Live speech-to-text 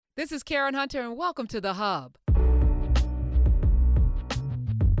This is Karen Hunter, and welcome to The Hub.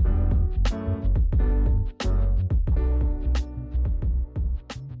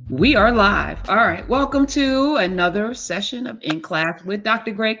 We are live. All right. Welcome to another session of In Class with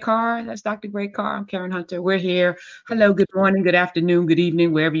Dr. Greg Carr. That's Dr. Greg Carr. I'm Karen Hunter. We're here. Hello, good morning, good afternoon, good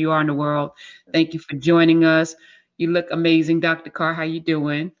evening, wherever you are in the world. Thank you for joining us. You look amazing, Dr. Carr. How you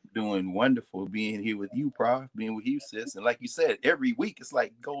doing? Doing wonderful being here with you, Prof, being with you, sis. And like you said, every week it's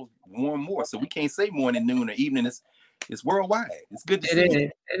like goes more and more. So we can't say morning, noon, or evening. It's worldwide. It's good to It see you.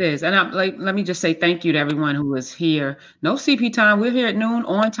 is. It is. And I'm like, let me just say thank you to everyone who was here. No CP time. We're here at noon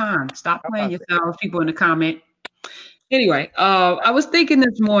on time. Stop How playing about that? yourselves, people in the comment. Anyway, I was thinking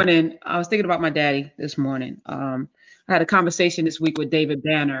this morning, I was thinking about my daddy this morning. I had a conversation this week with David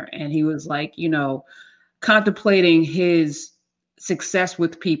Banner, and he was like, contemplating his success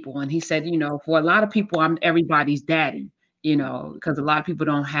with people. And he said, for a lot of people, I'm everybody's daddy, because a lot of people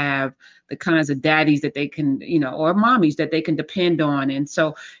don't have the kinds of daddies that they can, or mommies that they can depend on. And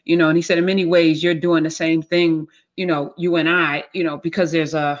so, and he said, in many ways, you're doing the same thing, you and I, because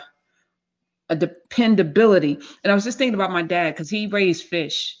there's a dependability. And I was just thinking about my dad because he raised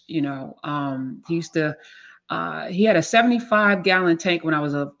fish. He used to. He had a 75-gallon tank when I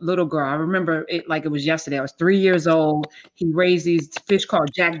was a little girl. I remember it like it was yesterday. I was 3 years old. He raised these fish called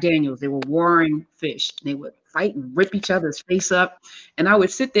Jack Daniels. They were warring fish. They would fight and rip each other's face up. And I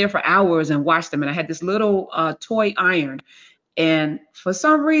would sit there for hours and watch them. And I had this little toy iron. And for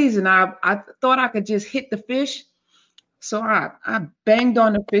some reason, I thought I could just hit the fish. So I banged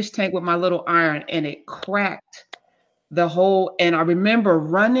on the fish tank with my little iron and it cracked the whole. And I remember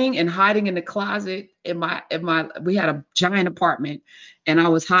running and hiding in the closet we had a giant apartment and I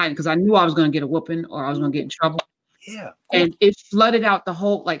was hiding because I knew I was going to get a whooping or I was going to get in trouble. Yeah, of course. And it flooded out the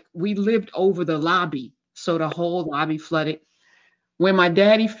whole, like we lived over the lobby. So the whole lobby flooded. When my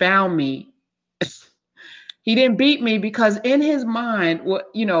daddy found me, he didn't beat me because in his mind,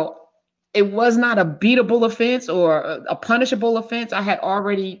 it was not a beatable offense or a punishable offense. I had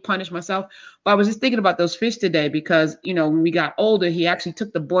already punished myself. But I was just thinking about those fish today because, when we got older, he actually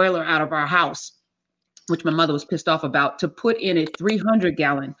took the boiler out of our house, which my mother was pissed off about, to put in a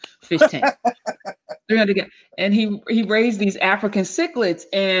 300-gallon fish tank. 300 and he raised these African cichlids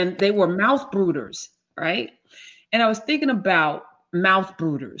and they were mouth brooders, right? And I was thinking about mouth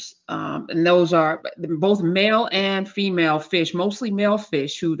brooders, and those are both male and female fish, mostly male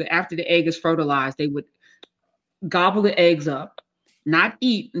fish who, after the egg is fertilized, they would gobble the eggs up, not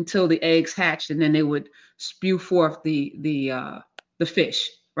eat until the eggs hatched, and then they would spew forth the fish,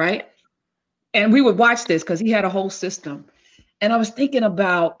 right? And we would watch this because he had a whole system. And I was thinking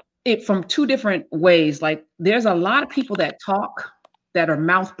about it from two different ways. Like there's a lot of people that talk that are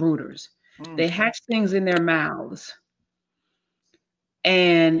mouth brooders. They hatch things in their mouths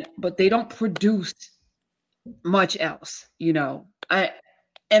but they don't produce much else, I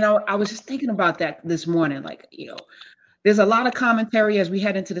was just thinking about that this morning. Like, there's a lot of commentary as we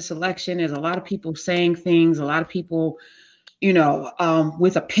head into this election. There's a lot of people saying things, a lot of people,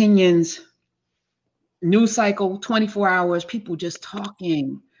 with opinions, news cycle, 24 hours, people just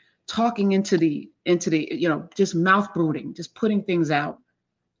talking into the, just mouth brooding, just putting things out.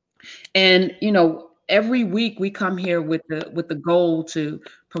 And, every week we come here with the goal to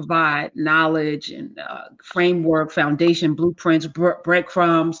provide knowledge and framework, foundation, blueprints,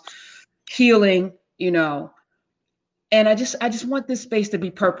 breadcrumbs, healing, and I just want this space to be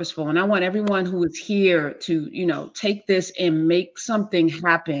purposeful. And I want everyone who is here to, take this and make something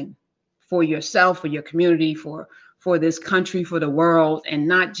happen for yourself, for your community, for this country, for the world, and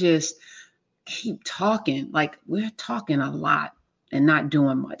not just keep talking. Like we're talking a lot and not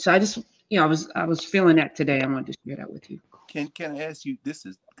doing much. So I was feeling that today. I wanted to share that with you. Can I ask you? This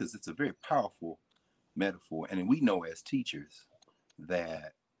is because it's a very powerful metaphor, and we know as teachers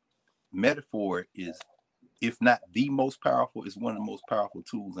that metaphor is, if not the most powerful, is one of the most powerful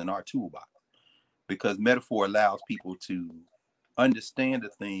tools in our toolbox, because metaphor allows people to understand a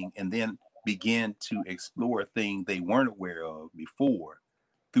thing and then begin to explore a thing they weren't aware of before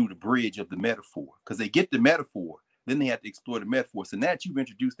through the bridge of the metaphor, because they get the metaphor, then they have to explore the metaphor. So now that you've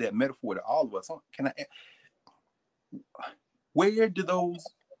introduced that metaphor to all of us, where do those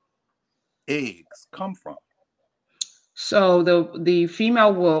eggs come from? So the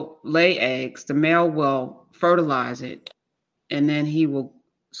female will lay eggs, the male will fertilize it, and then he will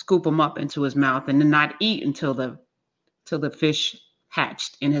scoop them up into his mouth and then not eat until the fish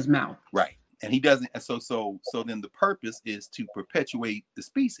hatched in his mouth. Right. And he doesn't. So then the purpose is to perpetuate the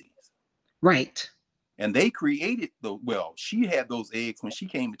species. Right. And they created she had those eggs when she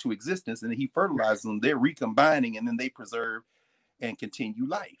came into existence, and he fertilized them. They're recombining, and then they preserve and continue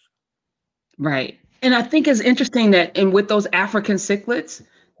life. Right. And I think it's interesting that, and with those African cichlids,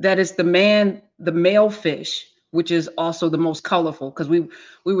 that is the male fish, which is also the most colorful, because we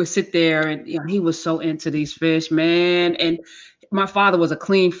would sit there and he was so into these fish, man. And my father was a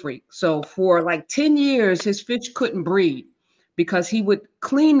clean freak. So for like 10 years, his fish couldn't breed because he would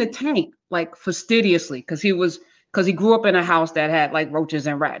clean the tank like fastidiously because he grew up in a house that had like roaches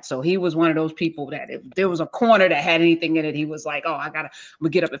and rats. So he was one of those people that if there was a corner that had anything in it, he was like, oh, I'm gonna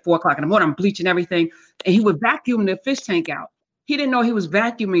get up at 4 o'clock in the morning, I'm bleaching everything. And he would vacuum the fish tank out. He didn't know he was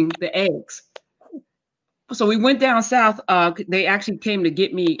vacuuming the eggs. So we went down south. They actually came to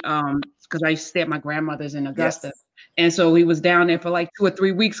get me because I used to stay at my grandmother's in Augusta. Yes. And so he was down there for like 2 or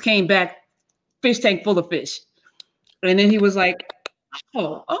 3 weeks, came back, fish tank full of fish. And then he was like,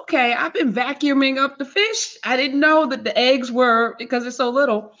 oh, okay, I've been vacuuming up the fish. I didn't know that the eggs were, because it's so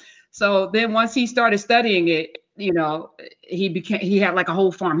little. So then once he started studying it, he had like a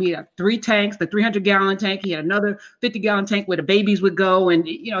whole farm. He had 3 tanks, the 300-gallon tank. He had another 50-gallon tank where the babies would go. And,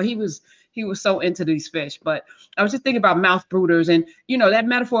 he was so into these fish. But I was just thinking about mouth brooders, and, that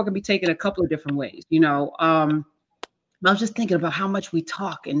metaphor can be taken a couple of different ways. I was just thinking about how much we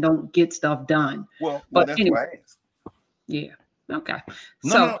talk and don't get stuff done. Well, that's anyway, why I asked. Yeah. Okay.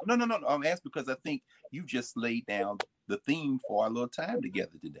 No. I'm asking because I think you just laid down the theme for our little time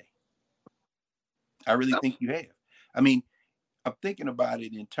together today. I really think you have. I mean, I'm thinking about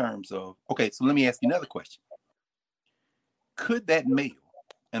it in terms of, okay, so let me ask you another question. Could that male,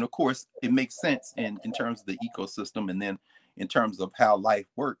 and of course it makes sense in terms of the ecosystem, and then in terms of how life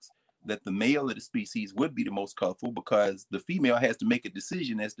works, that the male of the species would be the most colorful because the female has to make a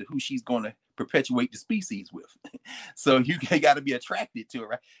decision as to who she's going to perpetuate the species with. So you got to be attracted to it,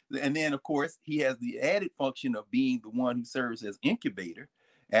 right? And then, of course, he has the added function of being the one who serves as incubator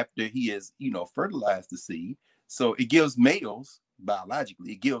after he has, fertilized the seed. So it gives males,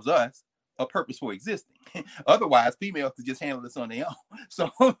 biologically, it gives us a purpose for existing. Otherwise, females could just handle this on their own.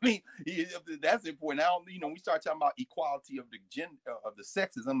 So I mean, that's important. When we start talking about equality of the gender of the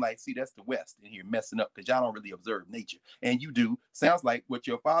sexes, I'm like, see, that's the West in here messing up because y'all don't really observe nature. And you do. Sounds like what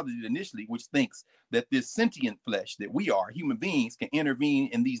your father did initially, which thinks that this sentient flesh that we are, human beings, can intervene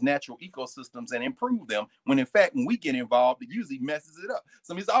in these natural ecosystems and improve them. When in fact, when we get involved, it usually messes it up.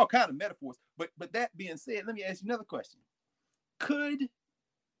 So it's all kind of metaphors. But that being said, let me ask you another question. Could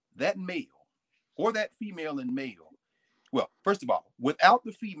that male or that female and male, well, first of all, without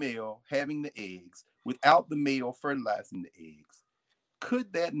the female having the eggs, without the male fertilizing the eggs,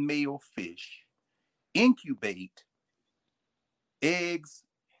 could that male fish incubate eggs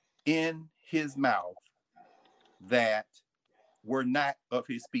in his mouth that were not of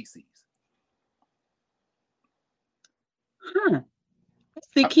his species? I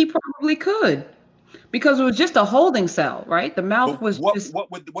think he probably could. Because it was just a holding cell, right? The mouth was just.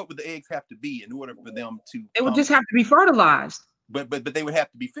 What would the eggs have to be in order for them to? It would just have to be fertilized. But they would have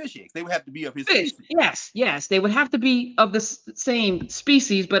to be fish eggs. They would have to be of his species. Yes, they would have to be of the same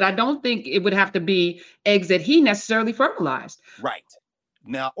species. But I don't think it would have to be eggs that he necessarily fertilized. Right.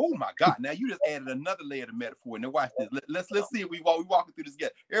 Now, oh my God! Now you just added another layer of metaphor. Now watch this. Let's see if we walking through this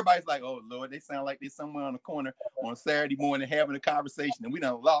together. Everybody's like, "Oh Lord, they sound like they're somewhere on the corner on a Saturday morning having a conversation, and we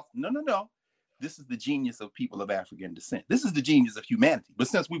done lost." No. This is the genius of people of African descent. This is the genius of humanity. But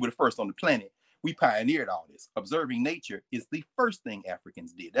since we were the first on the planet, we pioneered all this. Observing nature is the first thing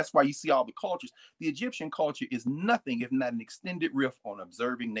Africans did. That's why you see all the cultures. The Egyptian culture is nothing if not an extended riff on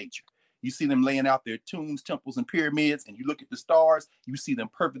observing nature. You see them laying out their tombs, temples, and pyramids, and you look at the stars, you see them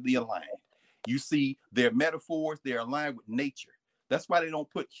perfectly aligned. You see their metaphors, they're aligned with nature. That's why they don't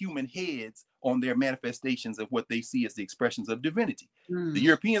put human heads on their manifestations of what they see as the expressions of divinity. The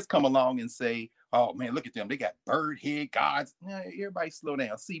Europeans come along and say, oh man, look at them. They got bird head gods. Everybody slow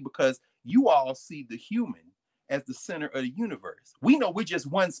down. See, because you all see the human as the center of the universe. We know we're just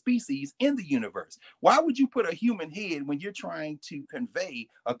one species in the universe. Why would you put a human head when you're trying to convey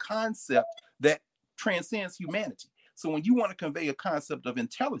a concept that transcends humanity? So when you want to convey a concept of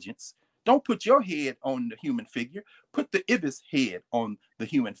intelligence, don't put your head on the human figure. Put the ibis head on the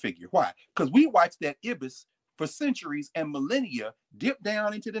human figure. Why? Because we watched that ibis for centuries and millennia dip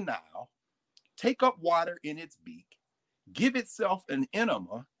down into the Nile, take up water in its beak, give itself an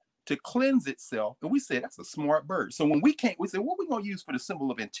enema to cleanse itself. And we said, that's a smart bird. So when we said, what are we going to use for the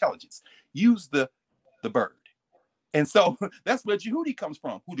symbol of intelligence? Use the bird. And so that's where Jehudi comes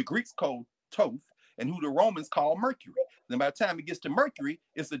from, who the Greeks called Thoth and who the Romans call Mercury. Then by the time it gets to Mercury,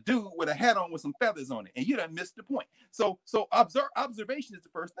 it's a dude with a hat on with some feathers on it. And you done missed the point. So observation is the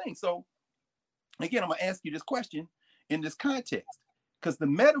first thing. So again, I'm going to ask you this question in this context, because the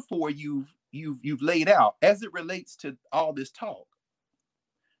metaphor you've laid out as it relates to all this talk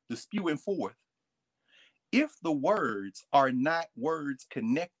the spewing forth, if the words are not words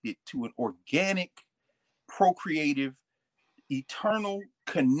connected to an organic, procreative, eternal,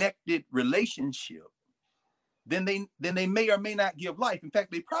 connected relationship, then they may or may not give life. In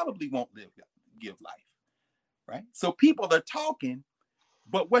fact, they probably won't give life, right? So people are talking,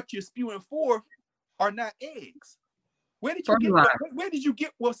 but what you're spewing forth are not eggs. Where did you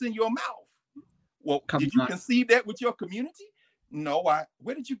get what's in your mouth? Well, did you conceive that with your community? No,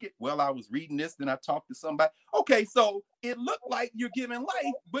 where did you get? Well, I was reading this, then I talked to somebody. Okay, so it looked like you're giving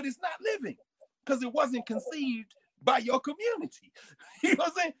life, but it's not living because it wasn't conceived by your community. You know what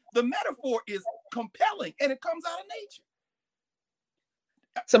I'm saying? The metaphor is compelling and it comes out of nature.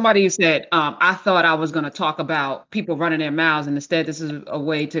 Somebody said, I thought I was going to talk about people running their mouths, and instead this is a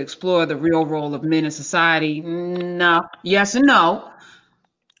way to explore the real role of men in society. No, yes and no.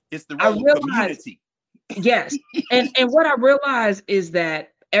 It's the role of community. Yes. And what I realized is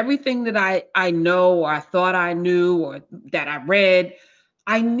that everything that I know, or I thought I knew, or that I read,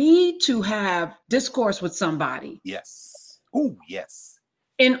 I need to have discourse with somebody. Yes. Oh, yes.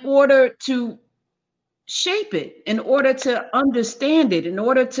 In order to shape it, in order to understand it, in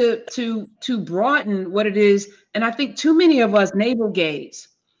order to broaden what it is. And I think too many of us navel gaze,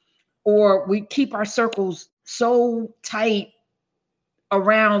 or we keep our circles so tight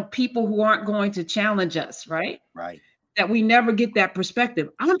around people who aren't going to challenge us, right? Right. That we never get that perspective.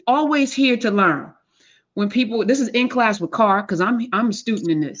 I'm always here to learn. When people, this is in class with Carr, because I'm a student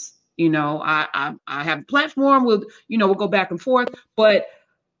in this. You know, I have a platform. We'll go back and forth, but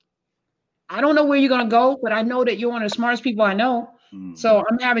I don't know where you're going to go, but I know that you're one of the smartest people I know. So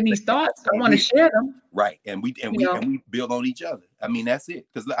I'm having these thoughts. I want to share them. Right. And we build on each other. I mean, that's it.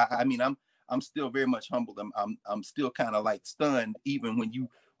 Because I'm still very much humbled. I'm still kind of like stunned, even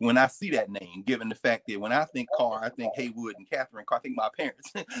when I see that name, given the fact that when I think Carr, I think Haywood and Catherine Carr, I think my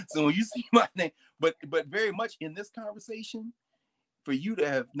parents. So when you see my name, but very much in this conversation, for you to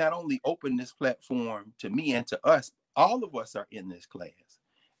have not only opened this platform to me and to us, all of us are in this class.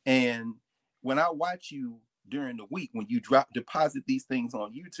 And when I watch you during the week, when you deposit these things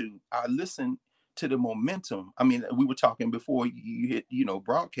on YouTube, I listen to the momentum. I mean, we were talking before you hit,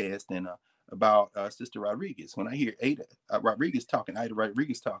 broadcast and about Sister Rodriguez. When I hear Ida Rodriguez talking,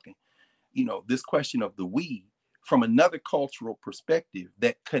 this question of the we from another cultural perspective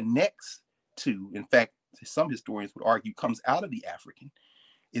that connects to, in fact, some historians would argue, comes out of the African,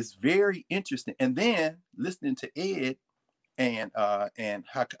 is very interesting. And then listening to Ed and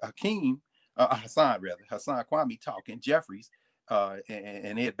Hassan Kwame talking, Jeffries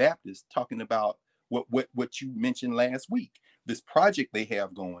and Ed Baptist talking about what you mentioned last week, this project they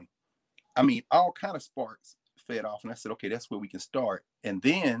have going. I mean, all kind of sparks fed off, and I said, okay, that's where we can start. And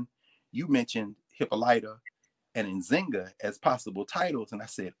then you mentioned Hippolyta and Nzinga as possible titles, and I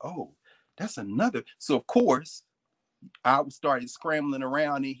said, oh, that's another. So of course, I started scrambling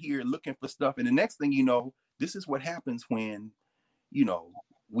around in here looking for stuff, and the next thing you know, this is what happens when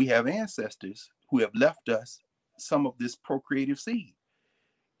we have ancestors who have left us some of this procreative seed.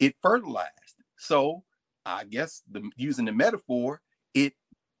 It fertilized. So I guess using the metaphor, it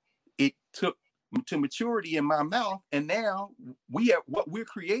took to maturity in my mouth, and now what we're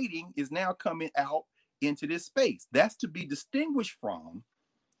creating is now coming out into this space. That's to be distinguished from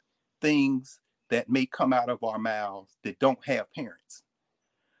things that may come out of our mouths that don't have parents,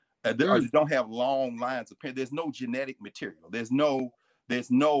 or that don't have long lines of parents. There's no genetic material. There's no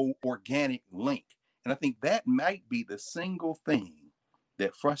organic link. And I think that might be the single thing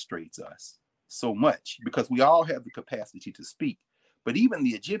that frustrates us so much, because we all have the capacity to speak. But even the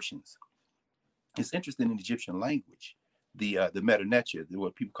Egyptians, it's interesting in Egyptian language, the Metanetia,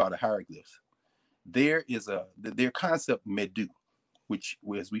 what people call the hieroglyphs, there is their concept medu, which,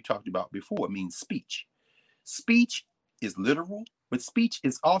 as we talked about before, means speech. Speech is literal, but speech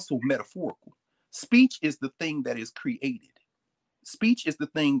is also metaphorical. Speech is the thing that is created. Speech is the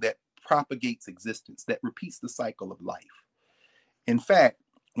thing that propagates existence, that repeats the cycle of life. In fact,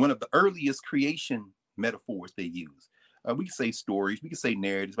 one of the earliest creation metaphors they use, we can say stories, we can say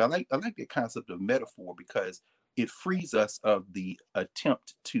narratives, but I like the concept of metaphor because it frees us of the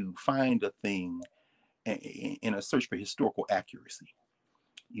attempt to find a thing in a search for historical accuracy.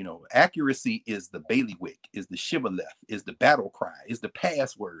 Accuracy is the bailiwick, is the shibboleth, is the battle cry, is the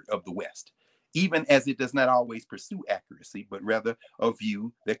password of the West, even as it does not always pursue accuracy, but rather a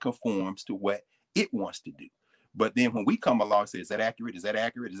view that conforms to what it wants to do. But then when we come along and say, is that accurate? Is that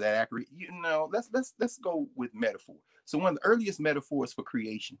accurate? Is that accurate? Let's go with metaphor. So one of the earliest metaphors for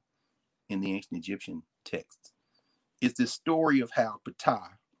creation in the ancient Egyptian texts is this story of how Ptah,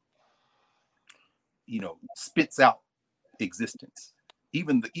 spits out existence.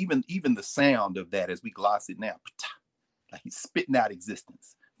 Even the sound of that as we gloss it now, like he's spitting out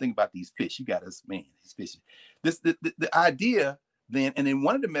existence. Think about these fish. You got us, man. These fish. The idea then, and in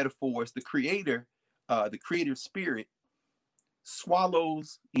one of the metaphors, the creator, the creative spirit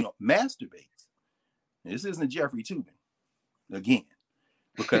swallows, masturbates. This isn't Jeffrey Toobin again,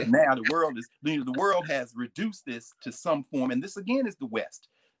 because now the world has reduced this to some form, and this again is the West,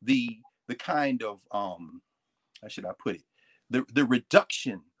 the kind of how should I put it, the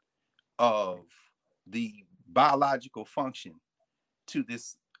reduction of the biological function to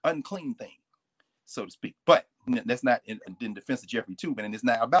this unclean thing, so to speak. But that's not in defense of Jeffrey Toobin, and it's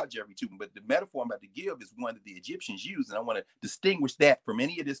not about Jeffrey Toobin, but the metaphor I'm about to give is one that the Egyptians used, and I want to distinguish that from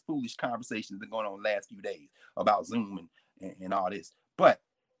any of this foolish conversations that have been going on the last few days about Zoom and all this. But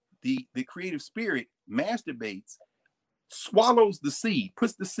the creative spirit masturbates, swallows the seed,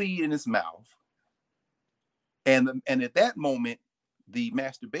 puts the seed in its mouth, and at that moment, the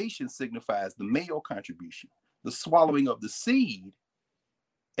masturbation signifies the male contribution. The swallowing of the seed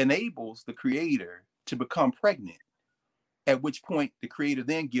enables the creator to become pregnant, at which point the creator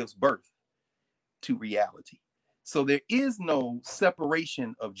then gives birth to reality. So there is no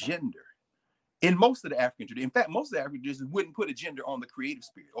separation of gender in most of the African traditions. In fact, most of the African traditions wouldn't put a gender on the creative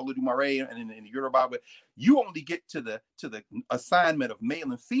spirit. Olodumare and in the Yoruba, but you only get to the assignment of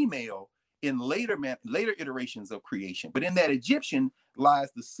male and female in later iterations of creation. But in that Egyptian lies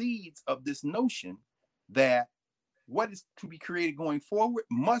the seeds of this notion that what is to be created going forward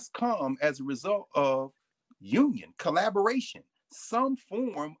must come as a result of union, collaboration, some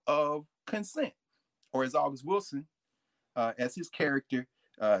form of consent. Or as August Wilson, as his character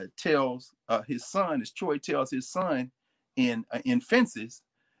tells his son, as Troy tells his son in Fences,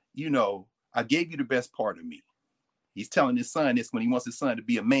 I gave you the best part of me. He's telling his son this when he wants his son to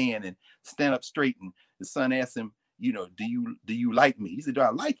be a man and stand up straight. And the son asks him, do you like me? He said, do I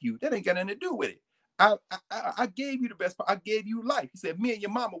like you? That ain't got nothing to do with it. I gave you the best part. I gave you life. He said, me and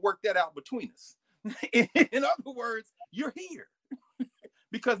your mama worked that out between us. In other words, you're here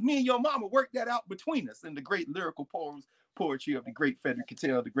because me and your mama worked that out between us. In the great lyrical poetry of the great Frederick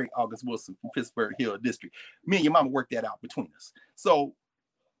Cattell, the great August Wilson from Pittsburgh Hill District. Me and your mama worked that out between us. So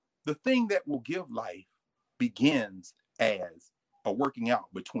the thing that will give life begins as a working out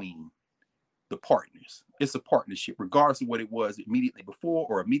between the partners. It's a partnership, regardless of what it was immediately before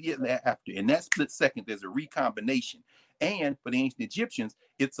or immediately after. In that split second, there's a recombination. And for the ancient Egyptians,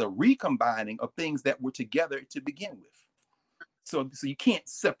 it's a recombining of things that were together to begin with. So you can't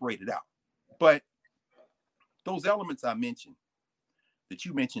separate it out. But those elements I mentioned, that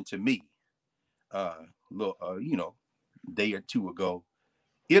you mentioned to me, day or two ago,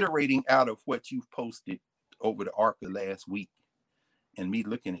 iterating out of what you've posted over the arc of last week, and me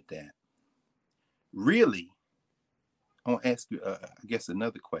looking at that, really, I want to ask you, I guess,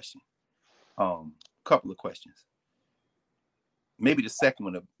 another question. Couple of questions. Maybe the second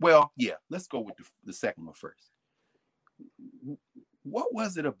one. Let's go with the second one first. What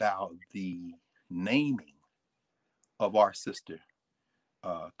was it about the naming of our sister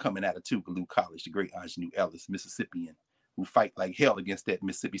coming out of Tougaloo College, the great Aunjanue Ellis, Mississippian, who fight like hell against that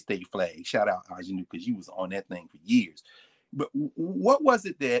Mississippi State flag? Shout out Aunjanue, because you was on that thing for years. But what was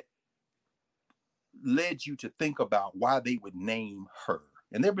it that led you to think about why they would name her?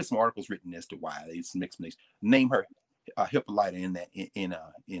 And there have been some articles written as to why. There's some explanations. Name her Hippolyta in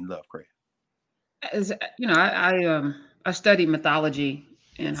Lovecraft. As you know, I studied mythology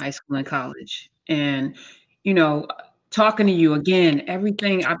in high school and college, and talking to you again,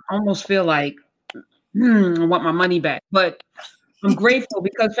 everything, I almost feel like I want my money back, but I'm grateful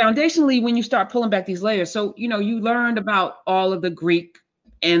because foundationally, when you start pulling back these layers, so you learned about all of the Greek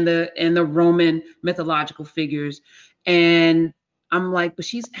and the Roman mythological figures, and I'm like, but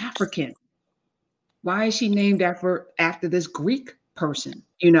she's African. Why is she named after this Greek person?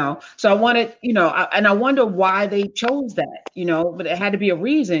 So I wanted, and I wonder why they chose that, but it had to be a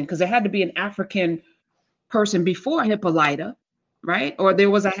reason, because there had to be an African person before Hippolyta, right? Or there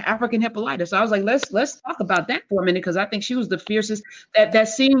was an African Hippolyta. So I was like, let's talk about that for a minute, because I think she was the fiercest. That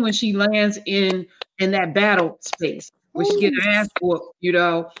scene when she lands in that battle space, where she get her ass whooped,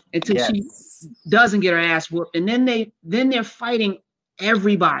 until she doesn't get her ass whooped, and then they're fighting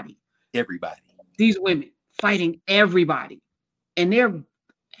everybody. These women fighting everybody, and they're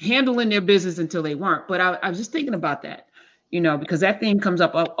handling their business until they weren't. But I was just thinking about that, because that theme comes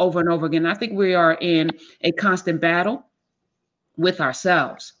up over and over again. I think we are in a constant battle with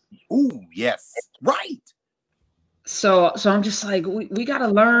ourselves. Ooh, yes, right. So I'm just like, we got to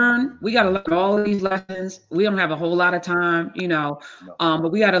learn. We got to learn all of these lessons. We don't have a whole lot of time, No.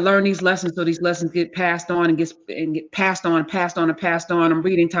 but we got to learn these lessons so these lessons get passed on and get passed on, passed on, and passed on. I'm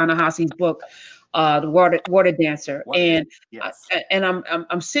reading Ta-Nehisi's book, The Water Dancer, and Yes.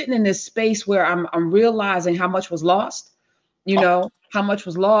 I'm sitting in this space where I'm realizing how much was lost. How much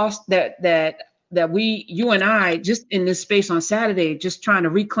was lost that you and I, just in this space on Saturday, just trying to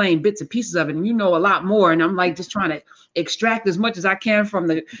reclaim bits and pieces of it. And a lot more. And I'm like, just trying to extract as much as I can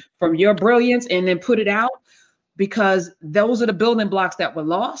from your brilliance and then put it out, because those are the building blocks that were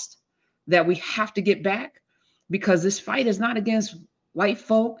lost that we have to get back, because this fight is not against white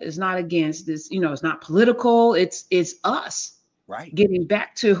folk. It's not against this, it's not political. It's us Right. getting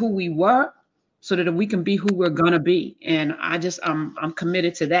back to who we were, so that we can be who we're gonna be. And I'm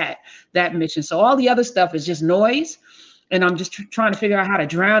committed to that mission. So all the other stuff is just noise, and I'm just trying to figure out how to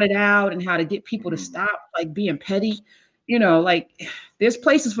drown it out and how to get people to stop like being petty. Like there's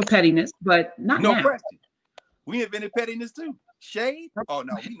places for pettiness, but not No now. question. We invented pettiness too. Shade? Oh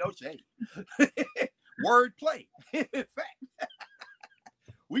no, we know shade. Wordplay. In fact,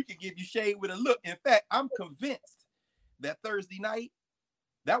 we could give you shade with a look. In fact, I'm convinced that Thursday night,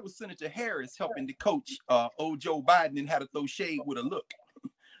 that was Senator Harris helping to coach old Joe Biden and how to throw shade with a look.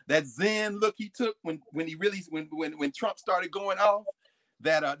 That Zen look he took when Trump started going off,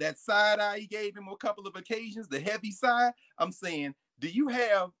 that side eye he gave him a couple of occasions, the heavy side. I'm saying, do you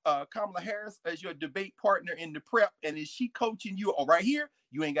have Kamala Harris as your debate partner in the prep, and is she coaching you? Oh, right here,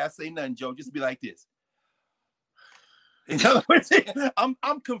 you ain't gotta say nothing, Joe. Just be like this. In other words,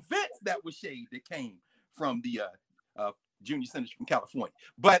 I'm convinced that was shade that came from the junior senator from California.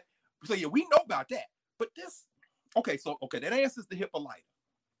 But so yeah, we know about that. But this, that answers the Hippolyta.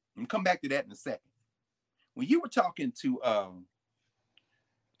 I'm come back to that in a second. When you were talking to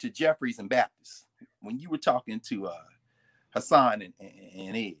Jeffries and Baptist, when you were talking to Hassan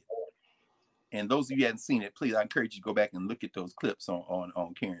and Ed, and those of you who hadn't seen it, please, I encourage you to go back and look at those clips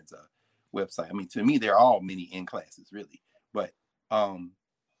on Karen's website. I mean, to me, they're all mini in classes, really. But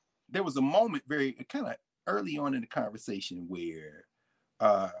there was a moment very kind of early on in the conversation where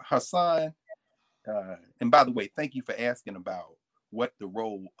Hassan, and by the way, thank you for asking about what the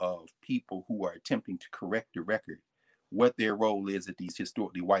role of people who are attempting to correct the record, what their role is at these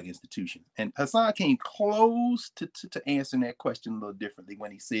historically white institutions. And Hassan came close to answering that question a little differently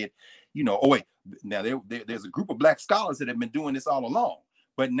when he said, oh wait, now there's a group of Black scholars that have been doing this all along.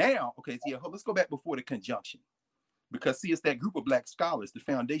 But now, let's go back before the conjunction. Because see, it's that group of Black scholars, the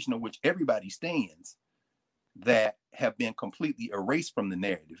foundation on which everybody stands, that have been completely erased from the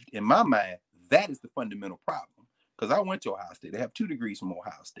narrative. In my mind, that is the fundamental problem. Because I went to Ohio State. I have 2 degrees from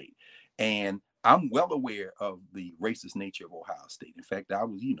Ohio State. And I'm well aware of the racist nature of Ohio State. In fact, I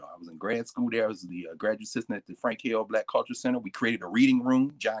was in grad school there. I was the graduate assistant at the Frank Hill Black Culture Center. We created a reading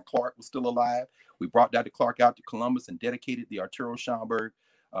room. John Clark was still alive. We brought Dr. Clark out to Columbus and dedicated the Arturo Schomburg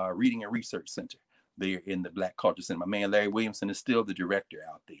Reading and Research Center there in the Black Culture Center. My man Larry Williamson is still the director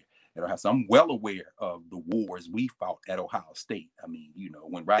out there at Ohio. So I'm well aware of the wars we fought at Ohio State. I mean,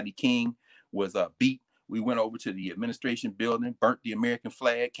 when Rodney King was beat, we went over to the administration building, burnt the American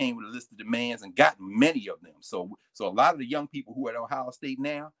flag, came with a list of demands, and got many of them. So a lot of the young people who are at Ohio State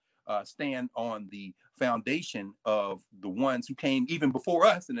now stand on the foundation of the ones who came even before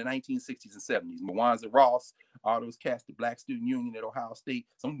us in the 1960s and 70s. Mwanza Ross, all those cast, the Black Student Union at Ohio State.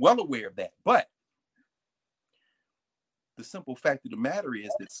 So I'm well aware of that. But the simple fact of the matter is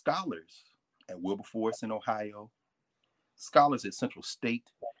that scholars at Wilberforce in Ohio, scholars at Central State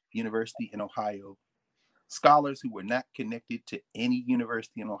University in Ohio, scholars who were not connected to any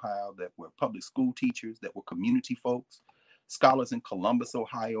university in Ohio, that were public school teachers, that were community folks, scholars in Columbus,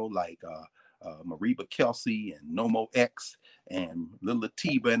 Ohio, like Mariba Kelsey and Nomo X and Little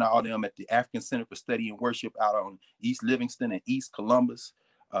Atiba and all them at the African Center for Study and Worship out on East Livingston and East Columbus.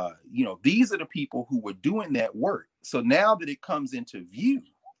 These are the people who were doing that work. So now that it comes into view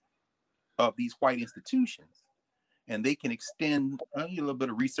of these white institutions, and they can extend a little bit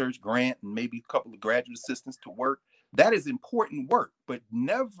of research grant and maybe a couple of graduate assistants to work, that is important work. But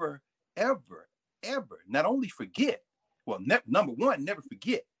never, ever, ever, not only forget, number one, never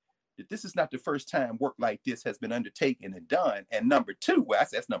forget that this is not the first time work like this has been undertaken and done. And number two,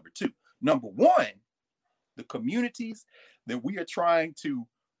 that's number two. Number one, the communities that we are trying to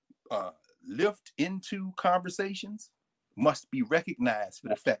lift into conversations must be recognized for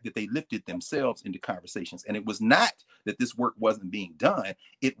the fact that they lifted themselves into conversations. And it was not that this work wasn't being done.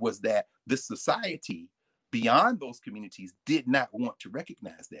 It was that this society beyond those communities did not want to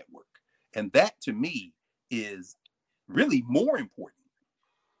recognize that work. And that to me is really more important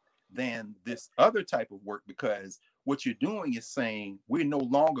than this other type of work, because what you're doing is saying we're no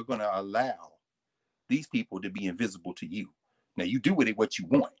longer going to allow these people to be invisible to you. Now you do with it what you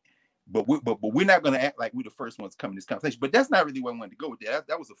want, but we're not going to act like we're the first ones coming to this conversation. But that's not really where I wanted to go with that.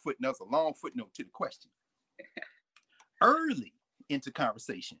 That was a footnote, a long footnote to the question. Early into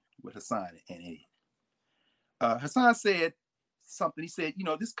conversation with Hassan and Ed, Hassan said something. He said,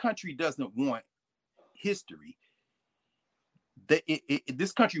 this country doesn't want history.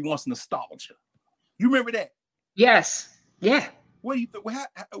 This country wants nostalgia. You remember that? Yes. Yeah. What do you think?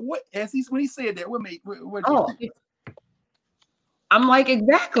 What when he said that? What made? What you think? I'm like,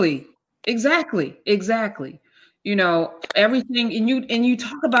 exactly. Everything, and you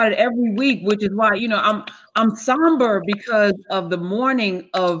talk about it every week, which is why I'm somber because of the mourning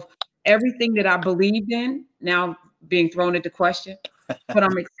of everything that I believed in now being thrown into question. But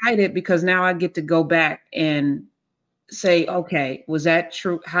I'm excited because now I get to go back and say, okay, was that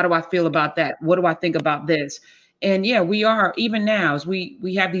true? How do I feel about that? What do I think about this? And yeah, we are, even now, as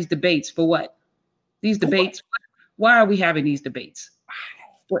we have these debates for what? These debates, why are we having these debates?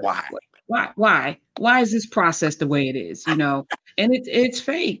 Why is this process the way it is? And it's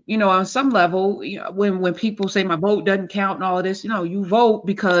fake, on some level. When people say my vote doesn't count and all of this, you vote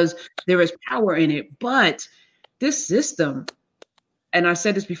because there is power in it. But this system, and I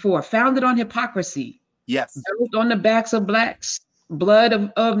said this before, founded on hypocrisy. Yes. Built on the backs of blacks,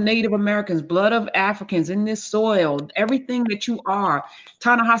 blood of Native Americans, blood of Africans in this soil, everything that you are.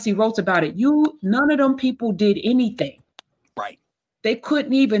 Ta-Nehisi wrote about it. None of them people did anything. Right. They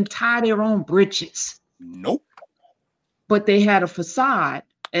couldn't even tie their own breeches. Nope. But they had a facade,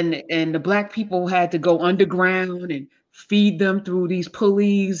 and the black people had to go underground and feed them through these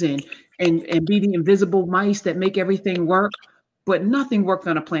pulleys and be the invisible mice that make everything work. But nothing worked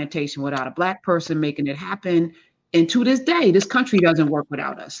on a plantation without a black person making it happen. And to this day, this country doesn't work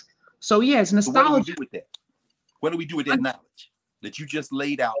without us. So yeah, it's nostalgia. What do we do with that? What do we do with that knowledge that you just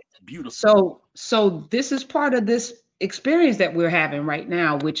laid out beautifully? So this is part of this experience that we're having right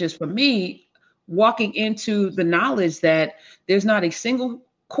now, which is, for me, walking into the knowledge that there's not a single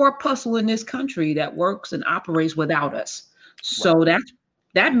corpuscle in this country that works and operates without us. So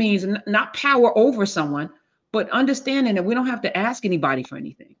that means not power over someone, but understanding that we don't have to ask anybody for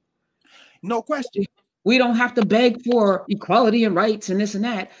anything. No question. We don't have to beg for equality and rights and this and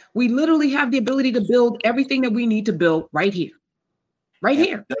that. We literally have the ability to build everything that we need to build right here.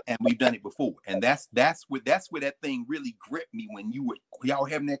 Here. And we've done it before. And that's where that thing really gripped me when y'all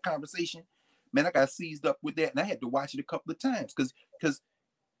having that conversation. Man, I got seized up with that, and I had to watch it a couple of times because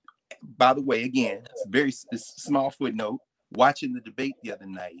by the way, again, it's a very small footnote. Watching the debate the other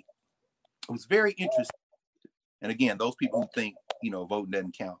night, it was very interesting. And again, those people who think voting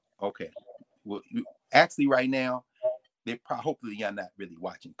doesn't count, okay. Well, actually, right now, hopefully y'all not really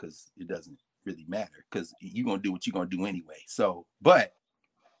watching because it doesn't really matter because you're gonna do what you're gonna do anyway. So, but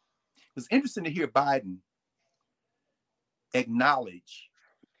it was interesting to hear Biden acknowledge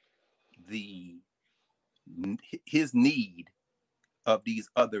his need of these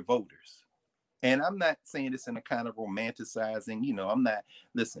other voters. And I'm not saying this in a kind of romanticizing,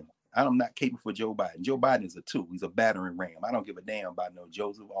 I'm not caping for Joe Biden. Joe Biden is a tool. He's a battering ram. I don't give a damn about no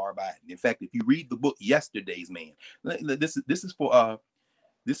Joseph R. Biden. In fact, if you read the book Yesterday's Man, this is for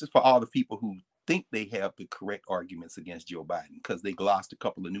all the people who think they have the correct arguments against Joe Biden because they glossed a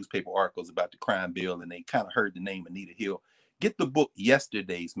couple of newspaper articles about the crime bill and they kind of heard the name Anita Hill. Get the book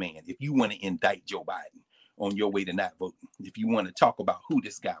Yesterday's Man if you want to indict Joe Biden on your way to not voting, if you want to talk about who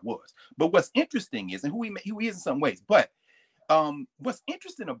this guy was. But what's interesting is, and who he is in some ways, but what's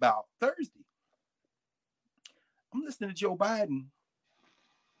interesting about Thursday, I'm listening to Joe Biden,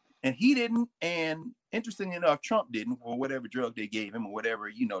 and he didn't, and interesting enough, Trump didn't, or whatever drug they gave him, or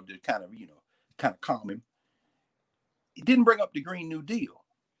whatever, to kind of calm him. He didn't bring up the Green New Deal.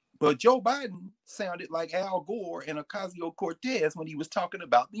 But Joe Biden sounded like Al Gore and Ocasio-Cortez when he was talking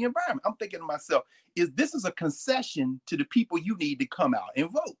about the environment. I'm thinking to myself, this is a concession to the people you need to come out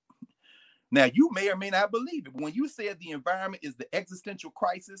and vote. Now, you may or may not believe it, but when you said the environment is the existential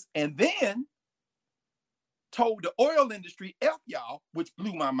crisis and then told the oil industry, F y'all, which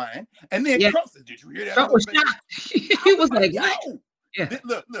blew my mind, and then Trump said, did you hear that? Trump was shocked. He was like, yo. Yeah.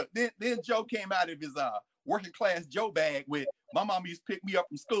 Look, then Joe came out of his working class Joe bag with, my mom used to pick me up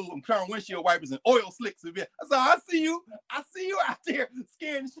from school and turn windshield wipers and oil slicks. I said, I see you out there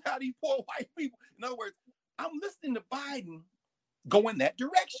scaring the shit out of these poor white people. In other words, I'm listening to Biden go in that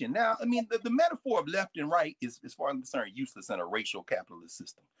direction. Now, I mean, the metaphor of left and right is, as far as I'm concerned, useless in a racial capitalist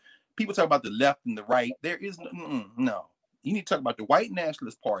system. People talk about the left and the right. There is no. You need to talk about the white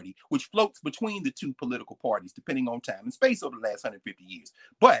nationalist party, which floats between the two political parties, depending on time and space over the last 150 years.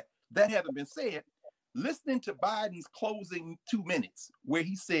 But that having been said, listening to Biden's closing 2 minutes where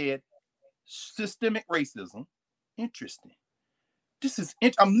he said systemic racism. Interesting.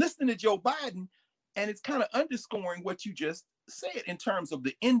 I'm listening to Joe Biden, and it's kind of underscoring what you just said in terms of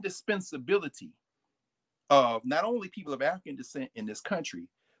the indispensability of not only people of African descent in this country,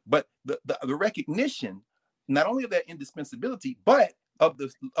 but the recognition not only of that indispensability, but of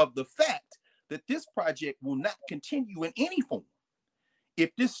the fact that this project will not continue in any form if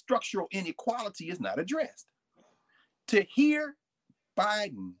this structural inequality is not addressed. To hear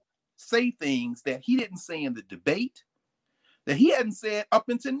Biden say things that he didn't say in the debate, that he hadn't said up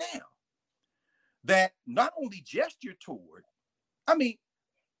until now, that not only gesture toward, I mean,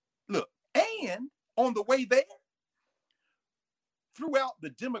 look, and on the way there, throughout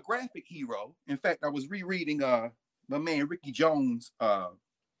the demographic hero, in fact, I was rereading my man Ricky Jones'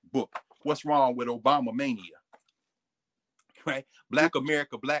 book, What's Wrong with Obama Mania, right? Black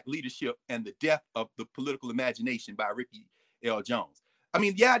America, Black Leadership, and the Death of the Political Imagination by Ricky L. Jones. I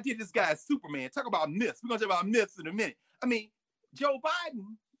mean, the idea this guy is Superman. Talk about myths. We're going to talk about myths in a minute. I mean, Joe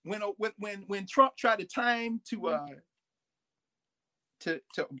Biden, when Trump tried to tie him to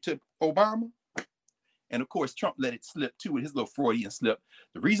Obama, and of course Trump let it slip too with his little Freudian slip.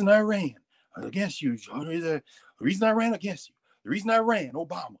 The reason I ran against you, the reason I ran against you, the reason I ran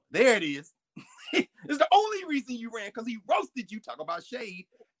Obama. There it is. It's the only reason you ran, because he roasted you. Talk about shade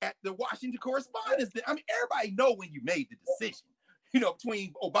at the Washington Correspondence' Dinner. I mean, everybody know when you made the decision,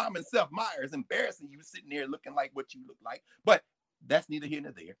 between Obama and Seth Meyers, embarrassing you sitting there looking like what you look like. But that's neither here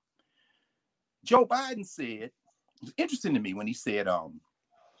nor there. Joe Biden said, it was interesting to me when he said, I'm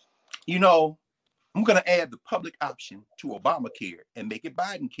going to add the public option to Obamacare and make it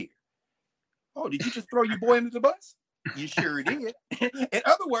Biden care. Oh, did you just throw your boy under the bus? You sure did. In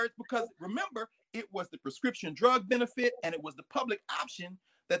other words, because remember, it was the prescription drug benefit and it was the public option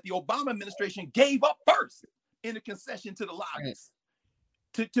that the Obama administration gave up first in the concession to the lobbyists.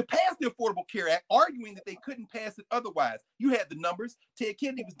 To pass the Affordable Care Act, arguing that they couldn't pass it otherwise. You had the numbers. Ted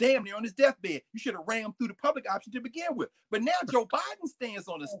Kennedy was damn near on his deathbed. You should have rammed through the public option to begin with. But now Joe Biden stands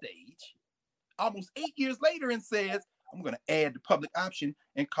on the stage almost 8 years later and says, I'm going to add the public option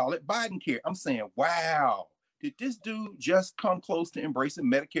and call it Biden Care. I'm saying, wow, did this dude just come close to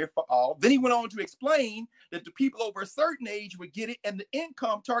embracing Medicare for all? Then he went on to explain that the people over a certain age would get it and the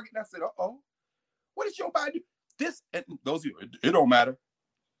income target. And I said, what did Joe Biden do? This, and those of you, it don't matter.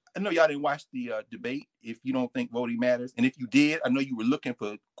 I know y'all didn't watch the debate if you don't think voting matters. And if you did, I know you were looking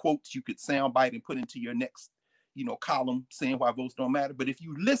for quotes you could soundbite and put into your next, column saying why votes don't matter. But if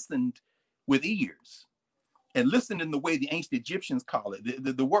you listened with ears and listened in the way the ancient Egyptians call it,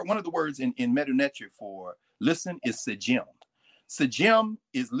 the word, one of the words in Medu-Neter for listen is sejim. Sejim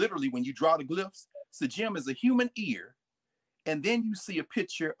is literally, when you draw the glyphs, sejim is a human ear. And then you see a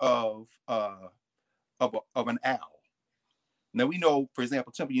picture of an owl. Now, we know, for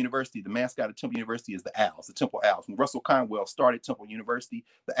example, Temple University, the mascot of Temple University is the owls, the Temple Owls. When Russell Conwell started Temple University,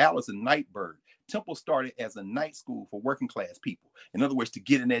 the owl is a night bird. Temple started as a night school for working class people. In other words, to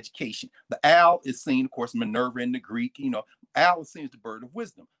get an education. The owl is seen, of course, Minerva in the Greek, owl is seen as the bird of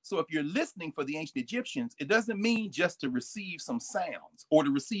wisdom. So if you're listening for the ancient Egyptians, it doesn't mean just to receive some sounds or to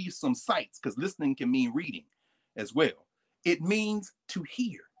receive some sights, because listening can mean reading as well. It means to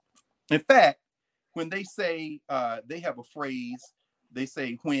hear. In fact, when they say, they have a phrase, they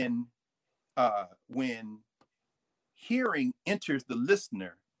say when hearing enters the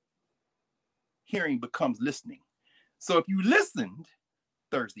listener, hearing becomes listening. So if you listened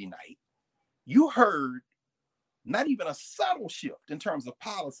Thursday night, you heard not even a subtle shift in terms of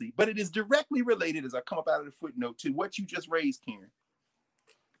policy, but it is directly related, as I come up out of the footnote, to what you just raised, Karen,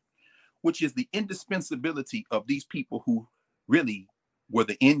 which is the indispensability of these people who really were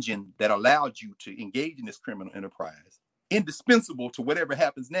the engine that allowed you to engage in this criminal enterprise, indispensable to whatever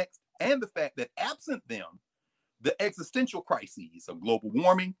happens next, and the fact that absent them, the existential crises of global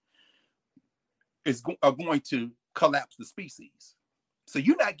warming are going to collapse the species. So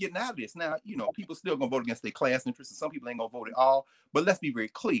you're not getting out of this. Now, people still gonna vote against their class interests, and some people ain't gonna vote at all. But let's be very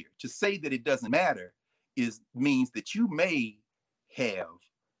clear. To say that it doesn't matter means that you may have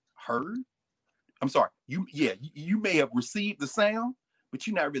heard. I'm sorry. You may have received the sound, but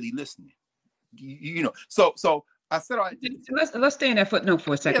you're not really listening. So I said, all right, let's stay in that footnote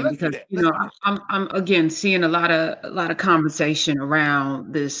for a second, because I'm again seeing a lot of conversation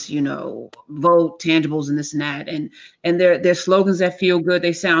around this, vote tangibles and this and that, and they're slogans that feel good,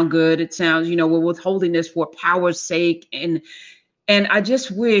 they sound good. It sounds, we're withholding this for power's sake, and I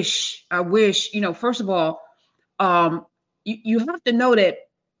just wish, first of all, you have to know that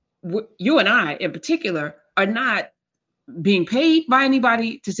you and I in particular are not being paid by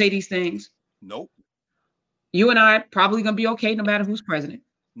anybody to say these things. Nope. you and I probably gonna be okay no matter who's president.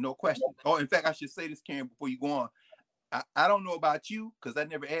 No question. Oh, in fact, I should say this, Karen, before you go on. I don't know about you because I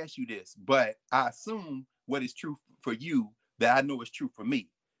never asked you this, but I assume what is true for you that I know is true for me.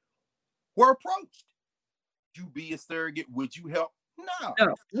 We're approached. You be a surrogate? Would you help? No.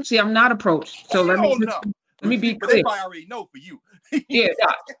 No. See, I'm not approached. So let me be but clear. They probably already know for you. Yeah.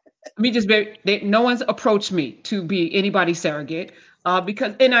 Let me just be. No one's approached me to be anybody's surrogate.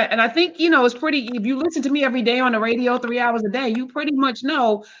 Because I think it's pretty. If you listen to me every day on the radio 3 hours a day, you pretty much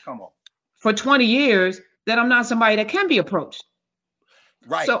know. Come on. For 20 years that I'm not somebody that can be approached.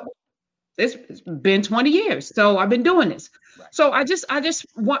 Right. So it's been 20 years. So I've been doing this. Right. So I just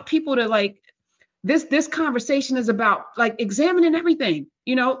want people to like this conversation is about like examining everything,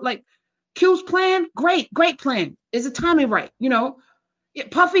 like Q's plan, great plan. Is the timing right?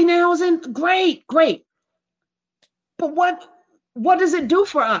 Puffy nails and great. But what does it do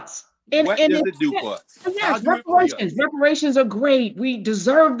for us? What does it do for us? Yes, reparations are great. We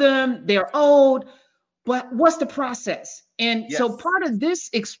deserve them. They're owed. But what's the process? And so part of this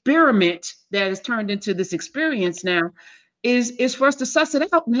experiment that has turned into this experience now is for us to suss it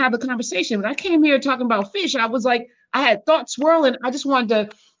out and have a conversation. When I came here talking about fish, I was like, I had thoughts swirling. I just wanted to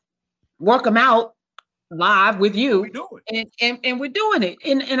work them out live with you. And we're doing it.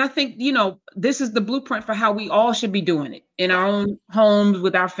 And I think, this is the blueprint for how we all should be doing it in our own homes,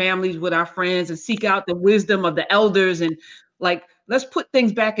 with our families, with our friends, and seek out the wisdom of the elders. And like, let's put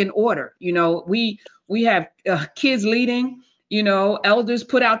things back in order. We have kids leading, elders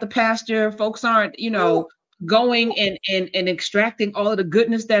put out the pasture. Folks aren't, going and extracting all of the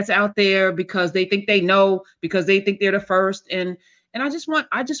goodness that's out there because they think they know, because they think they're the first. And I just want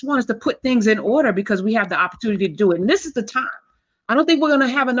us to put things in order because we have the opportunity to do it. And this is the time. I don't think we're going to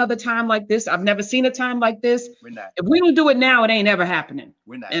have another time like this. I've never seen a time like this. We're not. If we don't do it now, it ain't ever happening.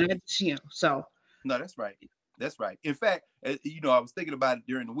 We're not. And so. No, that's right. That's right. In fact, I was thinking about it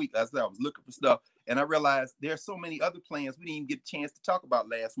during the week. I was looking for stuff, and I realized there's so many other plans we didn't even get a chance to talk about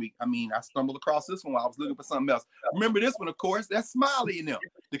last week. I mean, I stumbled across this one while I was looking for something else. Remember this one, of course? That's Smiley and them,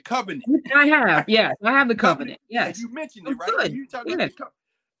 the covenant. I have the covenant. Yes, you mentioned it, right? Good. You talking about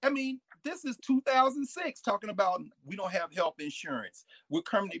I mean, this is 2006, talking about we don't have health insurance. We're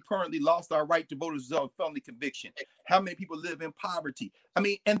currently lost our right to vote as a result of felony conviction. How many people live in poverty? I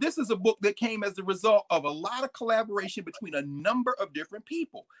mean, and this is a book that came as a result of a lot of collaboration between a number of different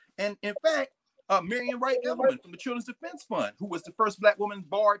people. And in fact, Marian Wright Edelman from the Children's Defense Fund, who was the first Black woman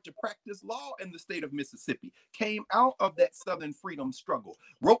barred to practice law in the state of Mississippi, came out of that Southern freedom struggle,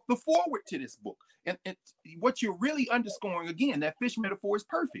 wrote the foreword to this book. And what you're really underscoring, again, that fish metaphor is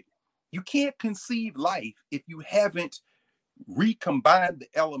perfect. You can't conceive life if you haven't recombined the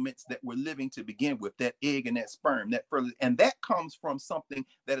elements that we're living to begin with, that egg and that sperm, and that comes from something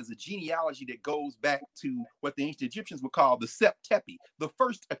that is a genealogy that goes back to what the ancient Egyptians would call the Septepi, the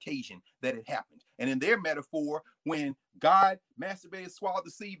first occasion that it happened. And in their metaphor, when God masturbated, swallowed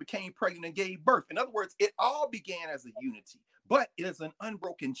the seed, became pregnant, and gave birth. In other words, it all began as a unity, but it is an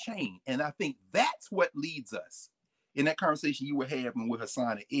unbroken chain. And I think that's what leads us in that conversation you were having with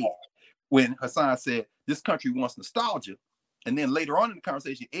Hassan and Ed, when Hassan said, this country wants nostalgia. And then later on in the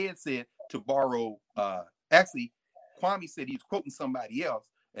conversation, Ed said, to borrow, actually, Kwame said he was quoting somebody else.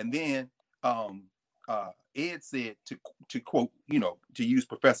 And then Ed said to quote, to use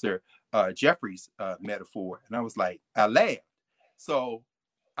Professor Jeffrey's metaphor. And I was like, I laughed. So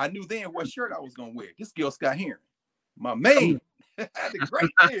I knew then what shirt I was going to wear. This Gil Scott-Heron, my man, had a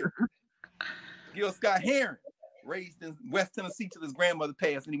great year. Gil Scott-Heron, raised in West Tennessee till his grandmother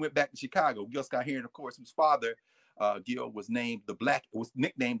passed, and he went back to Chicago. Gil Scott-Heron, of course, whose father, Gil, was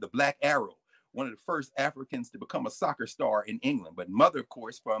nicknamed the Black Arrow, one of the first Africans to become a soccer star in England, but mother, of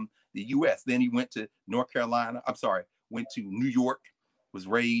course, from the U.S. Then he went to went to New York, was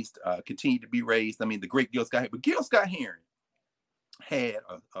raised, continued to be raised. I mean, the great Gil Scott-Heron. But Gil Scott-Heron had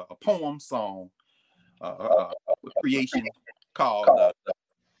a poem song, creation called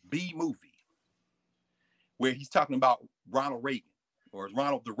B Movie, where he's talking about Ronald Reagan, or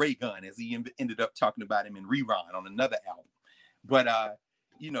Ronald the Ray Gun, as he ended up talking about him in Rerun on another album. But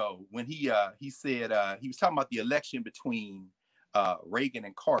when he said he was talking about the election between Reagan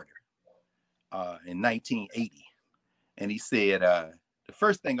and Carter in 1980, and he said, the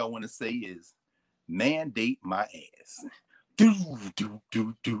first thing I want to say is mandate my ass. Do do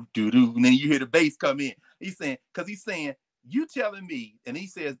do do do do, and then you hear the bass come in. He's saying, you telling me, and he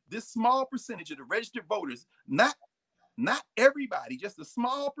says, this small percentage of the registered voters, not everybody, just a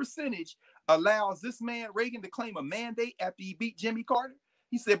small percentage, allows this man Reagan to claim a mandate after he beat Jimmy Carter.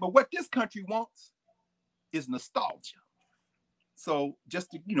 He said, but what this country wants is nostalgia. So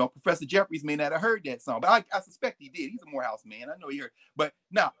just to, you know, Professor Jeffries may not have heard that song, but I suspect he did. He's a Morehouse man. I know he heard. But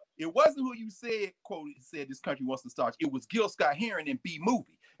now, it wasn't who you said, quoted, said this country wants to start. It was Gil Scott-Heron in B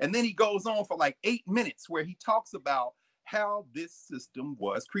Movie. And then he goes on for like 8 minutes where he talks about how this system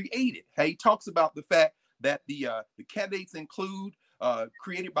was created. How he talks about the fact that the candidates include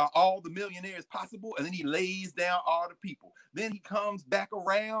created by all the millionaires possible, and then he lays down all the people. Then he comes back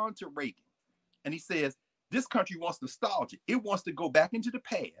around to Reagan, and he says, this country wants nostalgia. It wants to go back into the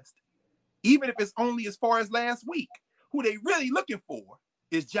past, even if it's only as far as last week. Who they really looking for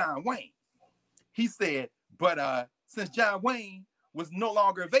is John Wayne. He said, but since John Wayne was no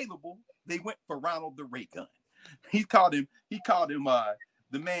longer available, they went for Ronald the Ray Gun. He called him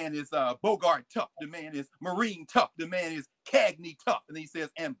the man is Bogart tough, the man is Marine tough, the man is Cagney tough. And he says,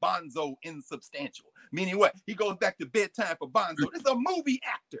 and Bonzo insubstantial. Meaning what? He goes back to bedtime for Bonzo. This is a movie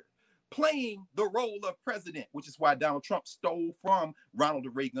actor playing the role of president, which is why Donald Trump stole from Ronald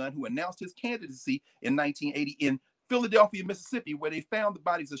Reagan, who announced his candidacy in 1980 in Philadelphia, Mississippi, where they found the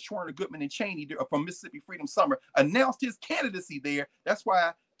bodies of Schwerner, Goodman, and Cheney from Mississippi Freedom Summer, announced his candidacy there. That's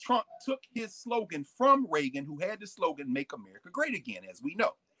why Trump took his slogan from Reagan, who had the slogan, Make America Great Again, as we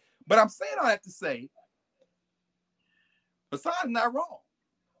know. But I'm saying all that to say, Assad is not wrong.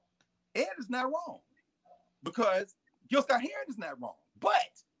 Ed is not wrong. Because Gil Scott-Heron is not wrong. But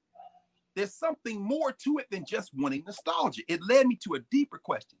there's something more to it than just wanting nostalgia. It led me to a deeper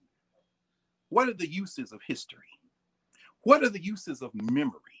question. What are the uses of history? What are the uses of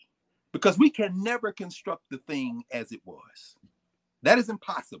memory? Because we can never construct the thing as it was. That is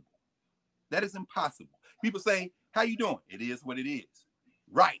impossible. That is impossible. People say, how you doing? It is what it is.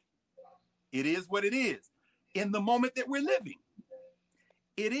 Right. It is what it is. In the moment that we're living.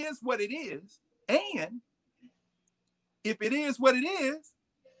 It is what it is. And if it is what it is,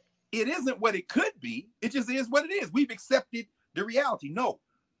 it isn't what it could be. It just is what it is. We've accepted the reality. No,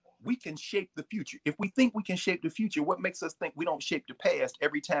 we can shape the future. If we think we can shape the future, what makes us think we don't shape the past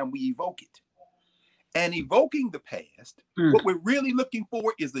every time we evoke it? And evoking the past, what we're really looking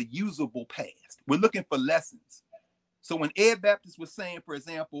for is a usable past. We're looking for lessons. So when Ed Baptist was saying, for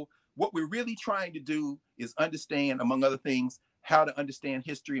example, what we're really trying to do is understand, among other things, how to understand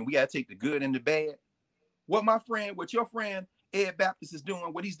history, and we got to take the good and the bad. What your friend Ed Baptist is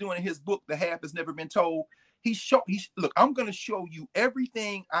doing, what he's doing in his book, The Half Has Never Been Told, look, I'm going to show you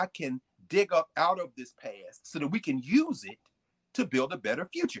everything I can dig up out of this past so that we can use it to build a better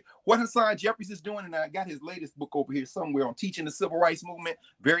future. What Hasan Jeffries is doing, and I got his latest book over here somewhere on teaching the civil rights movement,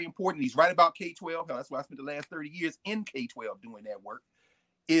 very important. He's right about K-12. That's why I spent the last 30 years in K-12 doing that work,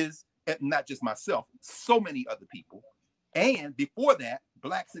 is not just myself, so many other people. And before that,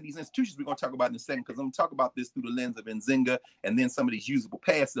 Blacks in these institutions, we're going to talk about in a second, because I'm going to talk about this through the lens of Nzinga and then some of these usable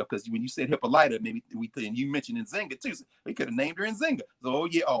past stuff. Because when you said Hippolyta, maybe we could, and you mentioned Nzinga too, so we could have named her Nzinga. So, oh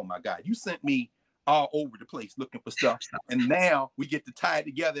yeah, oh my God, you sent me all over the place looking for stuff. And now we get to tie it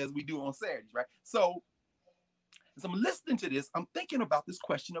together as we do on Saturdays, right? So as I'm listening to this, I'm thinking about this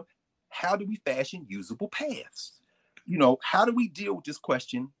question of how do we fashion usable paths? You know, how do we deal with this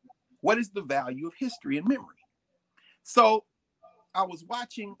question? What is the value of history and memory? So I was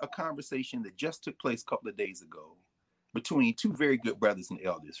watching a conversation that just took place a couple of days ago between two very good brothers and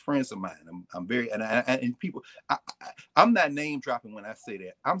elders, friends of mine. I'm very, and people, I'm not name dropping when I say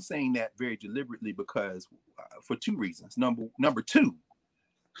that. I'm saying that very deliberately because for two reasons. Number two,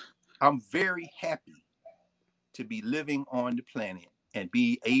 I'm very happy to be living on the planet and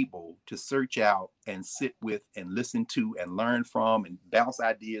be able to search out and sit with and listen to and learn from and bounce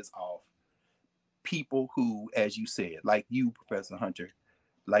ideas off people who, as you said, like you, Professor Hunter,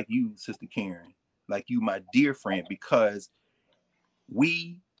 like you, Sister Karen, like you, my dear friend, because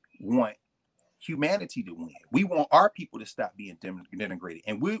we want humanity to win. We want our people to stop being denigrated.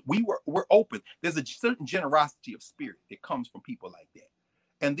 And we're open. There's a certain generosity of spirit that comes from people like that.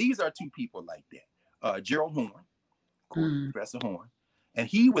 And these are two people like that. Gerald Horne, of course, Professor Horne, and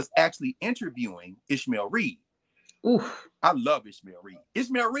he was actually interviewing Ishmael Reed. Oof. I love Ishmael Reed.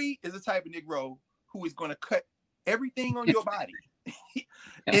 Ishmael Reed is the type of Negro who is going to cut everything on your body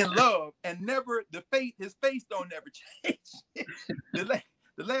in love, and his face don't never change.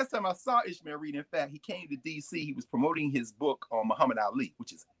 The last time I saw Ishmael Reed, in fact, he came to DC. He was promoting his book on Muhammad Ali,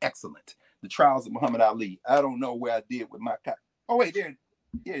 which is excellent. The Trials of Muhammad Ali. I don't know where I did with my oh wait, there.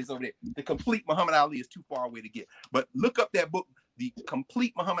 Yeah, it's over there. The Complete Muhammad Ali is too far away to get. But look up that book, The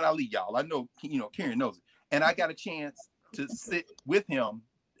Complete Muhammad Ali, y'all. I know, Karen knows it. And I got a chance to sit with him.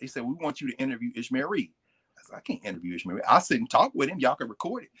 They said, we want you to interview Ishmael Reed. I said, I can't interview Ishmael Reed. I'll sit and talk with him. Y'all can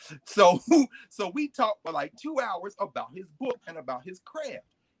record it. So we talked for like 2 hours about his book and about his craft.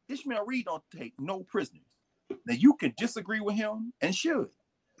 Ishmael Reed don't take no prisoners. Now you can disagree with him and should,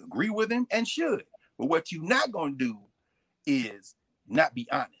 agree with him and should, but what you're not going to do is not be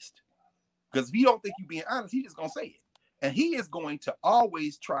honest. Because if you don't think you're being honest, he's just going to say it. And he is going to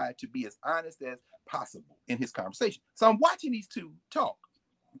always try to be as honest as possible in his conversation. So I'm watching these two talk.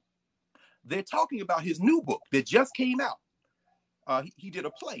 They're talking about his new book that just came out. He did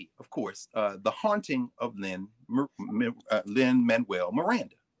a play, of course, The Haunting of Lin-Manuel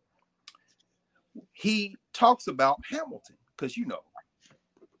Miranda. He talks about Hamilton because, you know,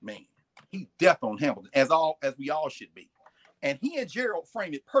 man, he's death on Hamilton, as we all should be. And he and Gerald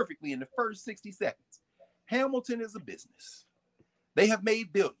frame it perfectly in the first 60 seconds. Hamilton is a business. They have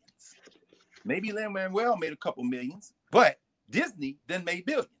made billions. Maybe Lin-Manuel made a couple millions, but Disney then made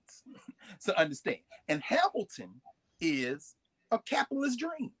billions. So understand. And Hamilton is a capitalist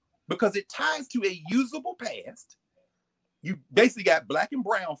dream because it ties to a usable past. You basically got black and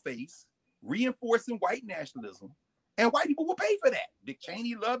brown face reinforcing white nationalism, and white people will pay for that. Dick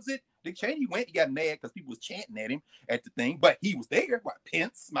Cheney loves it. Dick Cheney went, he got mad because people was chanting at him at the thing, but he was there. Why?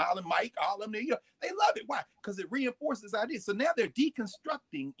 Pence, Smiling Mike, all of them, you know, they love it. Why? Because it reinforces ideas. So now they're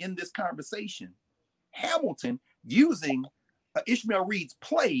deconstructing in this conversation Hamilton using Ishmael Reed's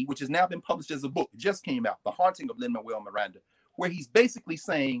play, which has now been published as a book. It just came out, The Haunting of Lin-Manuel Miranda, where he's basically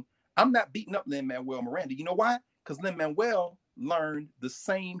saying, I'm not beating up Lin-Manuel Miranda. You know why? Because Lin-Manuel learned the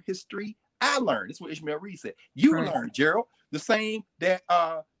same history I learned. That's what Ishmael Reed said. You learned, Gerald, the same that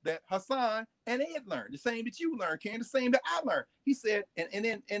that Hassan and Ed learned, the same that you learned, Karen, the same that I learned. He said, and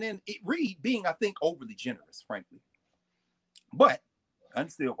then Reed being, I think, overly generous, frankly. But I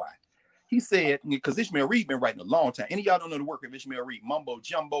understand why. He said, because Ishmael Reed been writing a long time. Any of y'all don't know the work of Ishmael Reed, Mumbo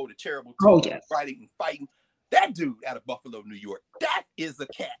Jumbo, The Terrible Two, Writing and Fighting. That dude out of Buffalo, New York, that is a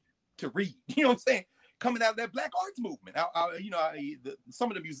cat to read. You know what I'm saying? Coming out of that Black arts movement. Some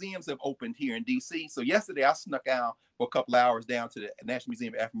of the museums have opened here in DC. So yesterday I snuck out for a couple hours down to the National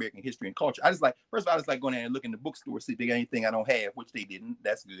Museum of African American History and Culture. First of all, I just like going in and looking in the bookstore, see if they got anything I don't have, which they didn't.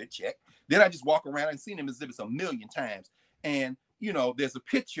 That's good, check. Then I just walk around and seen them exhibits a million times. And, you know, there's a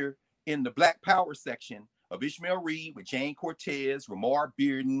picture in the Black Power section of Ishmael Reed with Jane Cortez, Ramar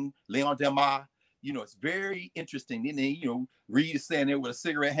Bearden, Leon Demas. You know, it's very interesting. And then, you know, Reed is standing there with a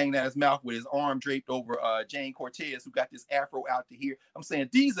cigarette hanging out his mouth with his arm draped over Jane Cortez, who got this afro out to here. I'm saying,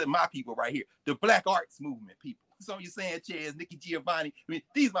 these are my people right here, the Black arts movement people. So you're saying, Chaz, Nikki Giovanni. I mean,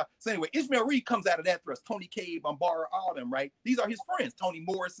 these are my, so anyway, Ishmael Reed comes out of that thrust. Tony Cade, Bombara, all of them, right? These are his friends. Toni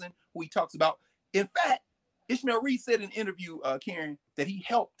Morrison, who he talks about. In fact, Ishmael Reed said in an interview, Karen, that he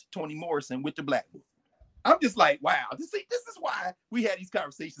helped Toni Morrison with the Black Book. I'm just like, wow, this is why we had these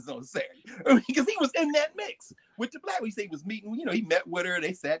conversations on Saturday. I mean, because he was in that mix with the Black. He said he was meeting, you know, he met with her,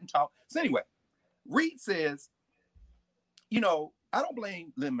 they sat and talked. So anyway, Reed says, you know, I don't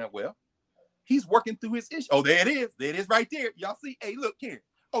blame Lin-Manuel. He's working through his issue. Oh, there it is. There it is right there. Y'all see? Hey, look, Karen.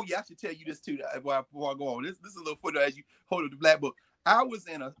 Oh, yeah, I should tell you this too before I go on. This is a little footage as you hold up the Black Book. I was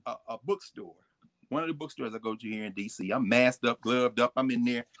in a bookstore. One of the bookstores I go to here in DC. I'm masked up, gloved up. I'm in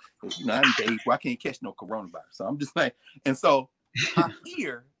there. You know, I'm days where I can't catch no coronavirus. So I'm just like, and so I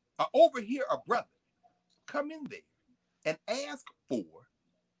overhear a brother come in there and ask for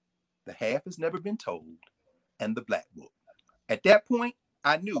The Half Has Never Been Told and the Black Book. At that point,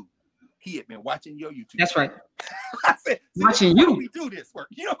 I knew he had been watching your YouTube. That's right. I said, watching you. We do this work.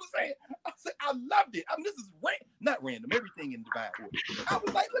 You know what I'm saying? I said, I loved it. I mean, this is not random. Everything in divine order. I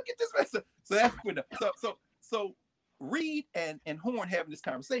was like, look at this. So that's good. So Reed and Horn having this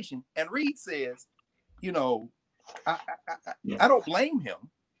conversation, and Reed says, you know, I don't blame him,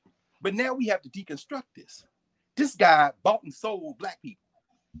 but now we have to deconstruct this. This guy bought and sold Black people.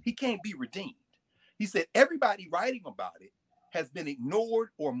 He can't be redeemed. He said everybody writing about it has been ignored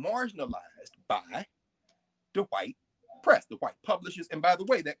or marginalized by the white press, the white publishers. And by the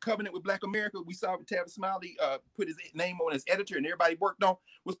way, that Covenant with Black America we saw with Tavis Smiley put his name on as editor and everybody worked on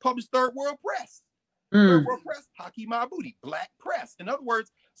was published Third World Press. Third World Press, Haki Mahmoudi, Black press. In other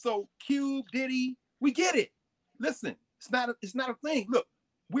words, so Cube, Diddy, we get it. Listen, it's not a thing. Look,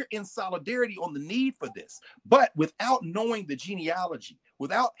 we're in solidarity on the need for this, but without knowing the genealogy,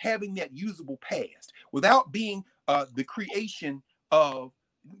 without having that usable past, without being the creation of,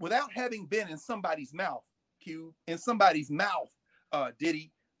 without having been in somebody's mouth, Q, in somebody's mouth,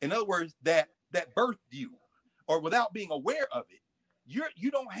 Diddy, in other words, that birthed you, or without being aware of it,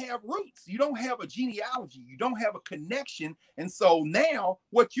 you don't have roots, you don't have a genealogy, you don't have a connection, and so now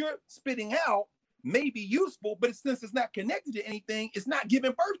what you're spitting out may be useful, but since it's not connected to anything, it's not giving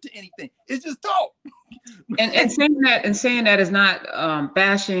birth to anything. It's just talk. and saying that is not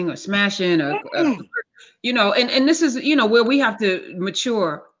bashing or smashing or you know, and this is, you know, where we have to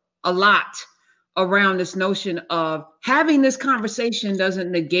mature a lot around this notion of having this conversation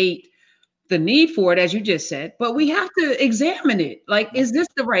doesn't negate the need for it, as you just said, but we have to examine it. Like, is this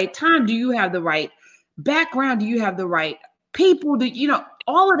the right time? Do you have the right background? Do you have the right people?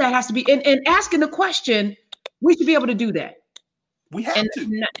 All of that has to be, and asking the question, we should be able to do that. We have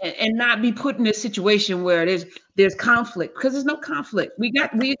to. And not be put in this situation where there's conflict, because there's no conflict. We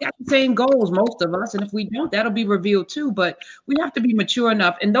got the same goals, most of us, and if we don't, that'll be revealed too. But we have to be mature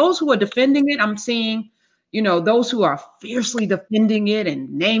enough. And those who are defending it, I'm seeing, those who are fiercely defending it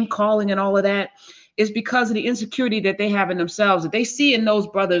and name calling and all of that, is because of the insecurity that they have in themselves, that they see in those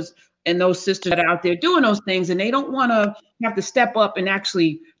brothers and those sisters that are out there doing those things, and they don't want to have to step up and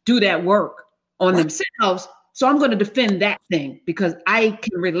actually do that work on themselves. So I'm going to defend that thing because I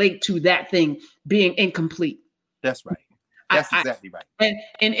can relate to that thing being incomplete. That's right. That's exactly right.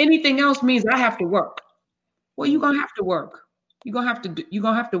 And anything else means I have to work. Well, you're going to have to work. You're going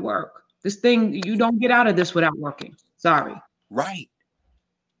to have to work. This thing, you don't get out of this without working. Sorry. Right.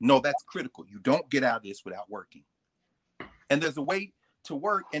 No, that's critical. You don't get out of this without working. And there's a way to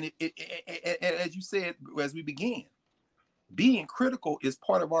work. And it as you said, as we began, being critical is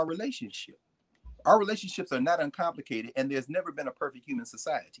part of our relationship. Our relationships are not uncomplicated, and there's never been a perfect human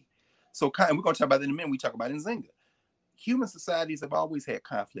society. So we're going to talk about that in a minute. We talk about it in Nzinga. Human societies have always had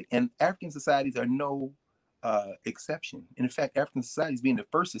conflict, and African societies are no exception. And in fact, African societies, being the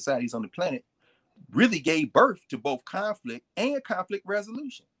first societies on the planet, really gave birth to both conflict and conflict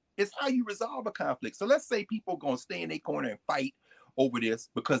resolution. It's how you resolve a conflict. So let's say people are going to stay in their corner and fight over this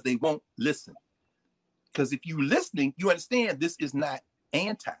because they won't listen. Because if you're listening, you understand this is not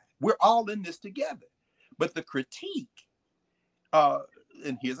anti. We're all in this together. But the critique,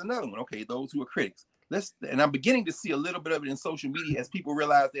 and here's another one. Okay, those who are critics. And I'm beginning to see a little bit of it in social media as people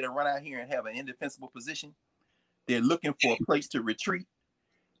realize they don't run out here and have an indefensible position. They're looking for a place to retreat.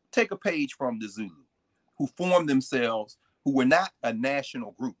 Take a page from the Zulu, who formed themselves, who were not a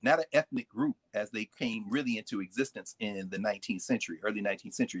national group, not an ethnic group as they came really into existence in the 19th century, early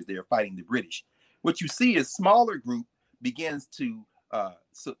 19th century. They were fighting the British. What you see is smaller group begins to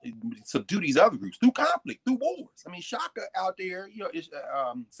subdue these other groups through conflict, through wars. I mean, Shaka out there,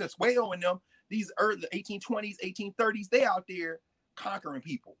 Sesweo and them, these early 1820s, 1830s, they out there conquering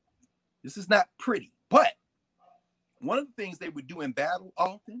people. This is not pretty. But one of the things they would do in battle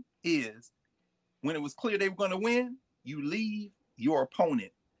often is when it was clear they were going to win, you leave your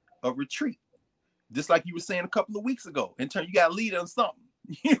opponent a retreat. Just like you were saying a couple of weeks ago. In turn, you got to lead them something.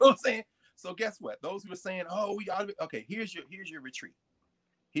 You know what I'm saying? So guess what? Those who are saying, "Oh, we ought to," okay, here's your retreat.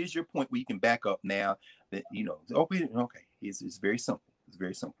 Here's your point where you can back up now. That okay, it's very simple. It's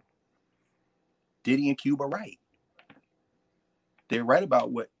very simple. Diddy and Cube are right. They're right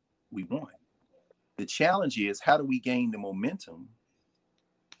about what we want. The challenge is, how do we gain the momentum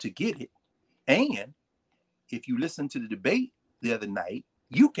to get it? And if you listen to the debate the other night,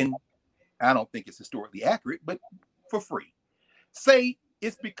 you can, I don't think it's historically accurate, but for free, say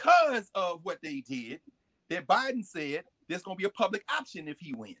it's because of what they did that Biden said there's going to be a public option if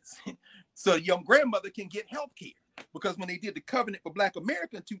he wins. So your grandmother can get health care. Because when they did the Covenant for Black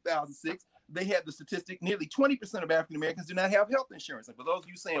America in 2006, they had the statistic nearly 20% of African Americans do not have health insurance. And for those of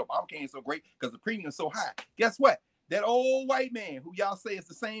you saying Obamacare is so great because the premium is so high, guess what? That old white man who y'all say is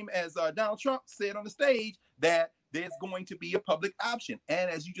the same as Donald Trump said on the stage that there's going to be a public option. And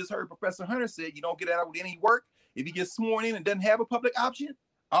as you just heard Professor Hunter said, you don't get out with any work. If he gets sworn in and doesn't have a public option,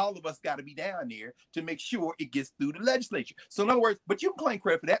 all of us got to be down there to make sure it gets through the legislature. So in other words, but you can claim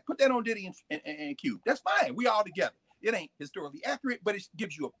credit for that. Put that on Diddy and Cube. That's fine. We all together. It ain't historically accurate, but it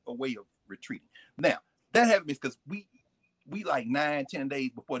gives you a way of retreating. Now, that happens because we like 9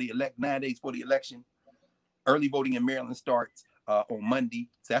 days before the 9 days before the election. Early voting in Maryland starts on Monday.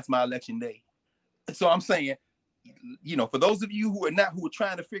 So that's my election day. So I'm saying, for those of you who are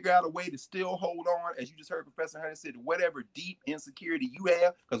trying to figure out a way to still hold on, as you just heard Professor Hunter said, whatever deep insecurity you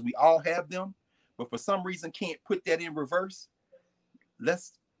have, because we all have them, but for some reason can't put that in reverse,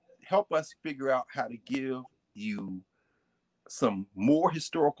 let's help us figure out how to give you some more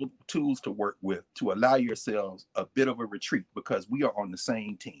historical tools to work with to allow yourselves a bit of a retreat, because we are on the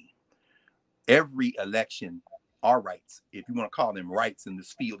same team. Every election, our rights, if you want to call them rights in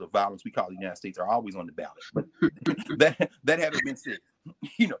this field of violence we call the United States, are always on the ballot. But that having been said,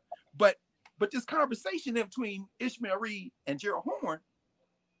 but this conversation between Ishmael Reed and Gerald Horne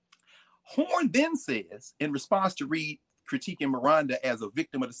then says, in response to Reed critiquing Miranda as a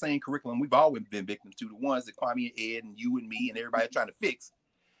victim of the same curriculum we've always been victims to, the ones that Kwame and Ed and you and me and everybody trying to fix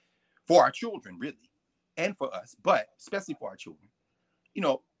for our children, really, and for us, but especially for our children.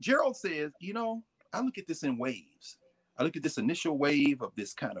 Gerald says, I look at this in waves. I look at this initial wave of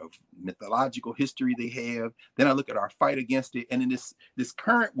this kind of mythological history they have. Then I look at our fight against it. And in this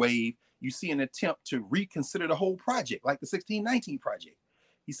current wave, you see an attempt to reconsider the whole project, like the 1619 project.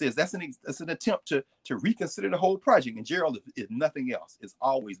 He says that's an attempt to reconsider the whole project. And Gerald is nothing else, is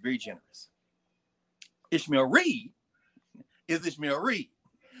always very generous. Ishmael Reed is Ishmael Reed.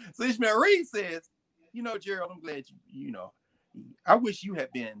 So Ishmael Reed says, you know, Gerald, I'm glad I wish you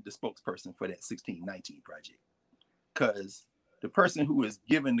had been the spokesperson for that 1619 project. Because the person who was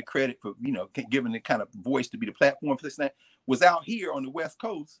given the credit for, given the kind of voice to be the platform for this thing was out here on the West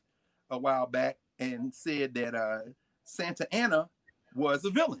Coast a while back and said that Santa Anna was a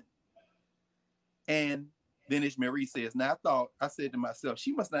villain. And then Ishmael Reed says, now I said to myself,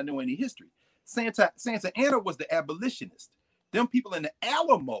 she must not know any history. Santa Anna was the abolitionist. Them people in the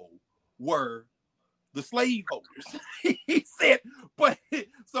Alamo were the slaveholders. He said, but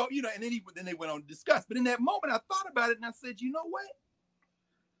so, and then they went on to discuss. But in that moment, I thought about it and I said, you know what?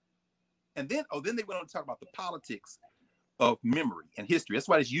 And then they went on to talk about the politics of memory and history. That's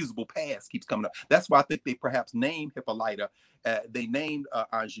why this usable past keeps coming up. That's why I think they perhaps named Hippolyta. They named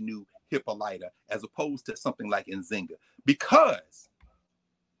Ingenue Hippolyta as opposed to something like Nzinga, because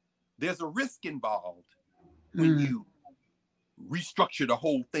there's a risk involved when you restructure the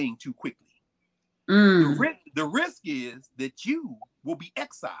whole thing too quickly. The risk is that you will be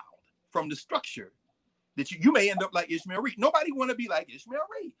exiled from the structure, that you may end up like Ishmael Reed. Nobody want to be like Ishmael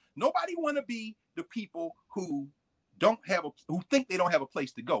Reed. Nobody want to be the people who think they don't have a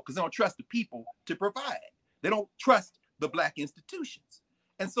place to go because they don't trust the people to provide. They don't trust the Black institutions.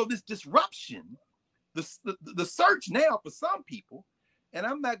 And so this disruption, the search now for some people, and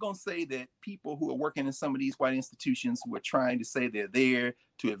I'm not going to say that people who are working in some of these white institutions who are trying to say they're there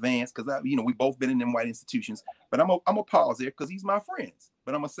to advance, because we both been in them white institutions, but I'm gonna pause there because he's my friends.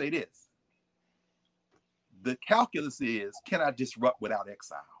 But I'm gonna say this: the calculus is, can I disrupt without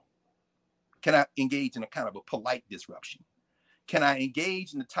exile? Can I engage in a kind of a polite disruption? Can I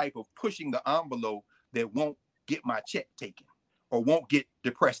engage in the type of pushing the envelope that won't get my check taken or won't get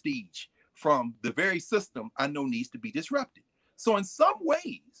the prestige from the very system I know needs to be disrupted? So in some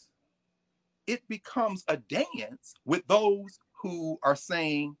ways, it becomes a dance with those who are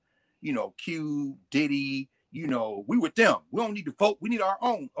saying, Q, Diddy, we with them. We don't need to vote. We need our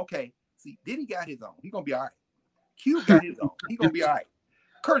own. Okay, see, Diddy got his own. He's going to be all right. Q got his own. He's going to be all right.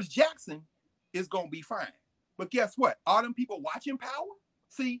 Curtis Jackson is going to be fine. But guess what? All them people watching Power,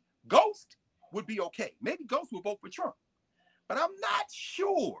 see, Ghost would be okay. Maybe Ghost will vote for Trump. But I'm not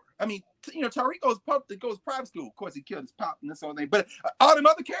sure. I mean, Tariq goes private school. Of course, he killed his pop and this whole thing. But all them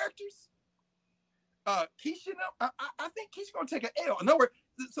other characters, Keisha, I think Keisha's going to take an L. In other words,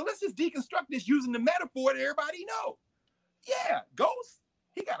 so let's just deconstruct this using the metaphor that everybody know. Yeah, Ghost,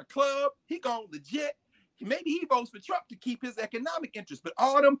 he got a club. He gone legit. Maybe he votes for Trump to keep his economic interest. But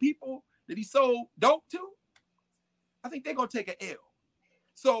all them people that he sold dope to, I think they're going to take an L.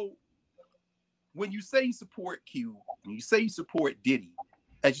 So when you say you support Q, when you say you support Diddy,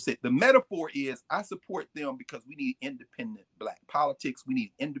 as you said, the metaphor is I support them because we need independent Black politics. We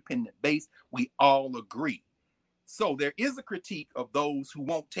need independent base. We all agree. So there is a critique of those who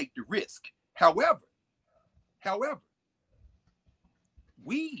won't take the risk. However,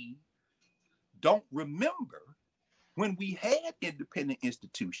 we don't remember when we had independent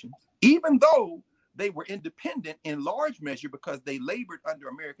institutions, even though they were independent in large measure because they labored under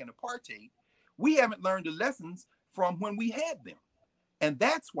American apartheid. We haven't learned the lessons from when we had them. And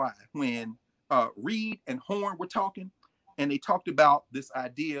that's why when Reed and Horn were talking, and they talked about this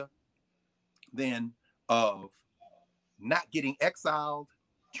idea then of not getting exiled,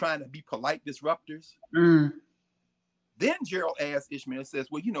 trying to be polite disruptors. Then Gerald asked Ishmael, says,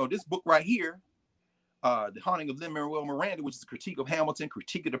 well, this book right here, The Haunting of Lin-Manuel Miranda, which is a critique of Hamilton,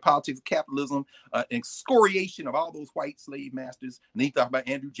 critique of the politics of capitalism, an excoriation of all those white slave masters. And then he talked about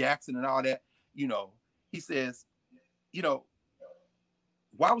Andrew Jackson and all that. He says,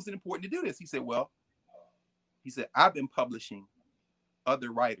 why was it important to do this? He said, I've been publishing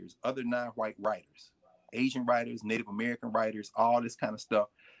other writers, other non-white writers, Asian writers, Native American writers, all this kind of stuff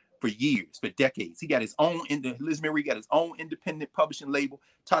for years, for decades. He got his own, Liz Mary got his own independent publishing label,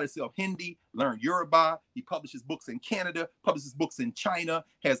 taught himself Hindi, learned Yoruba. He publishes books in Canada, publishes books in China,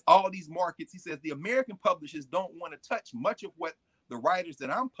 has all these markets. He says the American publishers don't want to touch much of what the writers that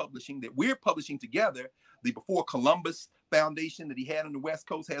I'm publishing, that we're publishing together, the Before Columbus Foundation that he had on the West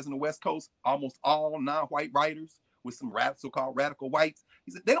Coast, has on the West Coast, almost all non-white writers with some so-called radical whites.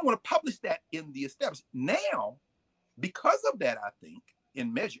 He said they don't want to publish that in the established. Now, because of that, I think,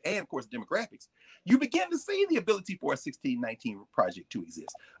 in measure, and of course demographics, you begin to see the ability for a 1619 project to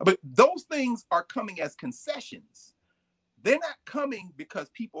exist. But those things are coming as concessions they're not coming because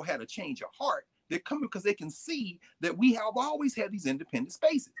people had a change of heart. They're coming because they can see that we have always had these independent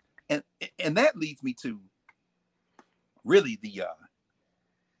spaces. And that leads me to really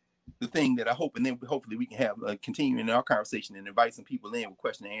the thing that I hope, and then hopefully we can have continuing in our conversation and invite some people in with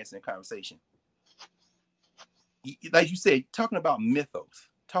question and answer and conversation. Like you said, talking about mythos,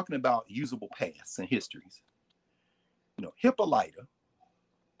 talking about usable pasts and histories. You know, Hippolyta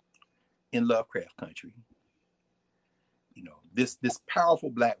in Lovecraft Country. You know, this powerful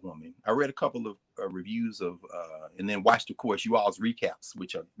Black woman. I read a couple of reviews of, and then watched, of course, you all's recaps,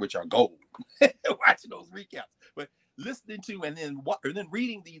 which are gold. Watching those recaps, but listening to and then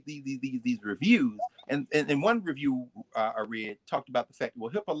reading these reviews, and one review I read talked about the fact,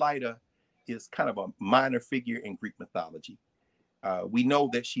 well, Hippolyta is kind of a minor figure in Greek mythology. We know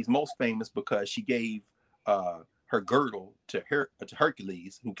that she's most famous because she gave her girdle to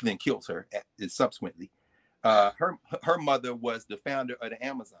Hercules, who then kills her subsequently. Her mother was the founder of the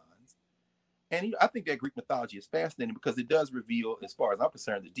Amazons. And I think that Greek mythology is fascinating because it does reveal, as far as I'm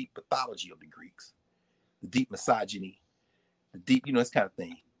concerned, the deep pathology of the Greeks, the deep misogyny, the deep, this kind of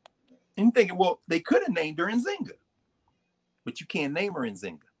thing. And you're thinking, well, they could have named her Nzinga, but you can't name her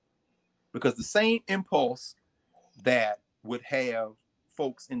Nzinga because the same impulse that would have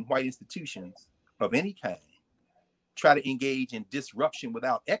folks in white institutions of any kind try to engage in disruption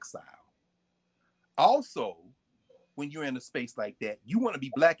without exile. Also, when you're in a space like that, you want to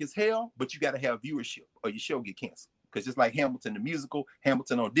be Black as hell, but you got to have viewership or your show get canceled. Because just like Hamilton, the musical,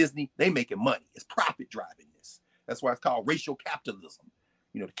 Hamilton on Disney, they making money. It's profit driving this. That's why it's called racial capitalism.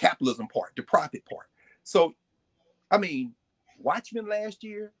 The capitalism part, the profit part. So, I mean, Watchmen last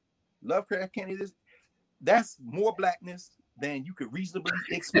year, Lovecraft Country, that's more Blackness than you could reasonably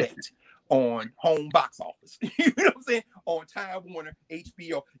expect on home box office. You know what I'm saying? On Time Warner,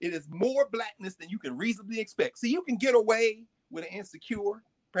 HBO. It is more Blackness than you can reasonably expect. See, you can get away with an Insecure,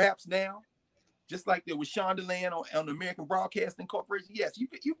 perhaps now, just like there was Shondaland on the American Broadcasting Corporation. Yes, you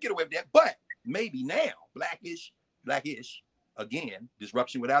can get away with that, but maybe now, Blackish, again,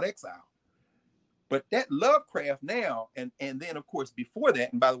 disruption without exile. But that Lovecraft now, and then of course before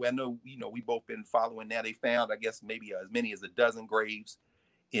that, and by the way, I know we both been following now. They found, I guess, maybe as many as a dozen graves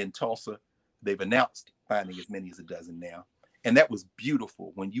in Tulsa. They've announced finding as many as a dozen now. And that was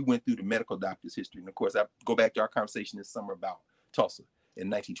beautiful when you went through the medical doctor's history. And of course, I go back to our conversation this summer about Tulsa in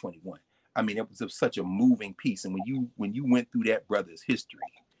 1921. I mean, it was such a moving piece. And when you went through that brother's history,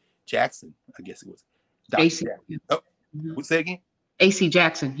 Jackson, I guess it was. Dr. AC. Oh, what's that again? AC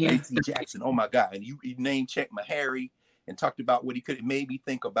Jackson, yeah. AC Jackson, oh my God. And you name checked Meharry and talked about what he could. It made me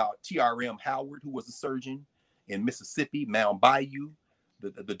think about TRM Howard, who was a surgeon in Mississippi, Mound Bayou.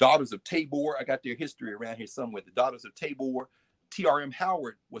 The Daughters of Tabor, I got their history around here somewhere. The Daughters of Tabor, TRM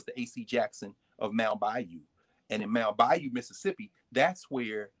Howard was the AC Jackson of Mound Bayou. And in Mound Bayou, Mississippi, that's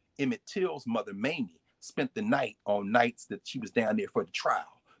where Emmett Till's mother, Mamie, spent the night on nights that she was down there for the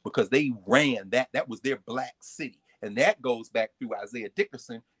trial because they ran that was their Black city. And that goes back through Isaiah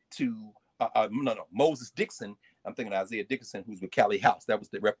Dickerson to, Moses Dixon. I'm thinking of Isaiah Dickerson, who's with Callie House. That was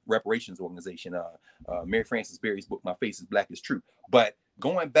the reparations organization. Mary Frances Berry's book, My Face is Black is True. But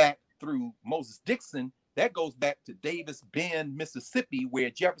going back through Moses Dixon, that goes back to Davis Bend, Mississippi, where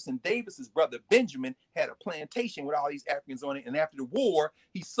Jefferson Davis's brother Benjamin had a plantation with all these Africans on it. And after the war,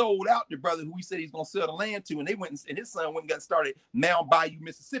 he sold out the brother who he said he's going to sell the land to. And and his son went and got started Mound Bayou,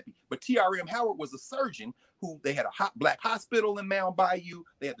 Mississippi. But TRM Howard was a surgeon who they had a Black hospital in Mound Bayou.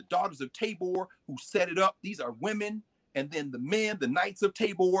 They had the Daughters of Tabor who set it up. These are women. And then the men, the Knights of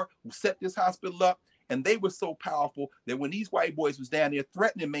Tabor, who set this hospital up. And they were so powerful that when these white boys was down there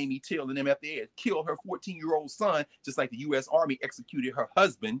threatening Mamie Till and them after they had killed her 14-year-old son, just like the U.S. Army executed her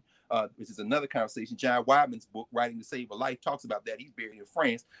husband, which is another conversation. John Weidman's book, Writing to Save a Life, talks about that. He's buried in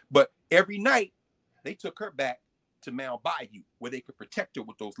France. But every night, they took her back to Mound Bayou, where they could protect her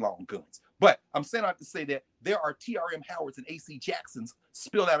with those long guns. But I'm saying out to say that there are TRM Howards and AC Jacksons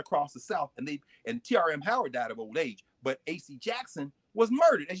spilled out across the South, and TRM Howard died of old age, but AC Jackson was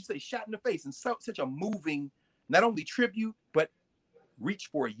murdered, as you say, shot in the face, and such a moving, not only tribute, but reach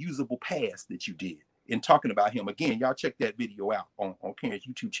for a usable past that you did in talking about him. Again, y'all check that video out on Karen's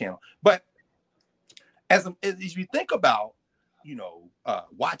YouTube channel. But as we think about,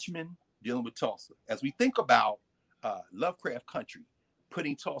 Watchmen dealing with Tulsa, as we think about Lovecraft Country,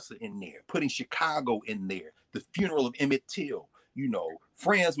 putting Tulsa in there, putting Chicago in there, the funeral of Emmett Till,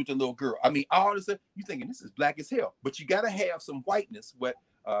 Friends with the little girl. I mean, all this stuff, you're thinking this is Black as hell, but you got to have some whiteness, what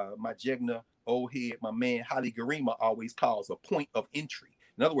my Jegna old head, my man Haile Garima always calls a point of entry.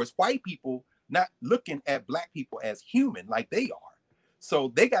 In other words, white people not looking at Black people as human like they are.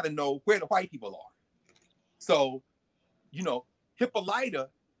 So they got to know where the white people are. So you know, Hippolyta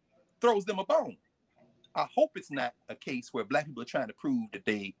throws them a bone. I hope it's not a case where Black people are trying to prove that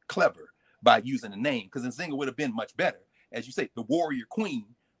they clever by using the name, because Nzinga would have been much better, as you say, the warrior queen,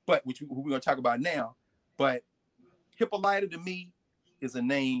 but which we're going to talk about now. But Hippolyta to me is a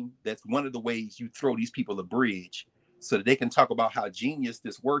name that's one of the ways you throw these people a bridge so that they can talk about how genius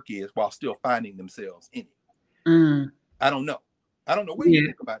this work is while still finding themselves in it. I don't know. What do you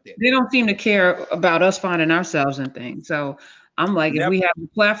think about that? They don't seem to care about us finding ourselves in things. So I'm like, if we have the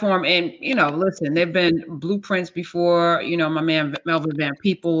platform, and you know, listen, there've been blueprints before. You know, my man Melvin Van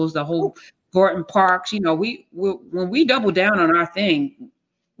Peebles, the whole Gorton Parks. You know, when we double down on our thing,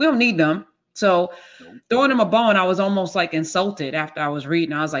 we don't need them. So throwing them a bone, I was almost like insulted after I was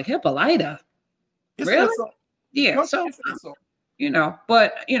reading. I was like, Hippolyta, really? Yeah. So you know,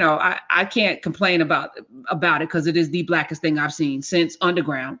 but you know, I can't complain about it because it is the blackest thing I've seen since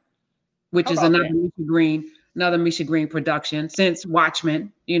Underground, which is another Misha Green production, since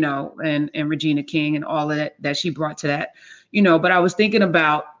Watchmen, you know, and Regina King and all of that she brought to that, you know. But I was thinking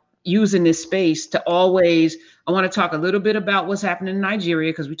about using this space to always, I want to talk a little bit about what's happening in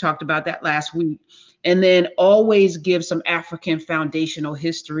Nigeria, because we talked about that last week, and then always give some African foundational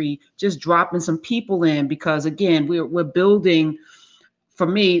history, just dropping some people in, because again, we're building, for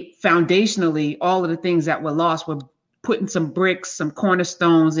me, foundationally, all of the things that were lost, we're putting some bricks, some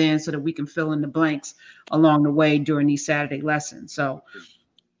cornerstones in so that we can fill in the blanks along the way during these Saturday lessons. So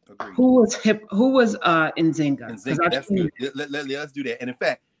who was Nzinga? That's good. Let's do that. And in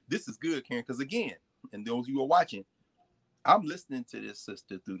fact, this is good, Karen, because again, and those of you who are watching, I'm listening to this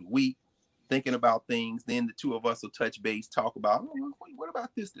sister through the week, thinking about things. Then the two of us will touch base, talk about, what about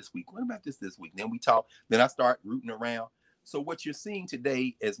this week? What about this week? Then we talk. Then I start rooting around. So what you're seeing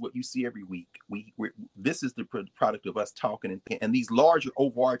today is what you see every week. This is the product of us talking and these larger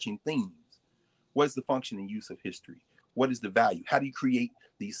overarching themes. What is the function and use of history? What is the value? How do you create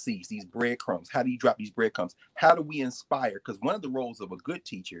these seeds, these breadcrumbs? How do you drop these breadcrumbs? How do we inspire? Because one of the roles of a good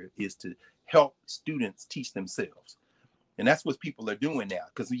teacher is to help students teach themselves. And that's what people are doing now,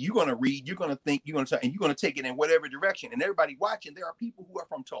 because you're going to read, you're going to think, you're going to try, and you're going to take it in whatever direction. And everybody watching, there are people who are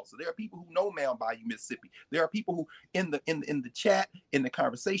from Tulsa. There are people who know Mound Bayou, Mississippi. There are people who in the chat, in the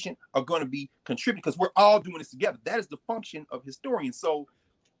conversation, are going to be contributing, because we're all doing this together. That is the function of historians. So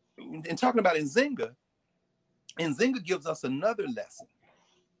in talking about Nzinga gives us another lesson.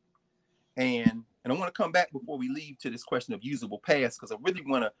 And I want to come back before we leave to this question of usable past, because I really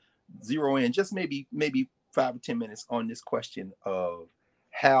want to zero in just maybe 5 or 10 minutes on this question of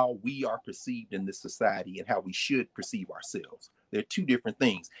how we are perceived in this society and how we should perceive ourselves. They're two different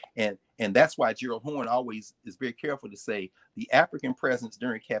things. And that's why Gerald Horne always is very careful to say the African presence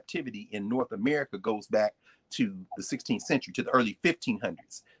during captivity in North America goes back to the 16th century, to the early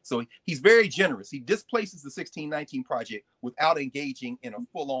 1500s. So he's very generous. He displaces the 1619 Project without engaging in a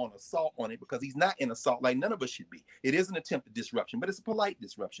full-on assault on it, because he's not in assault like none of us should be. It is an attempt at disruption, but it's a polite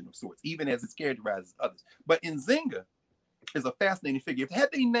disruption of sorts, even as it's characterized as others. But Nzinga is a fascinating figure. Had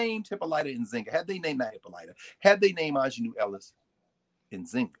they named Hippolyta Nzinga, had they named Aunjanue Ellis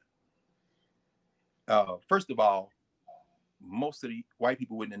Nzinga, first of all, most of the white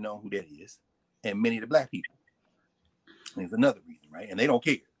people wouldn't have known who that is, and many of the black people. There's another reason, right? And they don't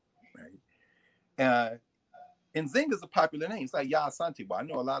care, right? Nzinga is a popular name. It's like Yaa Asante. I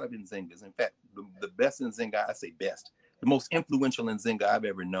know a lot of Nzingas. In fact, the best Nzinga, I say best, the most influential Nzinga I've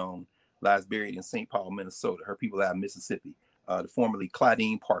ever known lies buried in St. Paul, Minnesota. Her people out of Mississippi, the formerly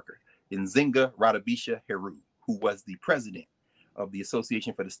Claudine Parker. Nzinga Radabisha Heru, who was the president of the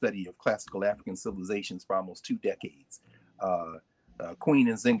Association for the Study of Classical African Civilizations for almost 2 decades. Queen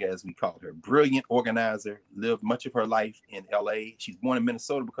Nzinga, as we called her, brilliant organizer, lived much of her life in LA. She's born in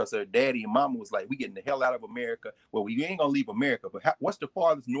Minnesota because her daddy and mama was like, we getting the hell out of America. Well, we ain't gonna leave America, but what's the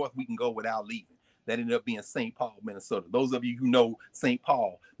farthest north we can go without leaving? That ended up being St. Paul, Minnesota. Those of you who know St.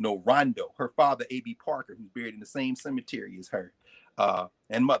 Paul know Rondo. Her father, A.B. Parker, who's buried in the same cemetery as her,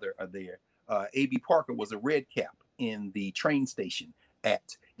 and mother are there. A.B. Parker was a red cap in the train station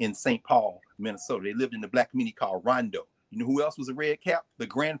in St. Paul, Minnesota. They lived in the black community called Rondo. You know who else was a red cap? The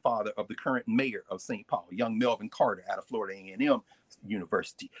grandfather of the current mayor of St. Paul, young Melvin Carter out of Florida A&M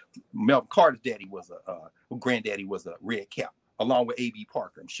University. Melvin Carter's granddaddy was a red cap, along with A.B.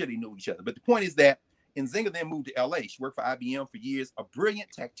 Parker. I'm sure they knew each other. But the point is that Nzinga then moved to L.A. She worked for IBM for years, a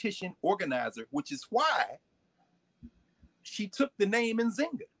brilliant tactician, organizer, which is why she took the name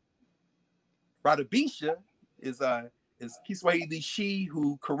Nzinga. Radabisha is Kiswahili, she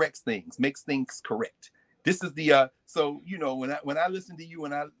who corrects things, makes things correct. This is the so you know, when I listen to you,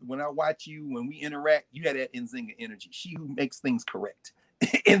 when I watch you, when we interact, you had that Nzinga energy. She who makes things correct.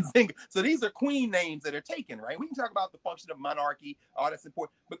 Nzinga. So these are queen names that are taken, right? We can talk about the function of monarchy, all that's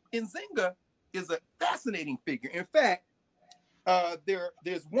important. But Nzinga is a fascinating figure. In fact,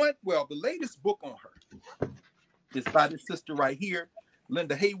 there's one, well, the latest book on her is by this sister right here,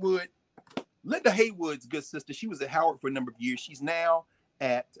 Linda Haywood. Linda Haywood's good sister. She was at Howard for a number of years. She's now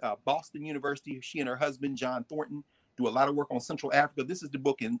at Boston University. She and her husband, John Thornton, do a lot of work on Central Africa. This is the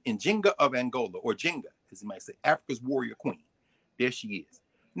book Njinga of Angola, or Jenga, as you might say, Africa's Warrior Queen. There she is.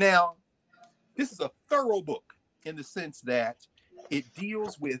 Now, this is a thorough book in the sense that it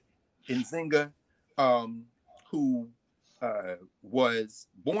deals with Nzinga, who was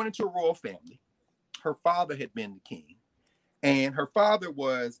born into a royal family. Her father had been the king. And her father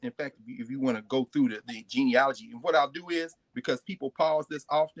was, in fact, if you want to go through the genealogy, and what I'll do is, because people pause this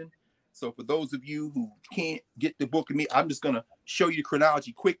often, so for those of you who can't get the book of me, I'm just going to show you the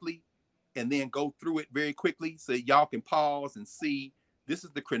chronology quickly and then go through it very quickly so y'all can pause and see. This is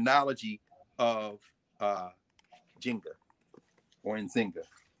the chronology of Jenga or Nzinga.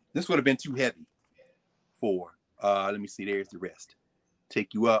 This would have been too heavy for, let me see, there's the rest.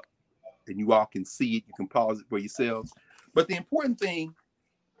 Take you up and you all can see it. You can pause it for yourselves. But the important thing,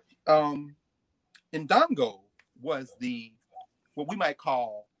 Ndongo was what we might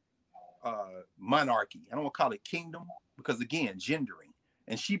call monarchy. I don't want to call it kingdom because, again, gendering.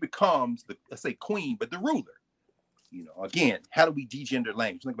 And she becomes let's say queen, but the ruler. You know, again, how do we degender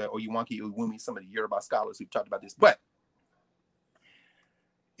language? Think about Oyewonke Oluwumi, some of the Yoruba scholars who've talked about this. But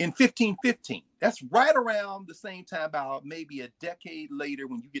in 1515, that's right around the same time, about maybe a decade later,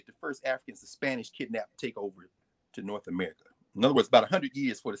 when you get the first Africans, the Spanish kidnap, take over to North America. In other words, about 100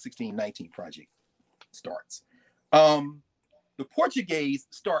 years before the 1619 project starts. The Portuguese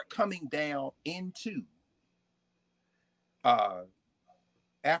start coming down into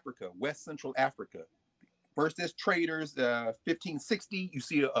Africa, West Central Africa. First as traders, 1560, you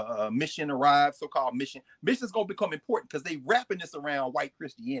see a mission arrive, so-called mission. Mission's going to become important because they wrapping this around white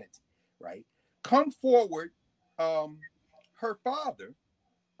Christianity, right? Come forward. Her father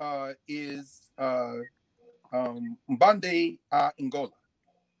is Mbande Angola,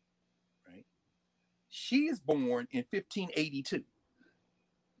 right? She is born in 1582.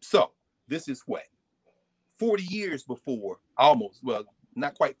 So this is what? 40 years before, almost, well,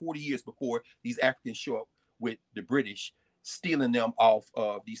 not quite 40 years before these Africans show up with the British, stealing them off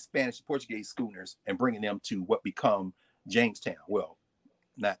of these Spanish and Portuguese schooners and bringing them to what become Jamestown. Well,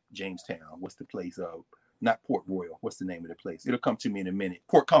 not Jamestown. What's the place? Not Port Royal. What's the name of the place? It'll come to me in a minute.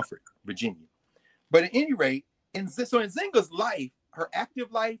 Port Comfort, Virginia. But at any rate, so Nzinga's life, her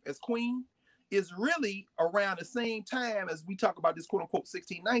active life as queen, is really around the same time as we talk about this quote-unquote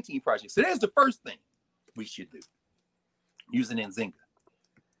 1619 project. So there's the first thing we should do using Nzinga.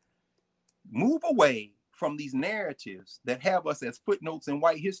 Move away from these narratives that have us as footnotes in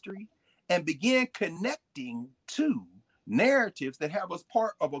white history and begin connecting to narratives that have us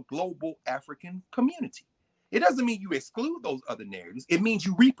part of a global African community. It doesn't mean you exclude those other narratives. It means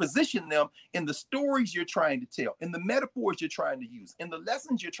you reposition them in the stories you're trying to tell, in the metaphors you're trying to use, in the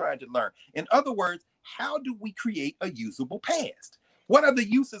lessons you're trying to learn. In other words, how do we create a usable past? What are the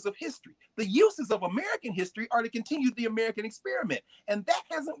uses of history? The uses of American history are to continue the American experiment. And that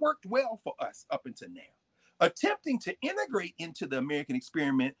hasn't worked well for us up until now. Attempting to integrate into the American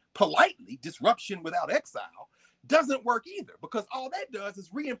experiment politely, disruption without exile, doesn't work either, because all that does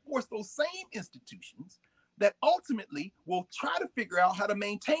is reinforce those same institutions that ultimately will try to figure out how to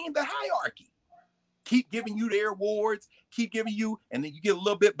maintain the hierarchy. Keep giving you their awards, keep giving you, and then you get a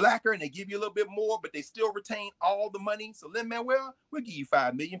little bit blacker and they give you a little bit more, but they still retain all the money. So Lin-Manuel, we'll give you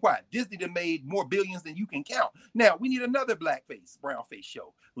 $5 million. Why? Disney done made more billions than you can count. Now we need another blackface, brownface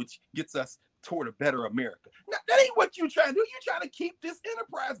show, which gets us toward a better America. Now, that ain't what you're trying to do. You're trying to keep this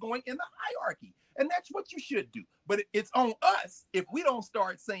enterprise going in the hierarchy. And that's what you should do. But it's on us if we don't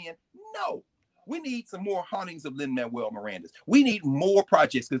start saying, no, we need some more hauntings of Lin-Manuel Miranda's. We need more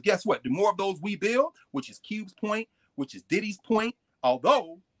projects, because guess what? The more of those we build, which is Cube's point, which is Diddy's point,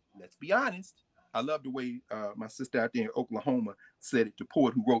 although, let's be honest, I love the way my sister out there in Oklahoma said it, the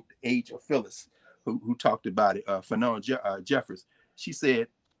poet who wrote The Age of Phyllis, who talked about it, Fernando Jeffers. She said,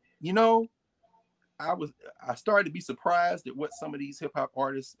 you know, I started to be surprised at what some of these hip hop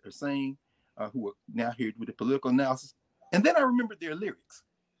artists are saying, who are now here with the political analysis. And then I remembered their lyrics.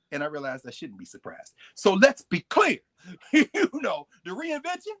 And I realized I shouldn't be surprised. So let's be clear. You know, the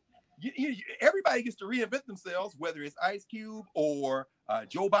reinvention, everybody gets to reinvent themselves, whether it's Ice Cube or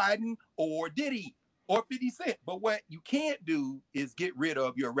Joe Biden or Diddy or 50 Cent. But what you can't do is get rid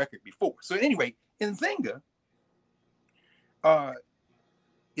of your record before. So anyway, Nzinga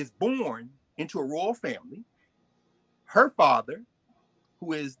is born into a royal family. Her father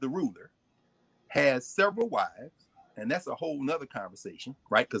who is the ruler, has several wives, and that's a whole nother conversation,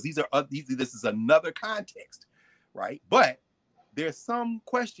 right? Because this is another context, right? But there's some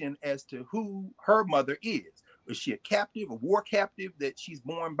question as to who her mother is. Is she a captive, a war captive that she's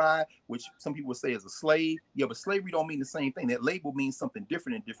born by, which some people would say is a slave? Yeah, but slavery don't mean the same thing. That label means something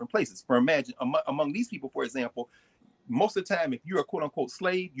different in different places. For imagine, among these people, for example, most of the time, if you're a quote unquote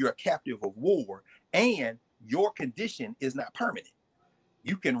slave, you're a captive of war, and your condition is not permanent.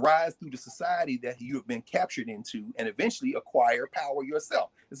 You can rise through the society that you have been captured into and eventually acquire power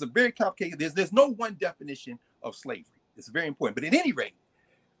yourself. It's a very complicated, there's no one definition of slavery. It's very important. But at any rate,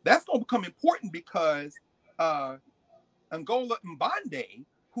 that's going to become important because Angola Mbande,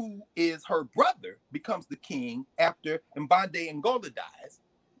 who is her brother, becomes the king after Mbande Angola dies.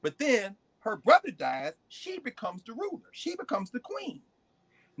 But then her brother dies, she becomes the ruler. She becomes the queen.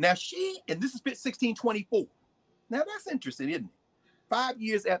 Now and this is 1624. Now that's interesting, isn't it? 5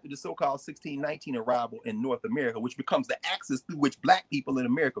 years after the so-called 1619 arrival in North America, which becomes the axis through which Black people in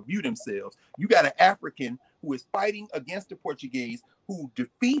America view themselves, you got an African who is fighting against the Portuguese, who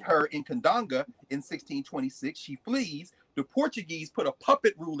defeat her in Kandanga in 1626. She flees. The Portuguese put a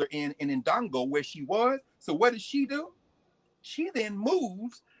puppet ruler in Ndongo where she was. So what does she do? She then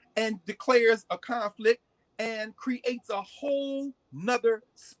moves and declares a conflict and creates a whole nother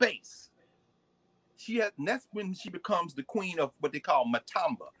space. And that's when she becomes the queen of what they call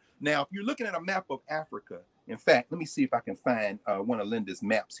Matamba. Now, if you're looking at a map of Africa, in fact, let me see if I can find one of Linda's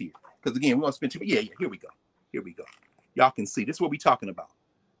maps here. Because again, we're going to spend here we go. Here we go. Y'all can see. This is what we're talking about.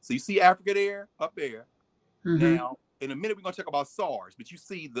 So you see Africa there, up there. Mm-hmm. Now, in a minute, we're going to talk about SARS, but you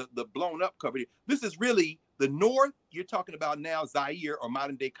see the blown up cover here. This is really the north. You're talking about now Zaire or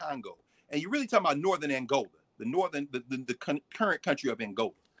modern day Congo. And you're really talking about northern Angola, the current country of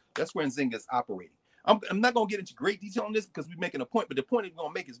Angola. That's where Nzinga is operating. I'm not going to get into great detail on this because we're making a point, but the point I'm going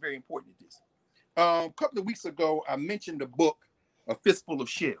to make is very important to this. A couple of weeks ago, I mentioned the book, A Fistful of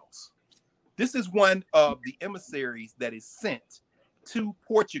Shells. This is one of the emissaries that is sent to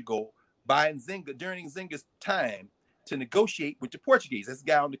Portugal by Nzinga during Nzinga's time to negotiate with the Portuguese. That's the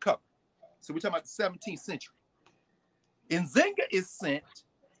guy on the cover. So we're talking about the 17th century. Nzinga is sent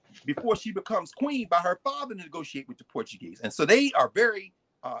before she becomes queen by her father to negotiate with the Portuguese. And so they are very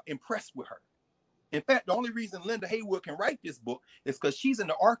impressed with her. In fact, the only reason Linda Haywood can write this book is because she's in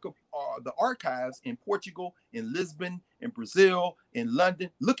the archives in Portugal, in Lisbon, in Brazil, in London,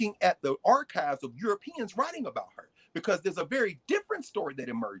 looking at the archives of Europeans writing about her. Because there's a very different story that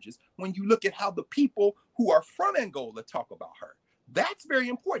emerges when you look at how the people who are from Angola talk about her. That's very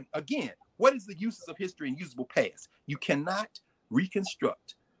important. Again, what is the uses of history and usable past? You cannot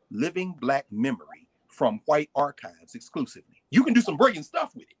reconstruct living Black memory from white archives exclusively. You can do some brilliant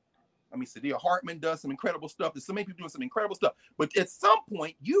stuff with it. I mean, Saidiya Hartman does some incredible stuff. There's so many people doing some incredible stuff. But at some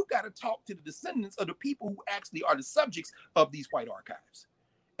point, you got to talk to the descendants of the people who actually are the subjects of these white archives.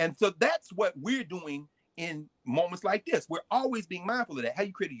 And so that's what we're doing in moments like this. We're always being mindful of that, how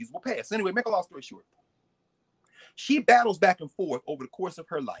you create a usable past. Anyway, make a long story short. She battles back and forth over the course of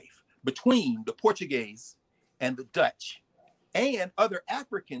her life between the Portuguese and the Dutch and other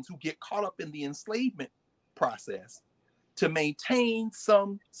Africans who get caught up in the enslavement process to maintain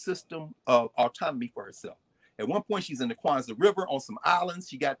some system of autonomy for herself. At one point, she's in the Kwanzaa River on some islands.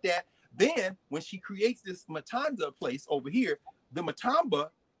 She got that. Then when she creates this Matamba place over here, the Matamba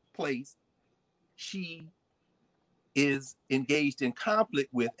place, she is engaged in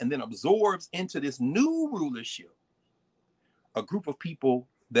conflict with and then absorbs into this new rulership a group of people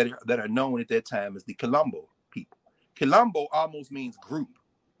that are known at that time as the Quilombo people. Quilombo almost means group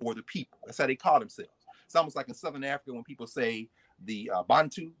or the people. That's how they call themselves. It's almost like in Southern Africa when people say the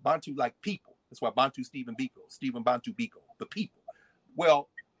Bantu like people. That's why Bantu Stephen Bantu Biko, the people. Well,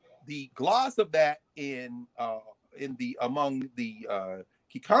 the gloss of that among the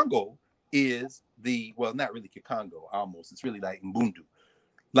Kikongo is not really Kikongo, almost. It's really like Mbundu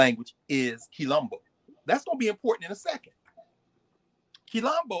language is Quilombo. That's going to be important in a second.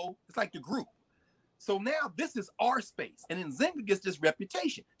 Quilombo is like the group. So now this is our space. And then Nzinga gets this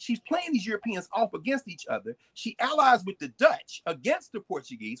reputation. She's playing these Europeans off against each other. She allies with the Dutch against the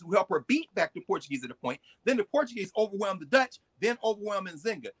Portuguese, who help her beat back the Portuguese at a point. Then the Portuguese overwhelm the Dutch, then overwhelm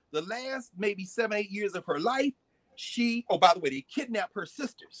Nzinga. The last maybe 7-8 years of her life, by the way, they kidnap her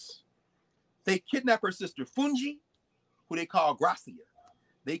sisters. They kidnap her sister Fungi, who they call Gracia.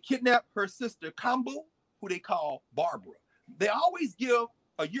 They kidnap her sister Kambu, who they call Barbara. They always give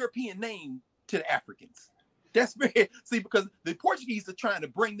a European name to the Africans. That's very, because the Portuguese are trying to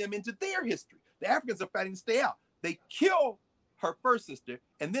bring them into their history. The Africans are fighting to stay out. They kill her first sister,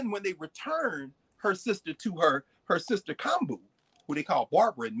 and then when they return her sister to her sister Kambu, who they call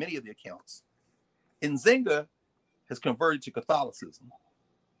Barbara in many of the accounts, Nzinga has converted to Catholicism,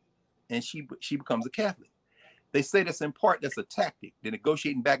 and she becomes a Catholic. They say that's in part, that's a tactic. They're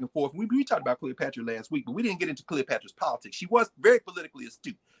negotiating back and forth. We talked about Cleopatra last week, but we didn't get into Cleopatra's politics. She was very politically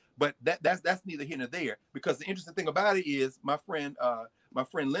astute, but that's neither here nor there, because the interesting thing about it is my friend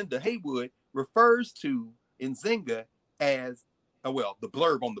Linda Haywood refers to Nzinga as, the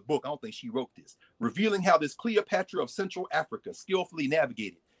blurb on the book, I don't think she wrote this, revealing how this Cleopatra of Central Africa skillfully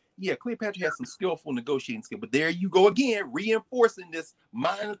navigated. Yeah, Cleopatra has some skillful negotiating skill, but there you go again, reinforcing this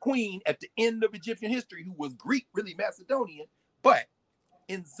minor queen at the end of Egyptian history who was Greek, really Macedonian. But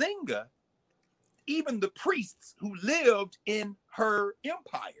Nzinga, even the priests who lived in her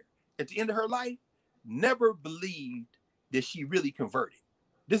empire at the end of her life, never believed that she really converted.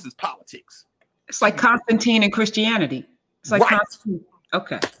 This is politics. It's like Constantine and Christianity. It's like right. Constantine.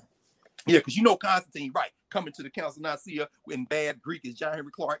 Okay. Yeah, because you know Constantine, right? Coming to the Council of Nicaea in bad Greek, as John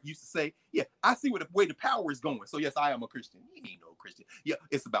Henry Clark used to say, yeah, I see where the way the power is going. So yes, I am a Christian. He ain't no Christian. Yeah,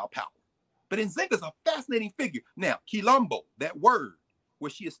 it's about power. But Nzinga's a fascinating figure. Now, Quilombo, that word, where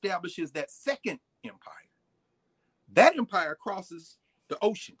she establishes that second empire. That empire crosses the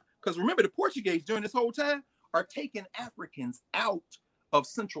ocean. Because remember, the Portuguese during this whole time are taking Africans out of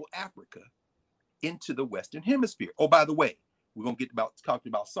Central Africa into the Western Hemisphere. Oh, by the way, we're going to get talking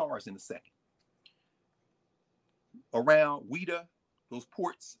about SARS in a second. Around Ouidah, those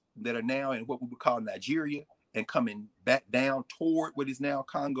ports that are now in what we would call Nigeria and coming back down toward what is now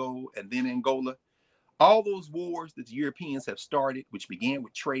Congo and then Angola, all those wars that the Europeans have started, which began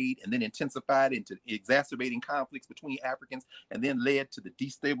with trade and then intensified into exacerbating conflicts between Africans and then led to the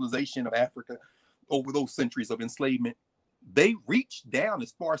destabilization of Africa over those centuries of enslavement, they reached down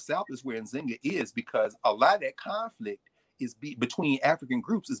as far south as where Nzinga is, because a lot of that conflict is between African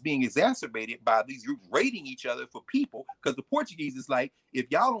groups is being exacerbated by these groups raiding each other for people, because the Portuguese is like, if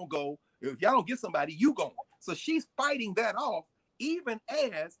y'all don't get somebody, you going. So she's fighting that off, even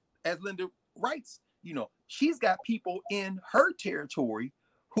as Linda writes, she's got people in her territory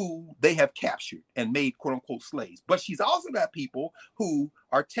who they have captured and made quote unquote slaves. But she's also got people who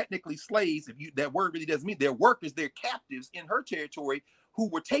are technically slaves. That word really doesn't mean they're workers, they're captives in her territory, who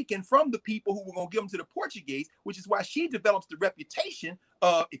were taken from the people who were going to give them to the Portuguese, which is why she develops the reputation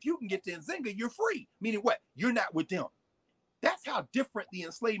of, if you can get to Nzinga, you're free. Meaning what? You're not with them. That's how different the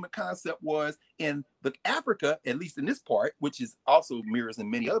enslavement concept was in the Africa, at least in this part, which is also mirrors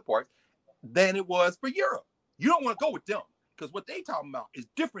in many other parts, than it was for Europe. You don't want to go with them, because what they talking about is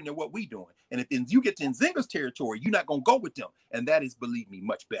different than what we doing. And if you get to Nzinga's territory, you're not going to go with them. And that is, believe me,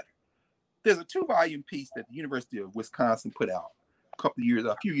 much better. There's a 2-volume piece that the University of Wisconsin put out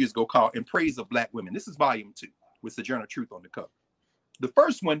a few years ago called In Praise of Black Women. This is volume 2 with Sojourner Truth on the cover. The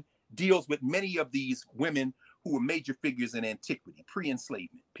first one deals with many of these women who were major figures in antiquity,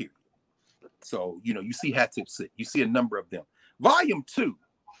 pre-enslavement period. So, you see Hatshepsut, you see a number of them. Volume 2,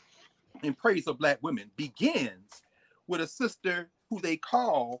 In Praise of Black Women, begins with a sister who they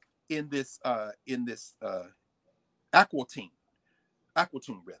call in this Akhenaten,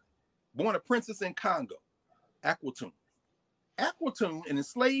 born a princess in Congo, Akhenaten. Akhenaten, an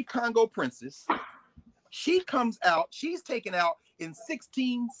enslaved Congo princess, she's taken out in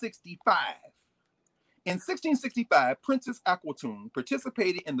 1665. In 1665, Princess Akhenaten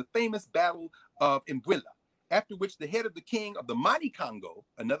participated in the famous Battle of Mbwila, after which the head of the king of the Mani Congo,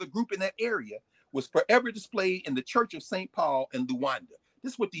 another group in that area, was forever displayed in the Church of St. Paul in Luanda.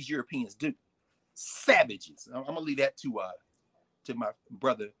 This is what these Europeans do. Savages. I'm going to leave that to my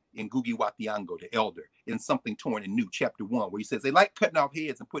brother Ngugi wa Thiong'o, the elder, in Something Torn and New, chapter 1, where he says they like cutting off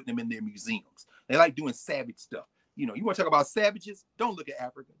heads and putting them in their museums. They like doing savage stuff. You want to talk about savages? Don't look at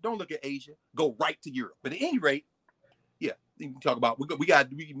Africa. Don't look at Asia. Go right to Europe. But at any rate, yeah, you can talk about, we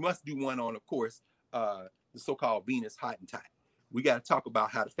must do one on, of course, the so-called Venus Hottentot. We got to talk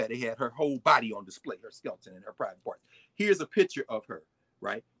about how the fact they had her whole body on display, her skeleton and her private parts. Here's a picture of her,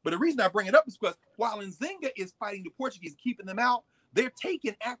 right? But the reason I bring it up is because while Nzinga is fighting the Portuguese, keeping them out, they're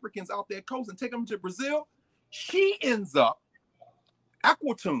taking Africans off their coast and taking them to Brazil.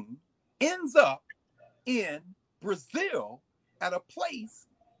 Akhenaten ends up in Brazil at a place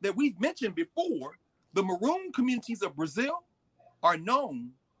that we've mentioned before. The Maroon communities of Brazil are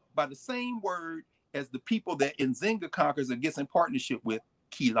known by the same word as the people that Nzinga conquers and gets in partnership with,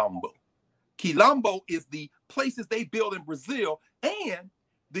 Quilombo. Quilombo is the places they build in Brazil. And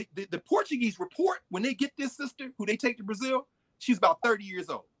the Portuguese report, when they get this sister who they take to Brazil, she's about 30 years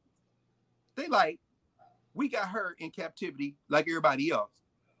old. They like, we got her in captivity like everybody else.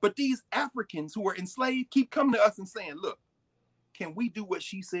 But these Africans who are enslaved keep coming to us and saying, look, can we do what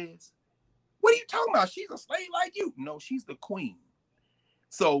she says? What are you talking about? She's a slave like you. No, she's the queen.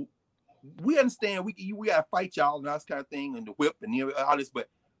 So we understand we gotta fight y'all and all this kind of thing and the whip and all this, but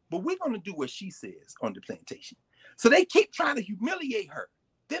we're gonna do what she says on the plantation. So they keep trying to humiliate her.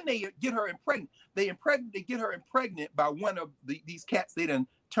 Then they get her impregnated. They get her impregnated by one of these cats. They done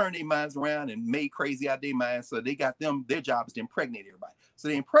turned their minds around and made crazy out their minds. So they got their job is to impregnate everybody. So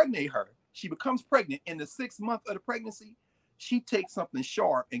they impregnate her. She becomes pregnant. In the 6th month of the pregnancy, she takes something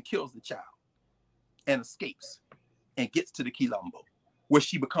sharp and kills the child and escapes and gets to the Quilombo, where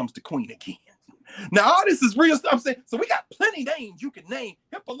she becomes the queen again. Now, all this is real stuff. I'm saying, so we got plenty names you can name.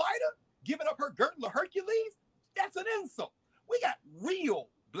 Hippolyta giving up her girdle of Hercules, that's an insult. We got real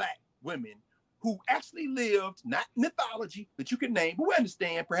Black women who actually lived, not mythology that you can name, but we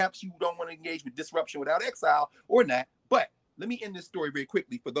understand perhaps you don't want to engage with disruption without exile or not. But let me end this story very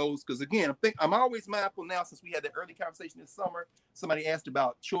quickly for those, because again, I'm always mindful now, since we had the early conversation this summer, somebody asked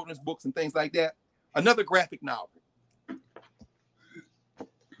about children's books and things like that. Another graphic novel.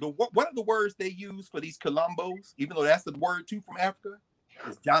 One of the words they use for these Quilombos, even though that's the word too from Africa,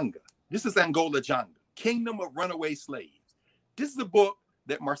 is Janga. This is Angola Janga, Kingdom of Runaway Slaves. This is a book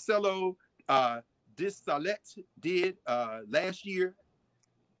that Marcelo Desalet did last year.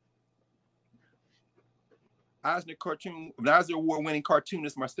 Eisner Award-winning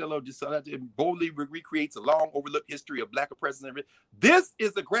cartoonist Marcelo Desalet boldly recreates a long overlooked history of Black oppression. This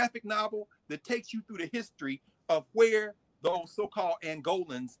is a graphic novel that takes you through the history of where those so-called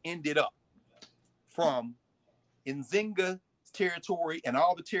Angolans ended up, from Nzinga territory and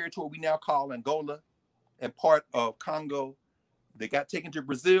all the territory we now call Angola and part of Congo. They got taken to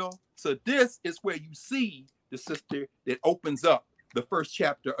Brazil. So this is where you see the sister that opens up the first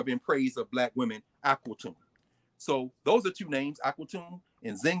chapter of In Praise of Black Women, Aquatune. So those are two names, Aquatune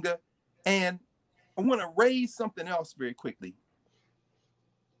and Nzinga. And I want to raise something else very quickly.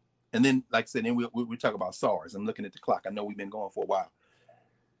 And then, like I said, then we'll talk about SARS. I'm looking at the clock. I know we've been going for a while.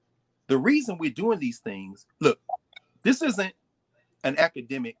 The reason we're doing these things, look, this isn't an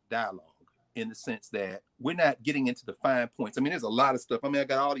academic dialogue in the sense that we're not getting into the fine points. I mean, there's a lot of stuff. I mean, I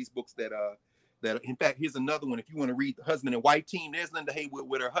got all these books that in fact, here's another one. If you want to read The Husband and Wife Team, there's Linda Haywood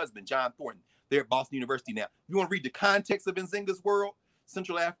with her husband, John Thornton. They're at Boston University now. You want to read the context of Nzinga's world,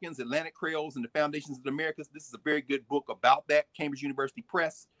 Central Africans, Atlantic Creoles, and the Foundations of the Americas. This is a very good book about that. Cambridge University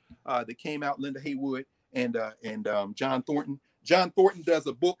Press that came out, Linda Haywood and John Thornton. John Thornton does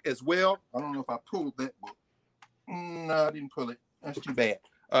a book as well. I don't know if I pulled that book. No, I didn't pull it. That's too bad.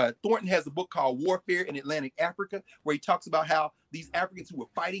 Thornton has a book called Warfare in Atlantic Africa, where he talks about how these Africans who were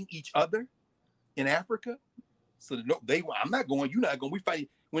fighting each other in Africa. So I'm not going, you're not going, we fight.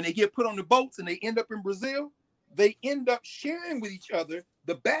 When they get put on the boats and they end up in Brazil, they end up sharing with each other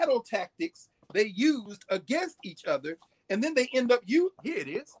the battle tactics they used against each other. And then they end up, here it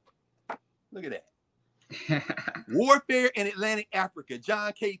is. Look at that. Warfare in Atlantic Africa,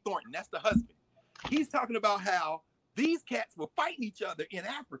 John K. Thornton, that's the husband. He's talking about how these cats were fighting each other in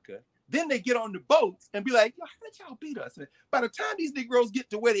Africa. Then they get on the boats and be like, yo, how did y'all beat us? And by the time these Negroes get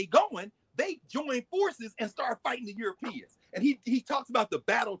to where they going, they join forces and start fighting the Europeans. And he talks about the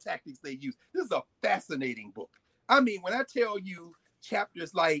battle tactics they use. This is a fascinating book. I mean, when I tell you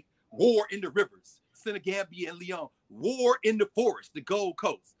chapters like War in the Rivers, Senegambia and Leon, War in the Forest, the Gold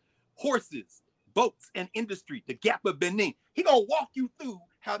Coast, Horses, Boats and Industry, the Gap of Benin. He gonna walk you through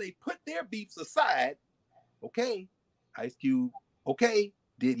how they put their beefs aside. Okay, Ice Cube. Okay,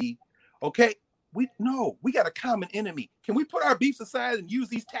 Diddy. Okay, we got a common enemy. Can we put our beefs aside and use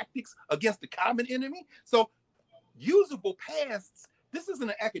these tactics against the common enemy? So usable pasts, this isn't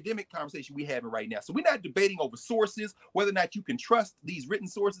an academic conversation we're having right now. So we're not debating over sources, whether or not you can trust these written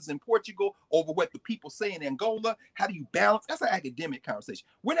sources in Portugal over what the people say in Angola. How do you balance? That's an academic conversation.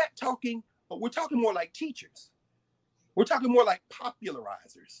 We're talking more like teachers. We're talking more like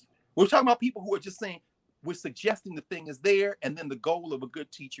popularizers. We're talking about people who are just saying, we're suggesting the thing is there, and then the goal of a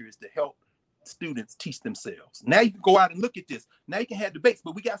good teacher is to help students teach themselves. Now you can go out and look at this. Now you can have debates,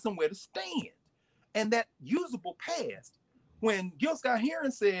 but we got somewhere to stand. And that usable past, when Gil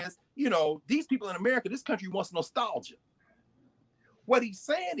Scott-Heron says, these people in America, this country wants nostalgia. What he's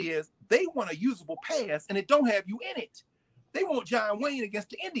saying is they want a usable past and it don't have you in it. They want John Wayne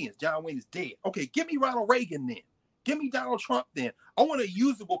against the Indians. John Wayne is dead. Okay, give me Ronald Reagan then. Give me Donald Trump then. I want a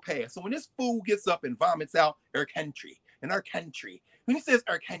usable past. So when this fool gets up and vomits out our country, when he says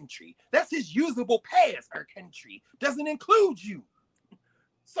our country, that's his usable past. Our country doesn't include you.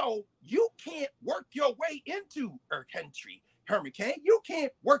 So you can't work your way into our country. Herman Cain, you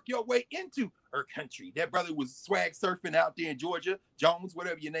can't work your way into our country. That brother was swag surfing out there in Georgia, Jones,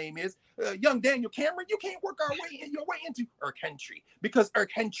 whatever your name is. Young Daniel Cameron, you can't work your way into our country because our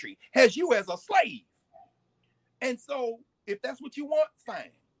country has you as a slave. And so If that's what you want,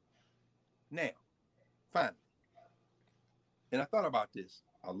 fine. Now, finally, and I thought about this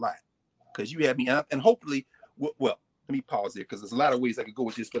a lot because you had me, and hopefully, well, let me pause there because there's a lot of ways I could go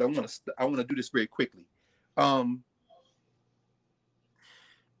with this, but I want to do this very quickly.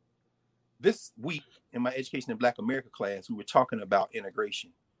 This week in my Education in Black America class, we were talking about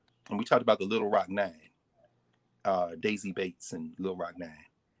integration, and we talked about the Little Rock Nine, Daisy Bates and Little Rock Nine,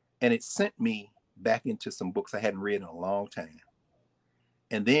 and it sent me back into some books I hadn't read in a long time.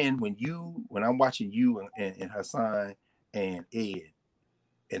 And then when I'm watching you and Hassan and Ed,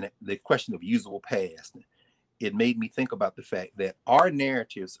 and the question of usable past, it made me think about the fact that our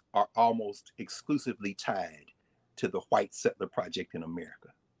narratives are almost exclusively tied to the white settler project in America.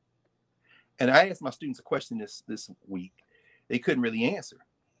 And I asked my students a question this week. They couldn't really answer.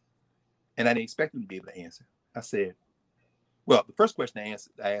 And I didn't expect them to be able to answer. I said, well, the first question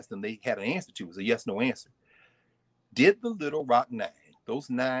I asked them, they had an answer to. It was a yes, no answer. Did the Little Rock Nine, those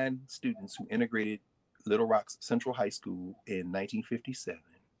 9 students who integrated Little Rock Central High School in 1957,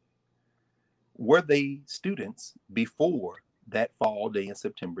 were they students before that fall day in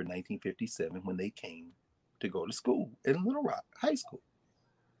September 1957 when they came to go to school in Little Rock High School?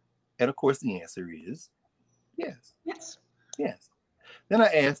 And of course, the answer is yes. Yes. Yes. Then I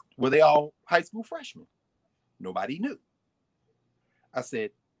asked, were they all high school freshmen? Nobody knew. I said,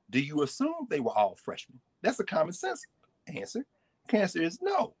 do you assume they were all freshmen? That's a common sense answer. The answer is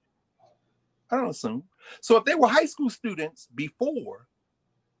no. I don't assume. So if they were high school students before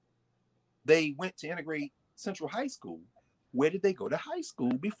they went to integrate Central High School, where did they go to high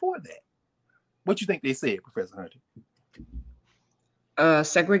school before that? What do you think they said, Professor Hunter?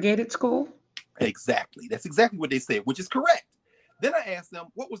 Segregated school? Exactly. That's exactly what they said, which is correct. Then I asked them,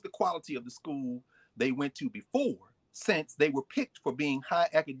 what was the quality of the school they went to before, since they were picked for being high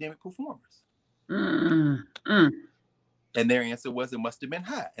academic performers? And their answer was, it must have been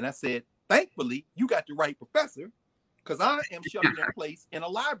high. And I said, thankfully, you got the right professor, because I am sheltered in place in a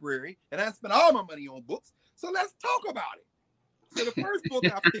library, and I spent all my money on books. So let's talk about it. So the first book,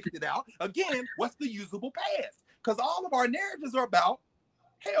 I picked it out. Again, what's the usable past? Because all of our narratives are about,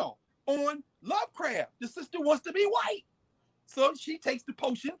 hell, on Lovecraft, the sister wants to be white. So she takes the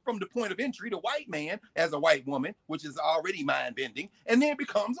potion from the point of entry, the white man as a white woman, which is already mind-bending, and then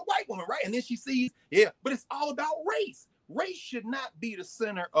becomes a white woman, right? And then she sees, but it's all about race. Race should not be the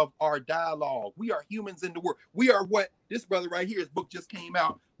center of our dialogue. We are humans in the world. We are what this brother right here, his book just came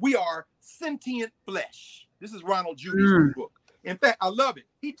out. We are sentient flesh. This is Ronald Judy's book. In fact, I love it.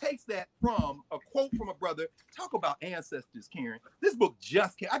 He takes that from a quote from a brother. Talk about ancestors, Karen. This book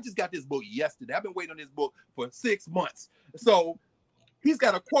just came. I just got this book yesterday. I've been waiting on this book for 6 months. So he's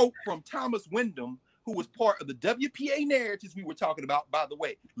got a quote from Thomas Wyndham, who was part of the WPA narratives we were talking about. By the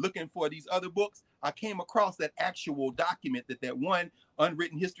way, looking for these other books, I came across that actual document that one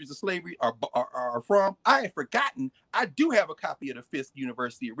Unwritten Histories of Slavery are from. I had forgotten. I do have a copy of the Fisk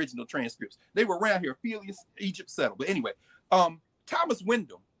University original transcripts. They were around here. Phileas, Egypt settled. But anyway, Thomas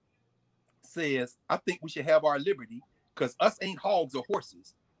Wyndham says, I think we should have our liberty because us ain't hogs or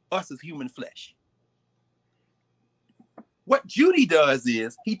horses. Us is human flesh. What Judy does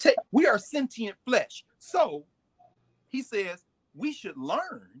is we are sentient flesh. So he says we should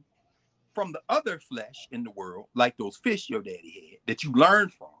learn from the other flesh in the world, like those fish your daddy had, that you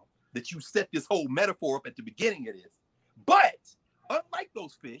learned from, that you set this whole metaphor up at the beginning of this. But unlike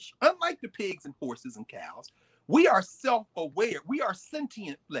those fish, unlike the pigs and horses and cows, we are self-aware. We are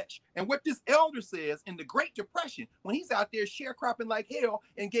sentient flesh. And what this elder says in the Great Depression, when he's out there sharecropping like hell,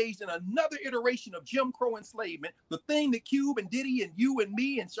 engaged in another iteration of Jim Crow enslavement, the thing that Cube and Diddy and you and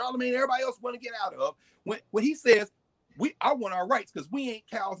me and Charlamagne and everybody else want to get out of, when he says, I want our rights because we ain't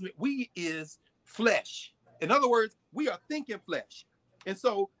cows, we is flesh. In other words, we are thinking flesh. And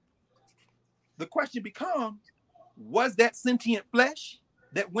so the question becomes, was that sentient flesh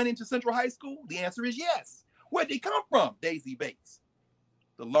that went into Central High School? The answer is yes. Where'd they come from? Daisy Bates,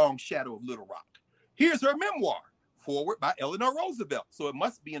 The Long Shadow of Little Rock. Here's her memoir, forward by Eleanor Roosevelt. So it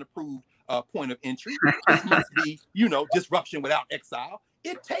must be an approved point of entry. This must be, disruption without exile.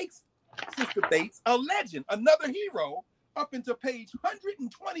 It takes Sister Bates, a legend, another hero, up into page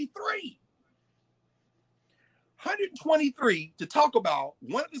 123. 123 to talk about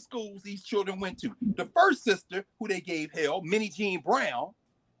one of the schools these children went to. The first sister who they gave hell, Minnie Jean Brown.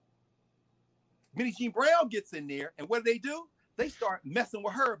 Minnie Jean Brown gets in there, and what do? They start messing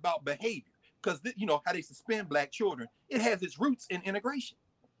with her about behavior, because how they suspend Black children. It has its roots in integration.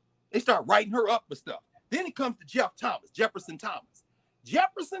 They start writing her up for stuff. Then it comes to Jefferson Thomas.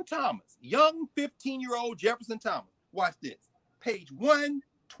 Jefferson Thomas, young 15-year-old Jefferson Thomas. Watch this. Page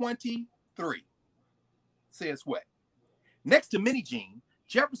 123 says what? Next to Minnie Jean,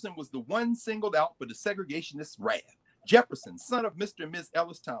 Jefferson was the one singled out for the segregationist wrath. Jefferson, son of Mr. and Ms.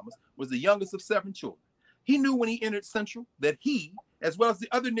 Ellis Thomas, was the youngest of 7 children. He knew when he entered Central that he, as well as the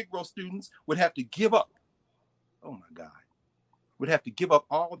other Negro students, would have to give up, oh my God, would have to give up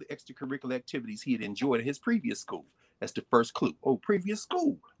all the extracurricular activities he had enjoyed at his previous school. That's the first clue. Oh, previous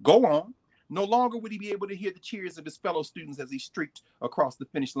school. Go on. No longer would he be able to hear the cheers of his fellow students as he streaked across the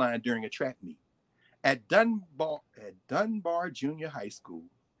finish line during a track meet. At Dunbar Junior High School,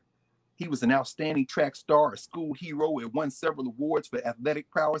 he was an outstanding track star, a school hero, and won several awards for athletic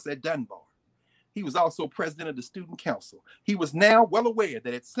prowess at Dunbar. He was also president of the student council. He was now well aware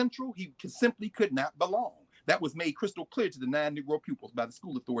that at Central, he simply could not belong. That was made crystal clear to the 9 Negro pupils by the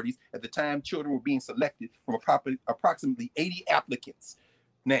school authorities at the time children were being selected from approximately 80 applicants.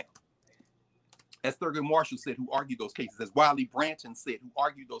 Now, as Thurgood Marshall said, who argued those cases, as Wiley Branton said, who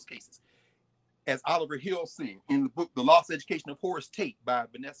argued those cases, as Oliver Hill said in the book, The Lost Education of Horace Tate by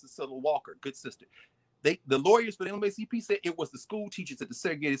Vanessa Suttle Walker, good sister, the lawyers for the NAACP said it was the school teachers at the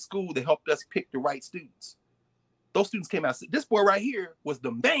segregated school that helped us pick the right students. Those students came out. This boy right here was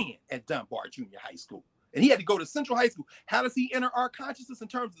the man at Dunbar Junior High School. And he had to go to Central High School. How does he enter our consciousness in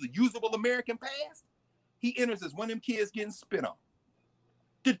terms of the usable American past? He enters as one of them kids getting spit on.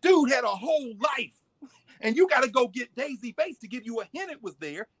 The dude had a whole life. And you got to go get Daisy Bates to give you a hint it was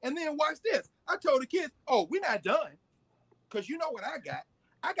there. And then watch this. I told the kids, oh, we're not done. Because you know what I got?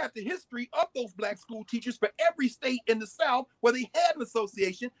 I got the history of those black school teachers for every state in the South where they had an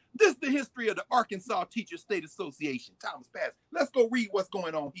association. This is the history of the Arkansas Teachers State Association. Thomas Pass. Let's go read what's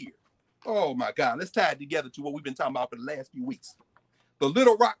going on here. Oh, my God. Let's tie it together to what we've been talking about for the last few weeks. The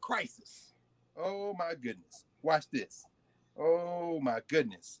Little Rock Crisis. Oh, my goodness. Watch this. Oh, my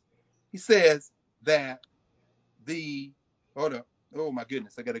goodness. He says that hold up. Oh, my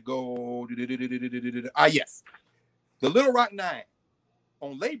goodness. I got to go. Yes. The Little Rock Nine.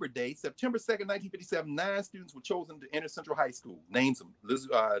 On Labor Day, September 2nd, 1957, 9 students were chosen to enter Central High School. Names them: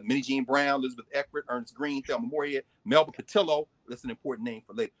 Minnie Jean Brown, Elizabeth Eckert, Ernest Green, Thelma Moorhead, Melba Patillo. That's an important name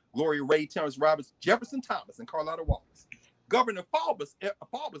for later. Gloria Ray, Terrence Roberts, Jefferson Thomas, and Carlotta Wallace. Governor Faubus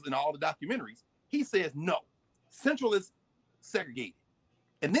in all the documentaries, he says no, Central is segregated.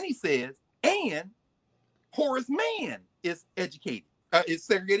 And then he says, and Horace Mann is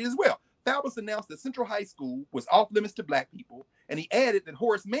segregated as well. Faubus announced that Central High School was off limits to black people, and he added that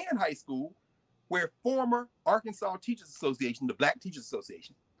Horace Mann High School, where former Arkansas Teachers Association, the Black Teachers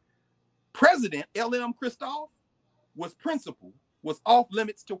Association, President L.M. Christoph was principal, was off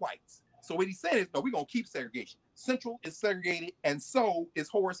limits to whites. So what he said is, no, we're going to keep segregation. Central is segregated, and so is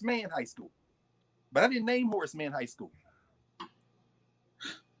Horace Mann High School. But I didn't name Horace Mann High School.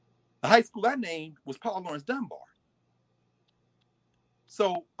 The high school I named was Paul Laurence Dunbar.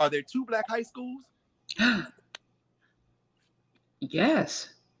 So are there 2 black high schools? Yes.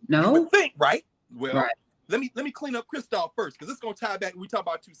 No? You would think, right? Well, right. Let me clean up Christophe first, because it's going to tie back when we talk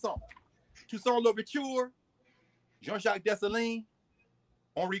about Toussaint. Toussaint Louverture, Jean-Jacques Dessalines,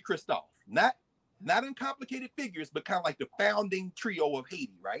 Henri Christophe. Not uncomplicated figures, but kind of like the founding trio of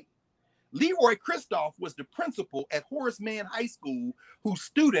Haiti, right? Leroy Christophe was the principal at Horace Mann High School, whose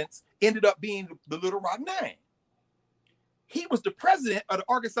students ended up being the Little Rock Nine. He was the president of the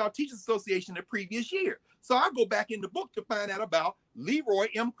Arkansas Teachers Association the previous year. So I go back in the book to find out about Leroy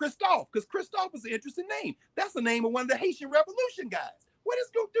M. Christophe, because Christophe is an interesting name. That's the name of one of the Haitian Revolution guys. Where does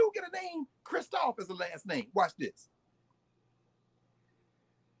this dude get a name Christophe as a last name? Watch this.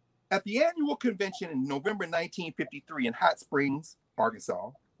 At the annual convention in November 1953 in Hot Springs, Arkansas,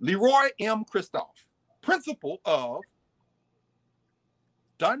 Leroy M. Christophe, principal of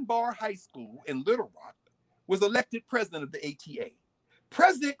Dunbar High School in Little Rock, was elected president of the ATA.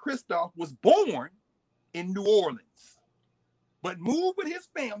 President Christophe was born in New Orleans, but moved with his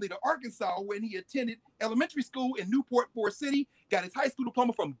family to Arkansas when he attended elementary school in Newport, Forest City, got his high school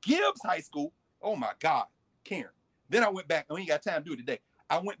diploma from Gibbs High School. Oh my God, Karen. Then I went back, I ain't got time to do it today.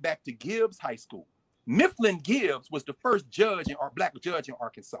 I went back to Gibbs High School. Mifflin Gibbs was the first black judge in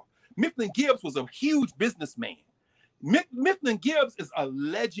Arkansas. Mifflin Gibbs was a huge businessman. Mifflin Gibbs is a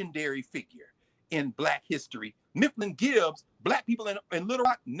legendary figure in black history. Mifflin Gibbs, black people in Little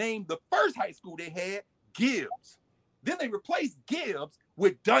Rock named the first high school they had Gibbs. Then they replaced Gibbs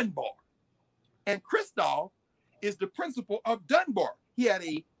with Dunbar. And Christophe is the principal of Dunbar. He had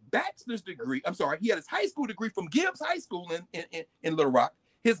a bachelor's degree. He had his high school degree from Gibbs High School in Little Rock.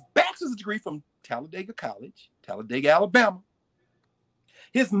 His bachelor's degree from Talladega College, Talladega, Alabama.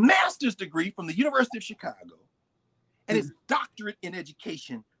 His master's degree from the University of Chicago. And his doctorate in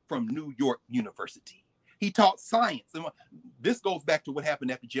education from New York University. He taught science. And this goes back to what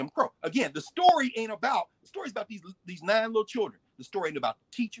happened after Jim Crow. Again, the story's about these 9 little children. The story ain't about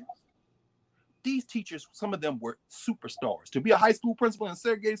the teachers. These teachers, some of them were superstars. To be a high school principal in a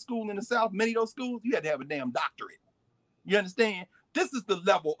segregated school in the South, many of those schools, you had to have a damn doctorate. You understand? This is the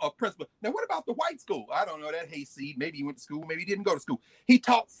level of principal. Now, what about the white school? I don't know that hayseed. Maybe he went to school. Maybe he didn't go to school. He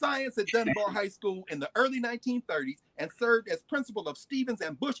taught science at Dunbar High School in the early 1930s and served as principal of Stevens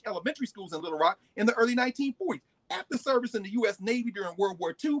and Bush Elementary Schools in Little Rock in the early 1940s. After service in the U.S. Navy during World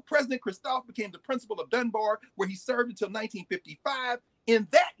War II, President Christophe became the principal of Dunbar, where he served until 1955. In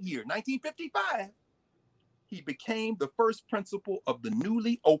that year, 1955, he became the first principal of the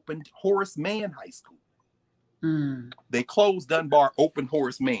newly opened Horace Mann High School. They closed Dunbar, opened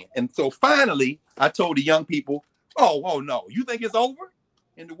Horace Mann. And so finally, I told the young people, oh no, you think it's over?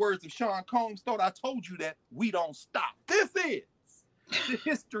 In the words of Sean Combs, thought I told you that we don't stop. This is the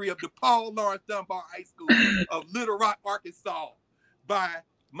history of the Paul Laurence Dunbar High School of Little Rock, Arkansas, by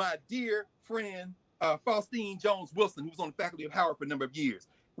my dear friend, Faustine Jones Wilson, who was on the faculty of Howard for a number of years,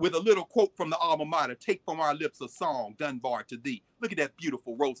 with a little quote from the alma mater, "Take from our lips a song, Dunbar to thee." Look at that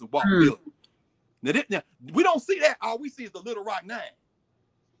beautiful Rosenwald building. Now, we don't see that. All we see is the Little Rock 9.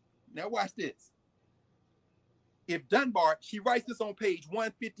 Now watch this. If Dunbar, she writes this on page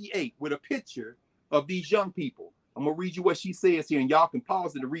 158 with a picture of these young people. I'm going to read you what she says here, and y'all can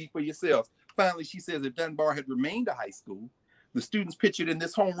pause it to read for yourselves. Finally, she says, if Dunbar had remained a high school, the students pictured in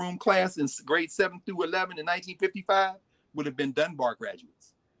this homeroom class in grades 7 through 11 in 1955 would have been Dunbar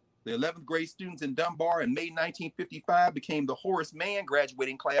graduates. The 11th grade students in Dunbar in May 1955 became the Horace Mann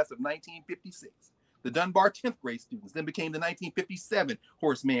graduating class of 1956. The Dunbar 10th grade students then became the 1957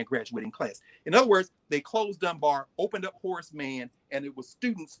 Horace Mann graduating class. In other words, they closed Dunbar, opened up Horace Mann, and it was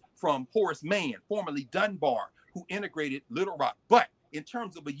students from Horace Mann, formerly Dunbar, who integrated Little Rock. But in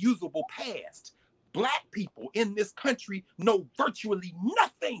terms of a usable past, Black people in this country know virtually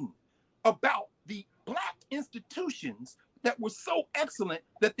nothing about the Black institutions that were so excellent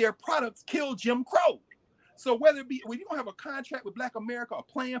that their products killed Jim Crow. So whether it be, when you don't have a contract with Black America, a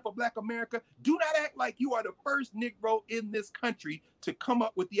plan for Black America, do not act like you are the first Negro in this country to come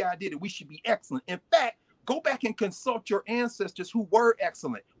up with the idea that we should be excellent. In fact, go back and consult your ancestors who were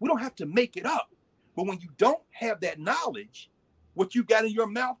excellent. We don't have to make it up. But when you don't have that knowledge, what you got in your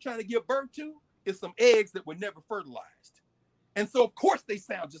mouth trying to give birth to is some eggs that were never fertilized. And so, of course, they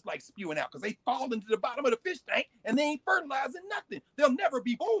sound just like spewing out because they fall into the bottom of the fish tank and they ain't fertilizing nothing. They'll never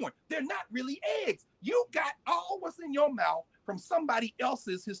be born. They're not really eggs. You got all what's in your mouth from somebody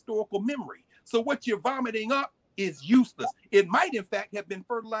else's historical memory. So what you're vomiting up is useless. It might, in fact, have been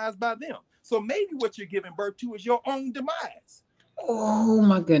fertilized by them. So maybe what you're giving birth to is your own demise. Oh,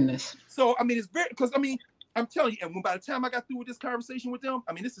 my goodness. So, I mean, it's very, because, I mean, I'm telling you, and when by the time I got through with this conversation with them,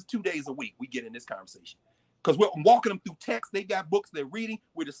 I mean, this is 2 days a week we get in this conversation. Because I'm walking them through text. They got books they're reading.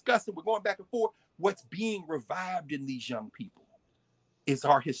 We're discussing. We're going back and forth. What's being revived in these young people is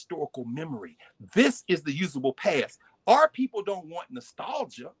our historical memory. This is the usable past. Our people don't want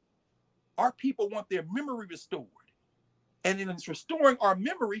nostalgia. Our people want their memory restored. And in restoring our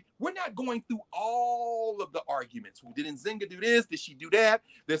memory, we're not going through all of the arguments. Did Nzinga do this? Did she do that?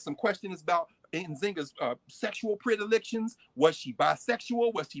 There's some questions about Nzinga's sexual predilections. Was she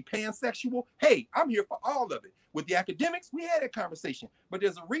bisexual? Was she pansexual? Hey, I'm here for all of it. With the academics, we had a conversation. But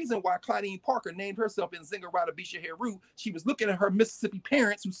there's a reason why Claudine Parker named herself Nzinga Radabisha Heru. She was looking at her Mississippi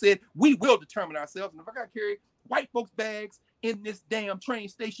parents who said, we will determine ourselves. And if I got to carry white folks' bags in this damn train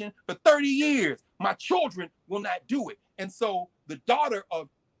station for 30 years, my children will not do it. And so the daughter of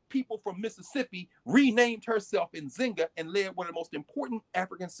people from Mississippi renamed herself Nzinga and led one of the most important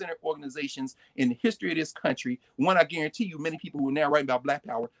African-centered organizations in the history of this country. One I guarantee you many people who are now writing about Black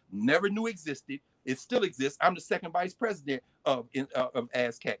Power never knew existed. It still exists. I'm the second vice president of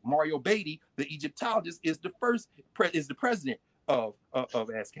ASCAC. Mario Beatty, the Egyptologist, is the president of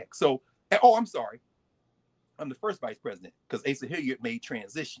ASCAC. So, I'm sorry. I'm the first vice president because Asa Hilliard made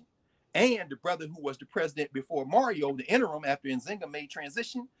transition. And the brother who was the president before Mario, the interim after Nzinga made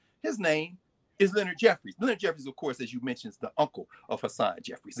transition, his name is Leonard Jeffries. Leonard Jeffries, of course, as you mentioned, is the uncle of Hassan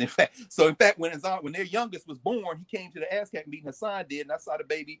Jeffries. In fact, when their youngest was born, he came to the ASCAC meeting. Hassan did, and I saw the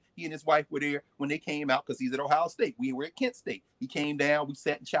baby. He and his wife were there when they came out because he's at Ohio State. We were at Kent State. He came down. We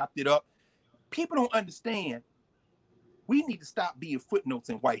sat and chopped it up. People don't understand. We need to stop being footnotes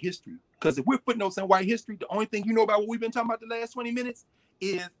in white history, because if we're footnotes in white history, the only thing you know about what we've been talking about the last 20 minutes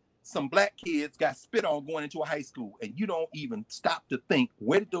is some Black kids got spit on going into a high school, and you don't even stop to think,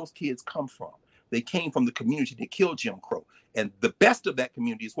 where did those kids come from? They came from the community that killed Jim Crow, and the best of that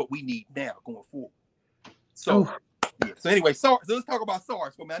community is what we need now going forward. So Yeah. So anyway, SARS. So let's talk about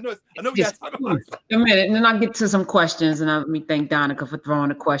SARS for me. I know we got to talk about it. A minute, and then I'll get to some questions. And let me thank Donica for throwing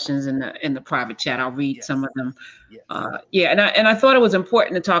the questions in the private chat. I'll read some of them. Yes. And I thought it was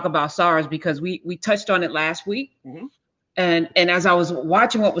important to talk about SARS because we touched on it last week. Mm-hmm. And as I was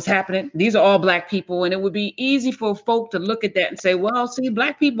watching what was happening, these are all Black people, and it would be easy for folk to look at that and say, well, see,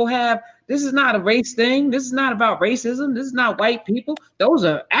 Black people this is not a race thing. This is not about racism. This is not white people. Those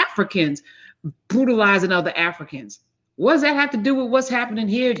are Africans brutalizing other Africans. What does that have to do with what's happening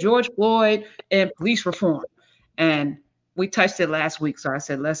here, George Floyd and police reform? And we touched it last week, so I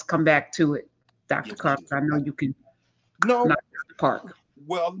said, let's come back to it, Dr. Carter. I know you can knock it out the park.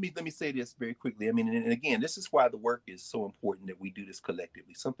 Well, let me say this very quickly. I mean, and again, this is why the work is so important that we do this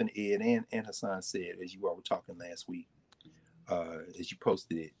collectively. Something Ed and Hassan said, as you all were talking last week, as you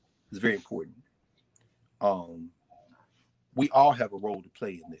posted it, is very important. We all have a role to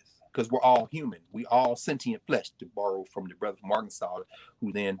play in this because we're all human. We all sentient flesh, to borrow from the brother from Arkansas,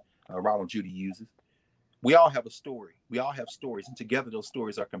 who then Ronald Judy uses. We all have a story. We all have stories, and together those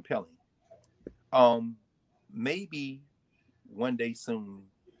stories are compelling. Maybe one day soon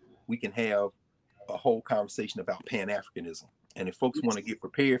we can have a whole conversation about Pan-Africanism. And if folks want to get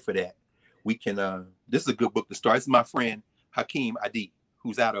prepared for that, we can, this is a good book to start. This is my friend Hakeem Adi,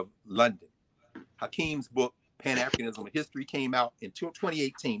 who's out of London. Hakeem's book, Pan-Africanism and History, came out in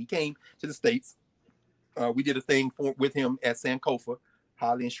 2018. He came to the States. We did a thing with him at Sankofa.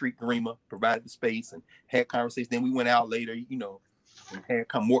 Holly and Shriek Garima provided the space and had conversations. Then we went out later, and had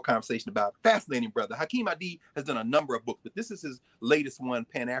more conversation about it. Fascinating brother. Hakeem Adi has done a number of books, but this is his latest one,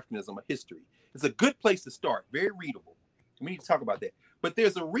 Pan-Africanism, a History. It's a good place to start, very readable. We need to talk about that. But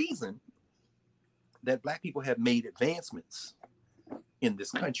there's a reason that Black people have made advancements in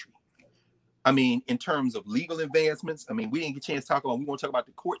this country. I mean, in terms of legal advancements, I mean, we didn't get a chance to talk about, we won't talk about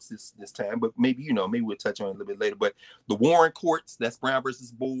the courts this time, but maybe we'll touch on it a little bit later. But the Warren courts, that's Brown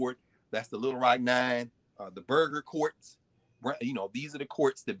versus Board, that's the Little Rock Nine, the Burger courts. These are the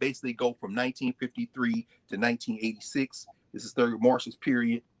courts that basically go from 1953 to 1986. This is Thurgood Marshall's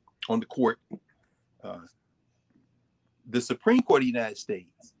period on the court. The Supreme Court of the United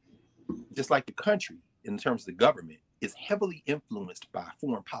States, just like the country in terms of the government, is heavily influenced by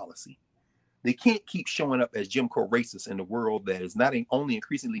foreign policy. They can't keep showing up as Jim Crow racists in the world that is not only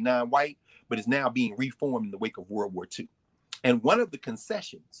increasingly non-white, but is now being reformed in the wake of World War II. And one of the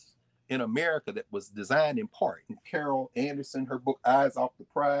concessions in America that was designed in part, and Carol Anderson, her book, Eyes Off the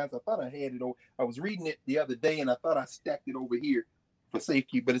Prize, I thought I had it over. I was reading it the other day and I thought I stacked it over here for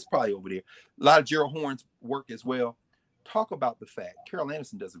safety, but it's probably over there. A lot of Gerald Horne's work as well. Talk about the fact, Carol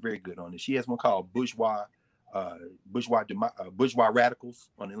Anderson does it very good on it. She has one called Bourgeois Radicals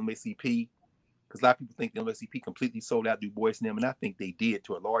on the NAACP, because a lot of people think the NAACP completely sold out Du Bois and them, and I think they did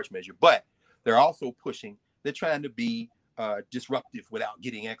to a large measure, but they're also they're trying to be disruptive without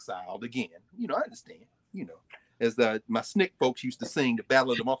getting exiled again. I understand, as my SNCC folks used to sing, the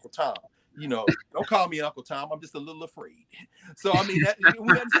Battle of the Uncle Tom, don't call me Uncle Tom, I'm just a little afraid. So, I mean,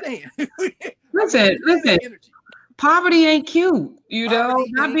 we understand. Listen, poverty ain't cute,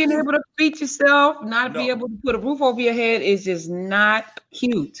 not being able to feed yourself, not be able to put a roof over your head is just not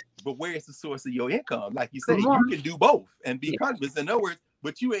cute. But where is the source of your income? Like you say, you can do both and be conscious. In other words,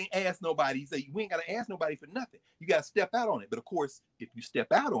 but you ain't asked nobody. You say we ain't got to ask nobody for nothing. You got to step out on it. But of course, if you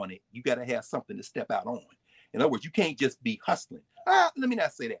step out on it, you got to have something to step out on. In other words, you can't just be hustling. Let me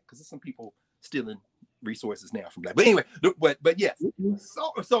not say that because there's some people stealing resources now from Black. But anyway, but yes.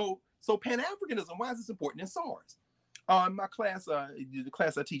 So Pan-Africanism. Why is this important in SARS? My class, the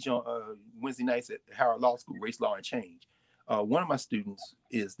class I teach on Wednesday nights at Howard Law School, Race, Law, and Change. One of my students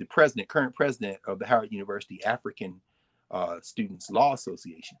is the current president of the Howard University African Students Law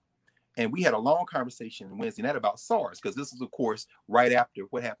Association. And we had a long conversation Wednesday night about SARS, because this is, of course, right after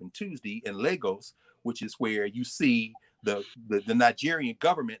what happened Tuesday in Lagos, which is where you see the Nigerian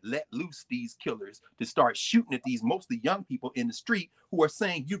government let loose these killers to start shooting at these mostly young people in the street who are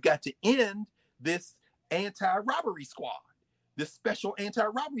saying you got to end this anti-robbery squad, this special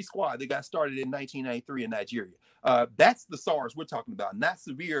anti-robbery squad that got started in 1993 in Nigeria. That's the SARS we're talking about, not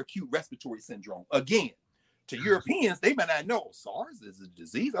severe acute respiratory syndrome. Again, to Europeans, they may not know SARS is a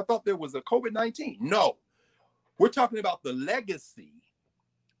disease. I thought there was a COVID-19. No, we're talking about the legacy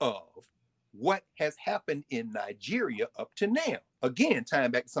of what has happened in Nigeria up to now. Again,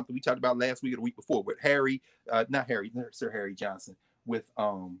 tying back to something we talked about last week or the week before with Sir Harry Johnson, with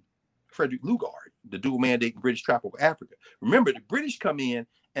Frederick Lugard, the dual mandate in British tropical Africa. Remember, the British come in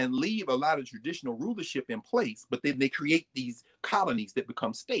and leave a lot of traditional rulership in place, but then they create these colonies that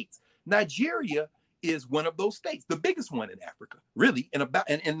become states. Nigeria is one of those states, the biggest one in Africa, really. And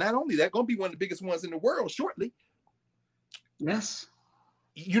not only that, going to be one of the biggest ones in the world shortly. Yes.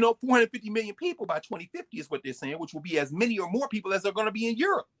 450 million people by 2050 is what they're saying, which will be as many or more people as are going to be in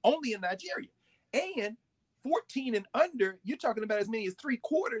Europe, only in Nigeria. And 14 and under, you're talking about as many as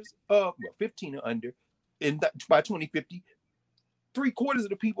 3/4 of, 15 and under, by 2050, 3/4 of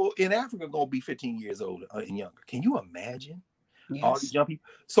the people in Africa are going to be 15 years old and younger. Can you imagine all these young people?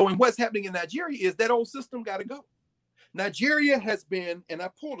 So, and what's happening in Nigeria is that old system got to go. Nigeria has been, and I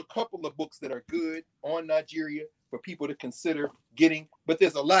pulled a couple of books that are good on Nigeria for people to consider getting, but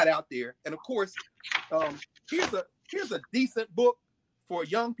there's a lot out there. And of course, here's a decent book for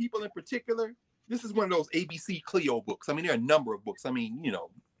young people in particular. This is one of those ABC Clio books. I mean, there are a number of books. I mean,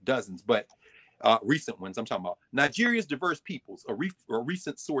 dozens, but recent ones I'm talking about. Nigeria's Diverse Peoples, a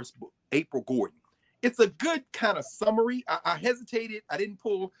recent source book, April Gordon. It's a good kind of summary. I hesitated. I didn't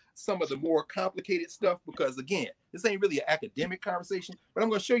pull some of the more complicated stuff because, again, this ain't really an academic conversation, but I'm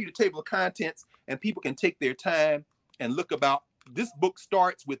going to show you the table of contents and people can take their time and look about. This book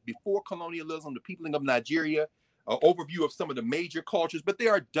starts with before colonialism, the peopling of Nigeria, an overview of some of the major cultures, but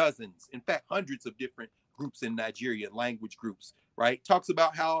there are dozens, in fact, hundreds of different groups in Nigeria, language groups, right? Talks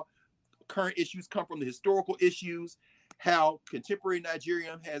about how current issues come from the historical issues, how contemporary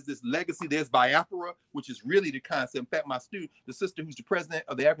Nigeria has this legacy. There's Biafra, which is really the concept. In fact, the sister who's the president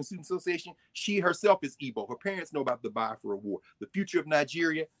of the African Student Association, she herself is Igbo. Her parents know about the Biafra War. The future of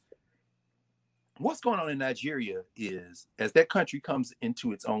Nigeria. What's going on in Nigeria is, as that country comes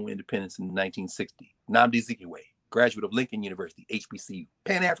into its own independence in 1960, Nnamdi Azikiwe, graduate of Lincoln University, HBCU,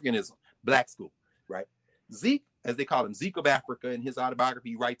 Pan-Africanism, black school, right? Zeke, as they call him, Zeke of Africa, in his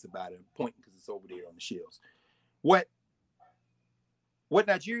autobiography, he writes about it, pointing because it's over there on the shelves. What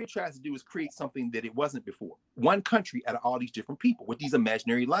Nigeria tries to do is create something that it wasn't before. One country out of all these different people with these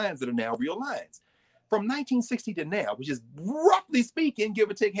imaginary lines that are now real lines. From 1960 to now, which is roughly speaking, give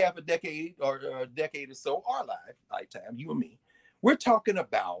or take half a decade or a decade or so, our lifetime, you and me, we're talking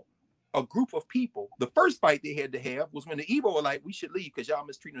about a group of people. The first fight they had to have was when the Igbo were like, we should leave because y'all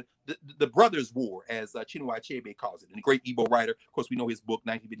mistreating the Brothers' War, as Chinua Achebe calls it. And the great Igbo writer, of course, we know his book,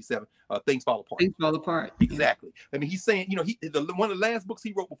 1957, Things Fall Apart. Things Fall Apart. Exactly. I mean, he's saying, one of the last books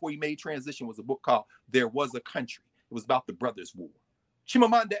he wrote before he made transition was a book called There Was a Country. It was about the Brothers' War.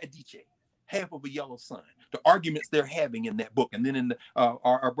 Chimamanda Adichie, Half of a Yellow Sun, the arguments they're having in that book. And then in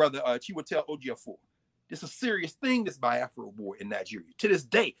our brother Chiwetel Ejiofor. It's a serious thing, this Biafra War in Nigeria, to this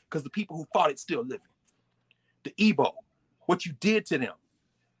day, because the people who fought it still living. The Igbo, what you did to them.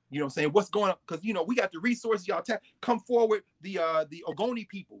 You know what I'm saying? What's going on? Because, we got the resources, y'all come forward. The Ogoni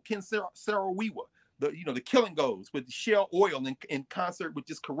people, Ken Saro-Wiwa, the killing goes with the Shell Oil in concert with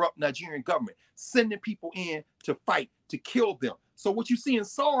this corrupt Nigerian government, sending people in to fight, to kill them. So what you see in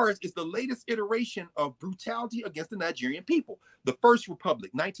SARS is the latest iteration of brutality against the Nigerian people. The First Republic,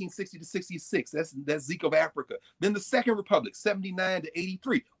 1960 to 66, that's Zeke of Africa. Then the Second Republic, 79 to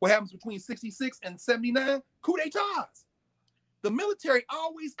 83. What happens between 66 and 79? Coup d'etats. The military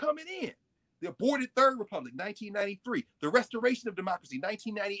always coming in. The aborted Third Republic, 1993. The restoration of democracy,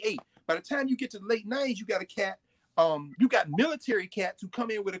 1998. By the time you get to the late 90s, you got military cats who come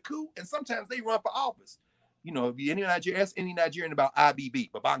in with a coup, and sometimes they run for office. If you ask any Nigerian about IBB,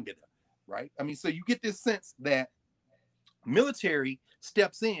 Babangida, right? I mean, so you get this sense that military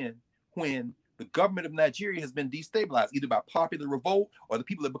steps in when the government of Nigeria has been destabilized, either by popular revolt or the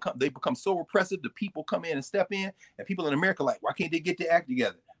people become so repressive, the people come in and step in, and people in America are like, why can't they get their act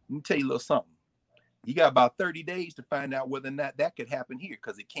together? Let me tell you a little something. You got about 30 days to find out whether or not that could happen here,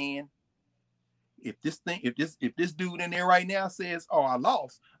 because it can. If this dude in there right now says, oh, I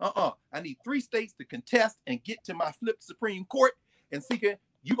lost, I need 3 states to contest and get to my flipped Supreme Court, and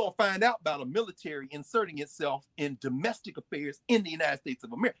you're going to find out about a military inserting itself in domestic affairs in the United States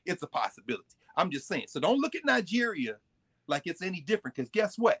of America. It's a possibility. I'm just saying. So don't look at Nigeria like it's any different, because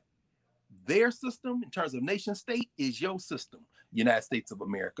guess what? Their system in terms of nation state is your system, United States of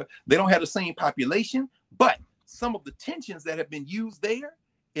America. They don't have the same population, but some of the tensions that have been used there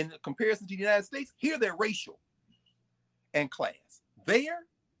in comparison to the United States, here they're racial and class. There,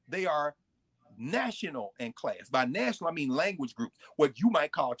 they are national and class. By national, I mean language groups, what you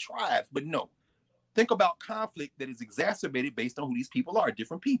might call tribes, but no. Think about conflict that is exacerbated based on who these people are,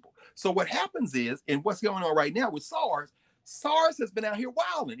 different people. So what happens is, and what's going on right now with SARS has been out here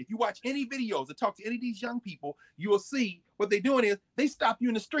wilding. If you watch any videos or talk to any of these young people, you will see what they're doing is they stop you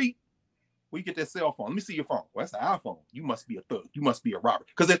in the street. Where you get that cell phone? Let me see your phone. Well, that's an iPhone. You must be a thug. You must be a robber.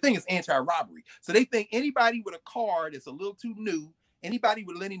 Because their thing is anti-robbery. So they think anybody with a car that's a little too new, anybody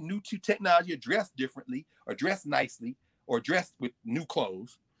with any new to technology, or dressed differently, or dressed nicely, or dressed with new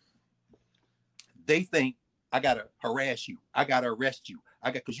clothes, they think I gotta harass you. I gotta arrest you.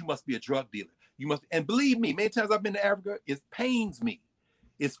 Because you must be a drug dealer. You must, and believe me, many times I've been to Africa, it pains me.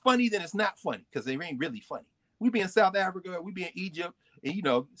 It's funny, then it's not funny, because they ain't really funny. We be in South Africa, we be in Egypt,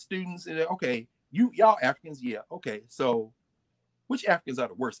 and students, and okay, y'all Africans, yeah, okay. So which Africans are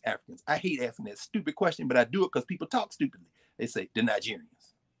the worst Africans? I hate asking that stupid question, but I do it because people talk stupidly. They say the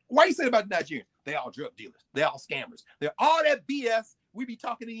Nigerians. Why you say about the Nigerians? They all drug dealers. They all scammers. They're all that BS. We be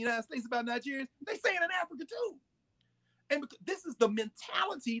talking in the United States about Nigerians. They say it in Africa too. And this is the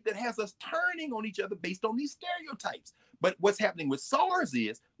mentality that has us turning on each other based on these stereotypes. But what's happening with SARS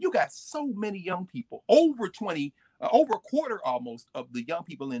is you got so many young people, over 20, over a quarter almost of the young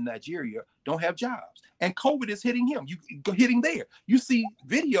people in Nigeria don't have jobs. And COVID is hitting him. You hitting there. You see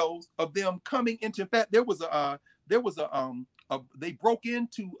videos of them coming into, in fact, they broke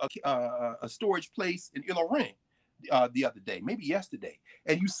into a storage place in Ilorin the other day, maybe yesterday.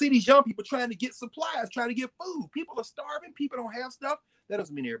 And you see these young people trying to get supplies, trying to get food. People are starving. People don't have stuff. That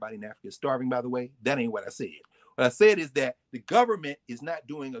doesn't mean everybody in Africa is starving, by the way. That ain't what I said. What I said is that the government is not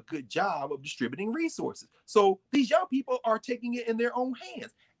doing a good job of distributing resources. So these young people are taking it in their own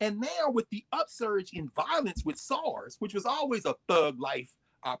hands. And now with the upsurge in violence with SARS, which was always a thug life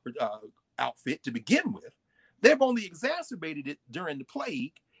outfit to begin with, they've only exacerbated it during the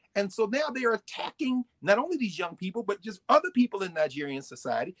plague. And so now they are attacking not only these young people, but just other people in Nigerian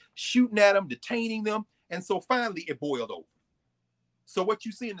society, shooting at them, detaining them. And so finally it boiled over. So what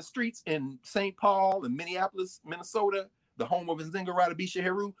you see in the streets in St. Paul and Minneapolis, Minnesota, the home of Nzinga Radabisha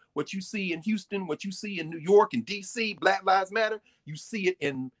Heru, what you see in Houston, what you see in New York and DC, Black Lives Matter, you see it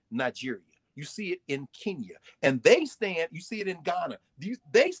in Nigeria. You see it in Kenya. And you see it in Ghana.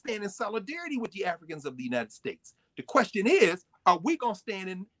 They stand in solidarity with the Africans of the United States. The question is, are we going to stand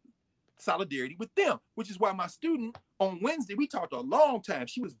in solidarity with them? Which is why my student on Wednesday, we talked a long time.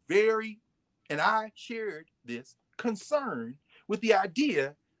 She was and I shared this concern with the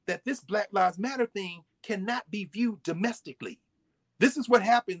idea that this Black Lives Matter thing cannot be viewed domestically. This is what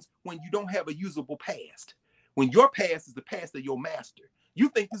happens when you don't have a usable past. When your past is the past of your master. You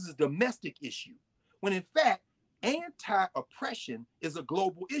think this is a domestic issue, when in fact, anti-oppression is a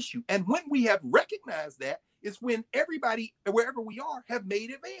global issue. And when we have recognized that, is when everybody, wherever we are, have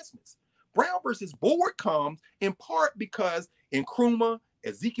made advancements. Brown versus Board comes in part because Nkrumah,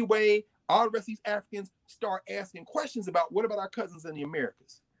 Ezekiel, all the rest of these Africans start asking questions about what about our cousins in the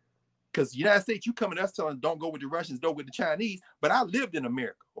Americas? Because the United States, you coming to us telling don't go with the Russians, don't go with the Chinese, but I lived in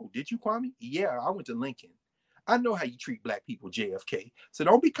America. Oh, did you, Kwame? Yeah, I went to Lincoln. I know how you treat Black people, JFK. So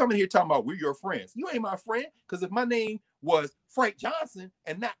don't be coming here talking about we're your friends. You ain't my friend, because if my name was Frank Johnson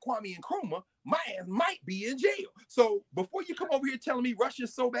and not Kwame Nkrumah, my ass might be in jail. So before you come over here telling me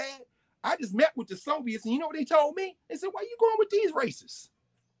Russia's so bad, I just met with the Soviets, and you know what they told me? They said, why are you going with these racists?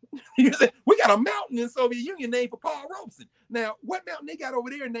 You said, we got a mountain in the Soviet Union named for Paul Robeson. Now, what mountain they got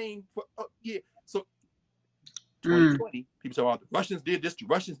over there named for, so 2020, people talk about the Russians did this, the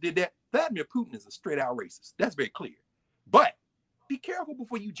Russians did that. Vladimir Putin is a straight out racist. That's very clear. But be careful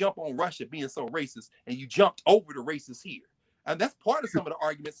before you jump on Russia being so racist and you jumped over the racists here. And that's part of some of the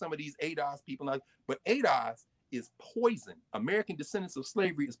arguments some of these ADOS people like. But ADOS is poison. American descendants of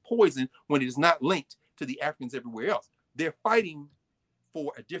slavery is poison when it is not linked to the Africans everywhere else. They're fighting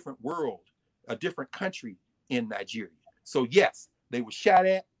for a different world, a different country in Nigeria. So yes, they were shot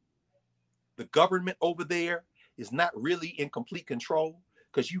at. The government over there is not really in complete control,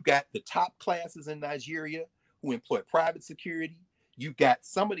 because you got the top classes in Nigeria who employ private security. You got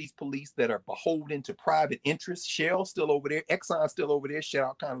some of these police that are beholden to private interests. Shell still over there. Exxon still over there. Shout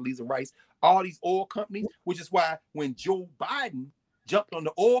out Condoleezza Rice. All these oil companies, which is why when Joe Biden jumped on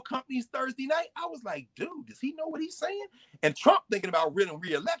the oil companies Thursday night, I was like, dude, does he know what he's saying? And Trump thinking about winning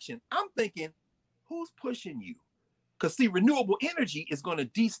re-election. I'm thinking, who's pushing you? Because see, renewable energy is going to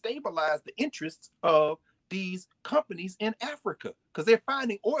destabilize the interests of these companies in Africa, because they're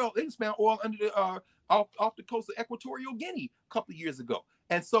finding oil. They found oil under the off the coast of Equatorial Guinea a couple of years ago.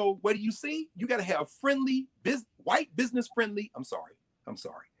 And so what do you see? You got to have white business friendly. I'm sorry,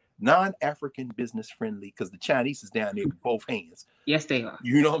 non-African business friendly, because the Chinese is down there with both hands. Yes, they are.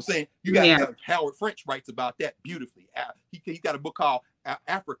 You know what I'm saying? You got to have Howard French writes about that beautifully. He got a book called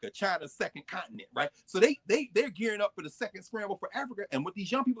Africa, China's Second Continent, right? So they're gearing up for the second scramble for Africa. And what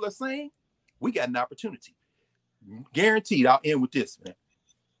these young people are saying, we got an opportunity. Guaranteed. I'll end with this, man.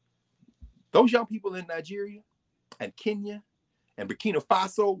 Those young people in Nigeria and Kenya and Burkina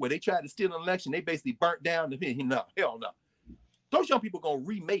Faso, where they tried to steal an election, they basically burnt down the no, hell no. Those young people are going to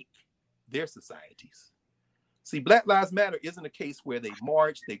remake their societies. See, Black Lives Matter isn't a case where they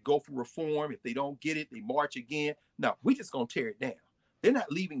march, they go for reform. If they don't get it, they march again. No, we're just going to tear it down. They're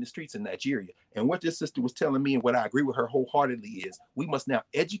not leaving the streets in Nigeria. And what this sister was telling me, and what I agree with her wholeheartedly, is we must now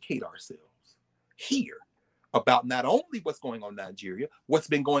educate ourselves. hear about not only what's going on in Nigeria, what's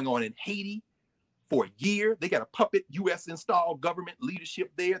been going on in Haiti for a year. They got a puppet U.S. installed government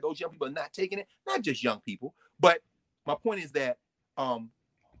leadership there. Those young people are not taking it. Not just young people, but my point is that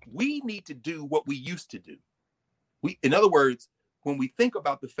we need to do what we used to do. In other words, when we think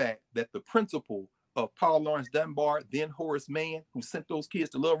about the fact that the principal of Paul Laurence Dunbar, then Horace Mann, who sent those kids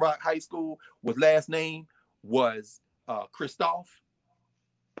to Little Rock High School, his last name was Christophe,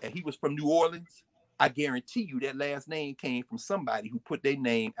 and he was from New Orleans. I guarantee you that last name came from somebody who put their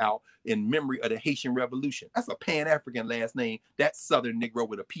name out in memory of the Haitian Revolution. That's a Pan-African last name. That Southern Negro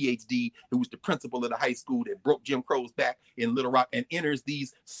with a PhD who was the principal of the high school that broke Jim Crow's back in Little Rock and enters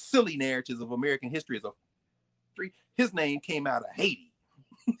these silly narratives of American history as a history. His name came out of Haiti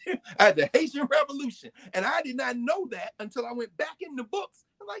at the Haitian Revolution. And I did not know that until I went back in the books.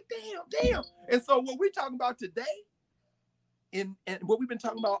 I'm like, damn. And so what we're talking about today, and what we've been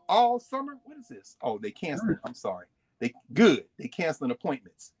talking about all summer, what is this? Oh, they canceling. I'm sorry. They canceling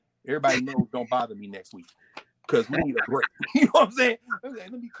appointments. Everybody knows don't bother me next week because we need a break. You know what I'm saying? Okay,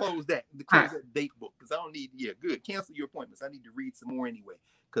 let me close that date book because I don't need, good. Cancel your appointments. I need to read some more anyway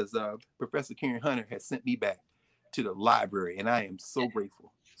because Professor Karen Hunter has sent me back to the library and I am so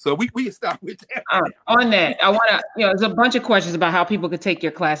grateful. So we can start with that. On that, I want to, there's a bunch of questions about how people could take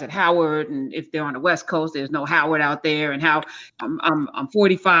your class at Howard, and if they're on the West Coast, there's no Howard out there, and how I'm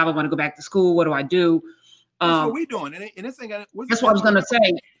 45, I want to go back to school. What do I do? That's what we're doing, and this ain't got. That's what I was going to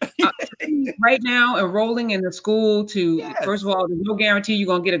say. Right now, enrolling in the school first of all, there's no guarantee you're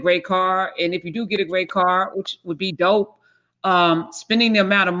going to get a great car, and if you do get a great car, which would be dope, spending the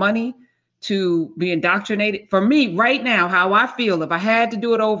amount of money to be indoctrinated. For me right now, how I feel, if I had to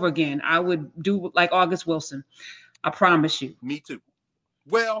do it over again, I would do like August Wilson. I promise you. Me too.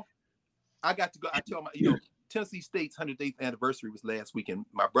 Well, I got to go. I tell my, Tennessee State's 108th anniversary was last week, and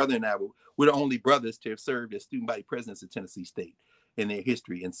my brother and I we're the only brothers to have served as student body presidents at Tennessee State in their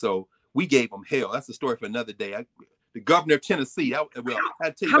history. And so we gave them hell. That's a story for another day. The governor of Tennessee. I'd tell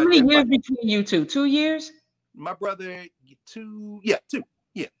you how many years between you two? 2 years? My brother, 2 years.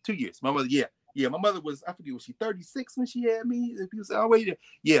 My mother, my mother was, I forget, was she 36 when she had me? If you say, oh wait,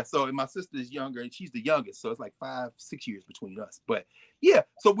 so and my sister is younger, and she's the youngest, so it's like 5-6 years between us. But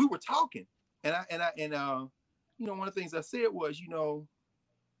so we were talking, and one of the things I said was,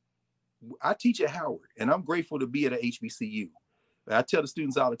 I teach at Howard, and I'm grateful to be at a HBCU. I tell the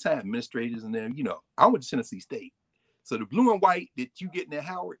students all the time, administrators, and then I went to Tennessee State. So the blue and white that you get in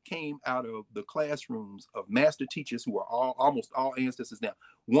Howard came out of the classrooms of master teachers who are almost all ancestors now.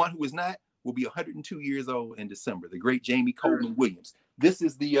 One who is not will be 102 years old in December. The great Jamie Coleman Williams. This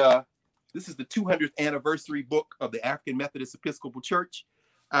is the 200th anniversary book of the African Methodist Episcopal Church.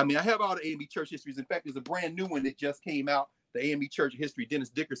 I mean, I have all the AME Church histories. In fact, there's a brand new one that just came out. The AME Church of History. Dennis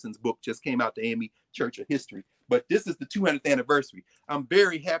Dickerson's book just came out. The AME Church of History. But this is the 200th anniversary. I'm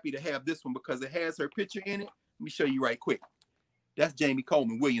very happy to have this one because it has her picture in it. Let me show you right quick. That's Jamie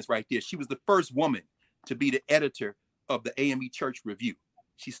Coleman Williams right there. She was the first woman to be the editor of the AME Church Review.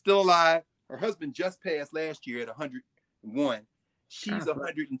 She's still alive. Her husband just passed last year at 101. She's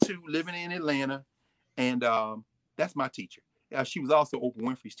 102, living in Atlanta. And that's my teacher. She was also Oprah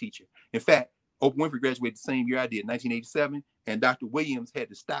Winfrey's teacher. In fact, Oprah Winfrey graduated the same year I did, 1987. And Dr. Williams had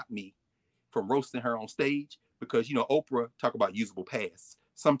to stop me from roasting her on stage because, Oprah talk about usable pasts.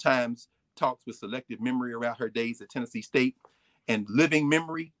 Sometimes talks with selective memory around her days at Tennessee State and living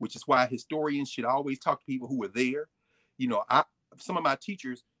memory, which is why historians should always talk to people who were there. Some of my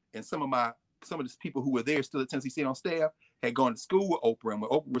teachers and some of the people who were there still at Tennessee State on staff had gone to school with Oprah, and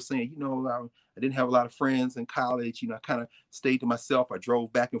when Oprah was saying, I didn't have a lot of friends in college, I kind of stayed to myself. I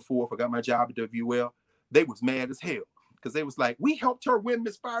drove back and forth. I got my job at WL. They was mad as hell because they was like, we helped her win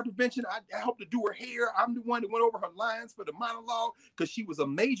Miss Fire Prevention. I helped her do her hair. I'm the one that went over her lines for the monologue because she was a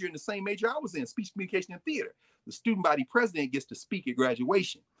major in the same major I was in, speech, communication, and theater. The student body president gets to speak at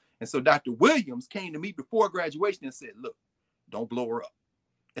graduation. And so Dr. Williams came to me before graduation and said, look, don't blow her up.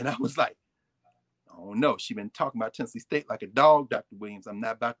 And I was like, oh no, she been talking about Tennessee State like a dog, Dr. Williams. I'm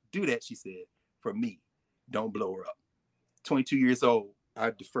not about to do that, she said. For me, don't blow her up. 22 years old,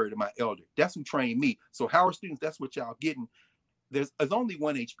 I defer to my elder. That's who trained me. So Howard students, that's what y'all getting. There's only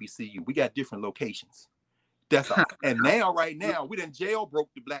one HBCU. We got different locations. That's all. And right now, we done jailbroke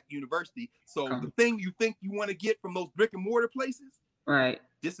the Black University. So the thing you think you want to get from those brick and mortar places, right?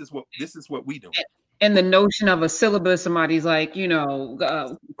 This is what we do. And the notion of a syllabus, somebody's like,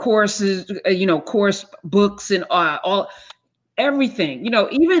 courses, course books and all everything,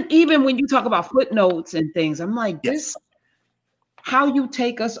 even when you talk about footnotes and things, I'm like, this, how you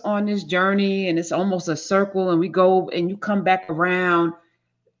take us on this journey, and it's almost a circle, and we go and you come back around.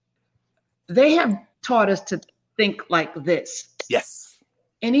 they have taught us to think like this. Yes.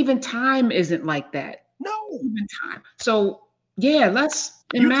 And even time isn't like that. No. Even time. So yeah, let's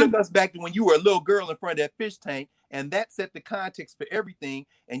imagine. You took us back to when you were a little girl in front of that fish tank, and that set the context for everything.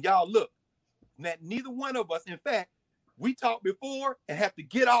 And y'all look, that neither one of us, in fact, we talked before and have to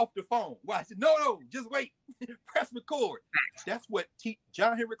get off the phone. Why? I said, no, just wait. Press record. That's what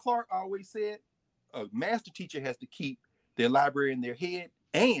John Henry Clark always said. A master teacher has to keep their library in their head.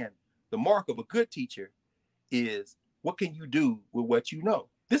 And the mark of a good teacher is, what can you do with what you know?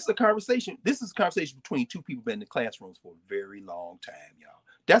 This is a conversation. This is a conversation between two people been in the classrooms for a very long time, y'all.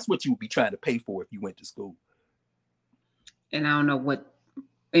 That's what you would be trying to pay for if you went to school. And I don't know what.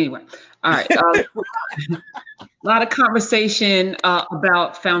 Anyway, all right. A lot of conversation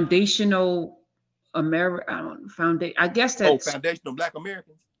about foundational I guess that's foundational Black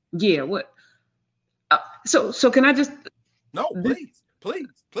Americans. Yeah. What? So can I just? No,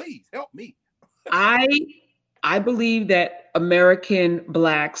 please help me. I believe that American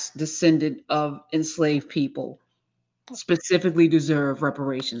Blacks descendant of enslaved people specifically deserve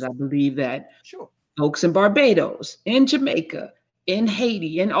reparations. I believe that folks in Barbados, in Jamaica, in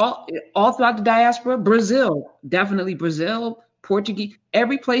Haiti, and all throughout the diaspora, Brazil, definitely Brazil, Portuguese,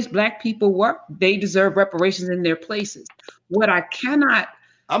 every place Black people work, they deserve reparations in their places. What I cannot...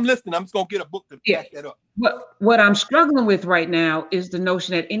 I'm listening. I'm just going to get a book to back that up. What I'm struggling with right now is the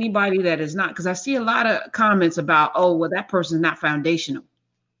notion that anybody that is not, because I see a lot of comments about, oh, well, that person's not foundational.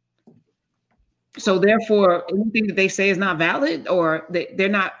 So therefore, anything that they say is not valid, or they're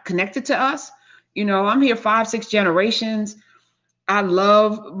not connected to us. You know, I'm here 5-6 generations. I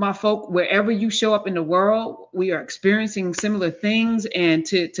love my folk. Wherever you show up in the world, we are experiencing similar things. And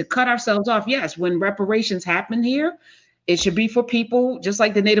to cut ourselves off, yes, when reparations happen here, it should be for people just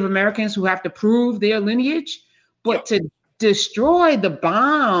like the Native Americans who have to prove their lineage, but to destroy the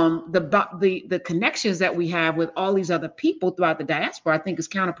connections that we have with all these other people throughout the diaspora, I think is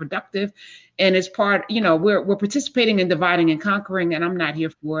counterproductive. And it's part, we're participating in dividing and conquering, and I'm not here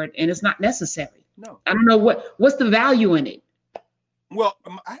for it. And it's not necessary. No, I don't know what's the value in it. Well,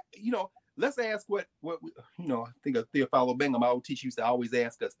 let's ask what I think Theophilo Benham, my old teacher, used to always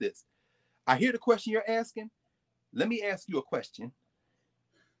ask us this. I hear the question you're asking. Let me ask you a question.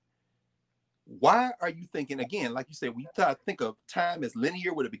 Why are you thinking, again, like you said, when you try to think of time as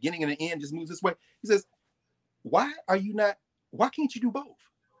linear with a beginning and an end, just moves this way? He says, why can't you do both?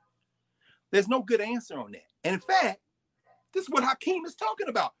 There's no good answer on that. And in fact, this is what Hakeem is talking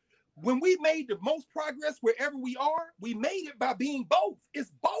about. When we made the most progress wherever we are, we made it by being both.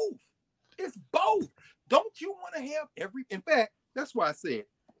 It's both. It's both. Don't you want to have in fact, that's why I said,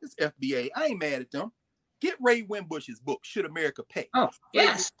 it's FBA. I ain't mad at them. Get Ray Winbush's book, Should America Pay? Oh,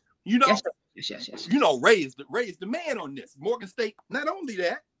 yes. Yes. Ray is the man on this. Morgan State. Not only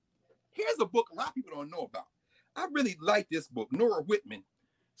that, here's a book a lot of people don't know about. I really like this book, Nora Whitman,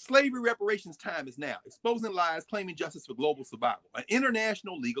 Slavery Reparations Time is Now, Exposing Lies, Claiming Justice for Global Survival, an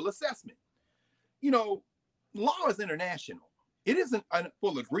international legal assessment. Law is international. It isn't a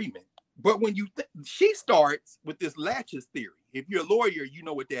full agreement. But when she starts with this laches theory. If you're a lawyer, you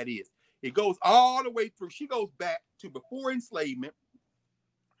know what that is. It goes all the way through. She goes back to before enslavement.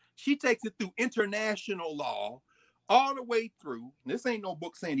 She takes it through international law all the way through. And this ain't no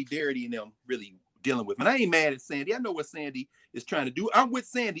book Sandy Darity and them really dealing with. And I ain't mad at Sandy. I know what Sandy is trying to do. I'm with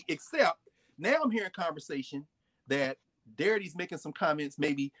Sandy, except now I'm hearing conversation that Darity's making some comments,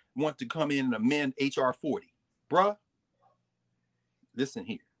 maybe want to come in and amend HR 40. Bruh, listen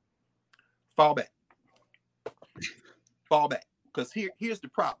here. Fall back. Because here's the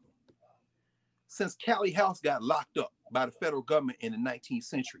problem. Since Callie House got locked up by the federal government in the 19th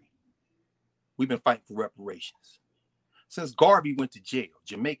century, we've been fighting for reparations. Since Garvey went to jail,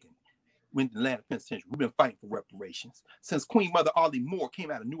 Jamaican, went to Atlanta Penitentiary, we've been fighting for reparations. Since Queen Mother Audley Moore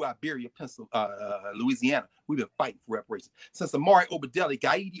came out of New Iberia, Louisiana, we've been fighting for reparations. Since Amari Obadelli,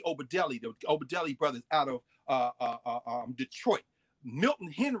 Gaidi Obadelli, the Obadelli brothers out of Detroit, Milton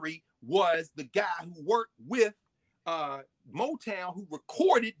Henry was the guy who worked with Motown, who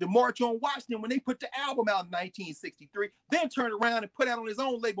recorded the March on Washington when they put the album out in 1963, then turned around and put out on his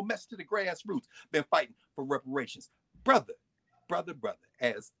own label, Message to the Grassroots. Been fighting for reparations. Brother,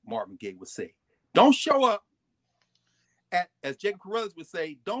 as Marvin Gaye would say, don't show up as Jacob Carruthers would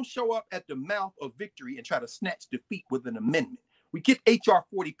say, don't show up at the mouth of victory and try to snatch defeat with an amendment. We get HR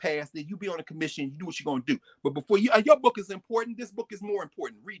 40 passed, then you be on a commission, you do what you're going to do. But before your book is important, this book is more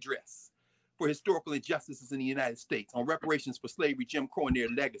important. Redress for historical injustices in the United States, on reparations for slavery, Jim Crow, and their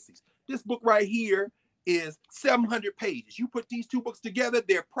legacies. This book right here is 700 pages. You put these two books together,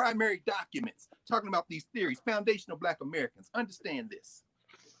 they're primary documents talking about these theories, foundational Black Americans. Understand this.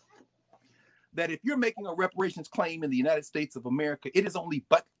 that if you're making a reparations claim in the United States of America, it is only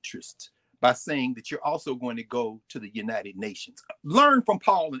buttressed by saying that you're also going to go to the United Nations. Learn from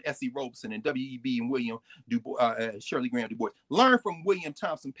Paul and Essie Robeson and W.E.B. and William Du Bois, Shirley Graham Du Bois. Learn from William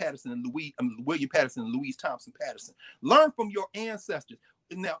Thompson Patterson and William Patterson and Louise Thompson Patterson. Learn from your ancestors.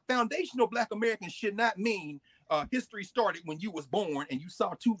 Now, foundational Black Americans should not mean history started when you was born and you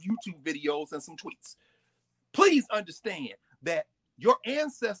saw 2 YouTube videos and some tweets. Please understand that your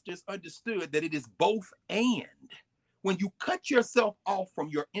ancestors understood that it is both and. When you cut yourself off from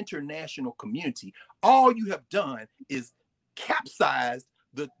your international community, all you have done is capsized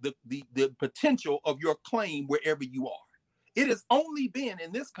the potential of your claim wherever you are. It has only been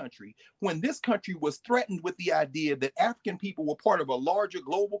in this country when this country was threatened with the idea that African people were part of a larger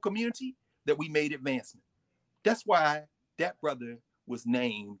global community that we made advancement. That's why that brother was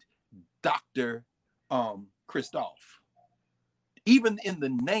named Dr. Christophe. Even in the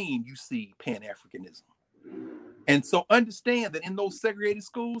name, you see Pan-Africanism. And so understand that in those segregated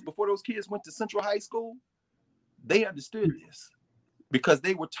schools, before those kids went to Central High School, they understood this because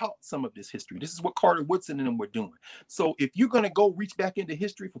they were taught some of this history. This is what Carter Woodson and them were doing. So if you're going to go reach back into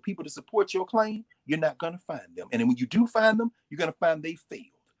history for people to support your claim, you're not going to find them. And then when you do find them, you're going to find they failed.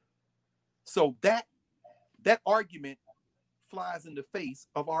 So that argument flies in the face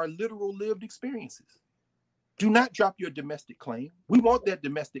of our literal lived experiences. Do not drop your domestic claim. We want that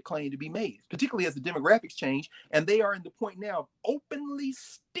domestic claim to be made, particularly as the demographics change. And they are in the point now of openly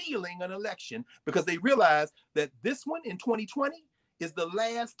stealing an election because they realize that this one in 2020 is the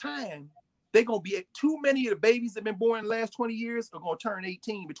last time they're going to be too many of the babies that have been born in the last 20 years are going to turn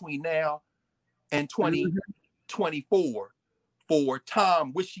 18 between now and 2024 for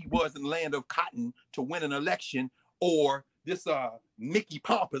Tom Wish He Was in the Land of Cotton to win an election, or this Mickey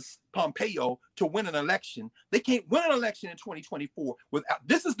Pompeo to win an election. They can't win an election in 2024 without.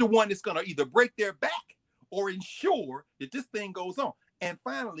 This is the one that's going to either break their back or ensure that this thing goes on. And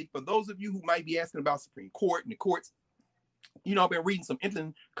finally, for those of you who might be asking about Supreme Court and the courts, you know, I've been reading some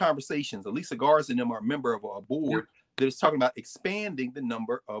interesting conversations. Elisa Garza and them are a member of a board that is talking about expanding the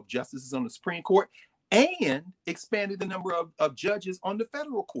number of justices on the Supreme Court and expanding the number of judges on the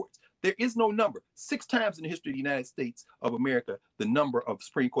federal courts. There is no number. 6 times in the history of the United States of America, the number of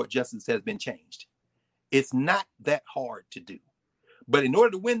Supreme Court justices has been changed. It's not that hard to do. But in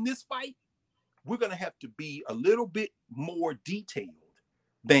order to win this fight, we're going to have to be a little bit more detailed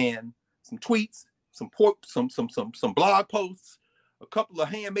than some tweets, some blog posts, a couple of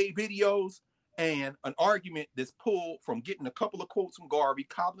handmade videos, and an argument that's pulled from getting a couple of quotes from Garvey,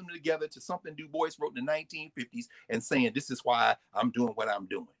 cobbling them together to something Du Bois wrote in the 1950s and saying, this is why I'm doing what I'm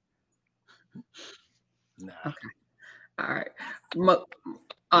doing. Nah. Okay. All right.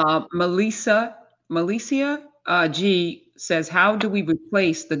 Melissa G says, how do we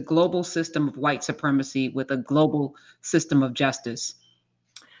replace the global system of white supremacy with a global system of justice?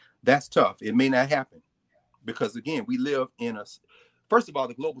 That's tough. It may not happen because, again, we live in first of all,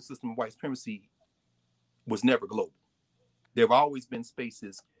 the global system of white supremacy was never global. There have always been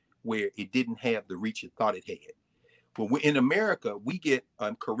spaces where it didn't have the reach it thought it had. But in America, we get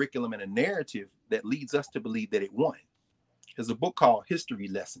a curriculum and a narrative that leads us to believe that it won. There's a book called History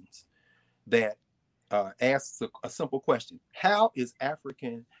Lessons that asks a simple question. How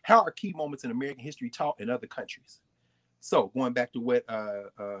are key moments in American history taught in other countries? So going back to what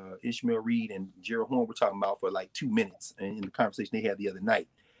Ishmael Reed and Gerald Horne were talking about for like 2 minutes in the conversation they had the other night.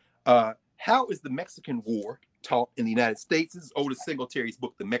 How is the Mexican War taught in the United States? This is Otis Singletary's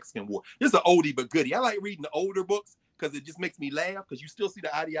book, The Mexican War. This is an oldie but goodie. I like reading the older books because it just makes me laugh because you still see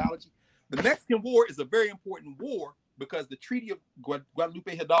the ideology. The Mexican War is a very important war because the Treaty of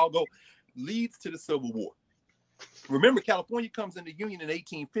Guadalupe Hidalgo leads to the Civil War. Remember, California comes in the Union in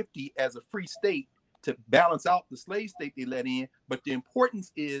 1850 as a free state to balance out the slave state they let in. But the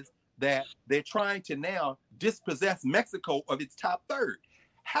importance is that they're trying to now dispossess Mexico of its top third.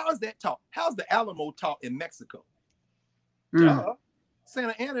 How is that taught? How's the Alamo taught in Mexico?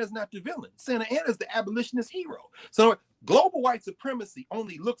 Santa Anna is not the villain. Santa Anna is the abolitionist hero. So global white supremacy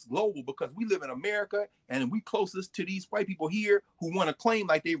only looks global because we live in America and we closest to these white people here who want to claim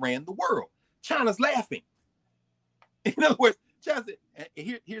like they ran the world. China's laughing. In other words, China said,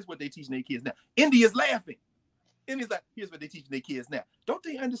 here's what they teaching their kids now. India's laughing. India's like, here's what they teaching their kids now. Don't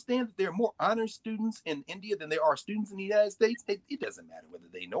they understand that there are more honor students in India than there are students in the United States? It doesn't matter whether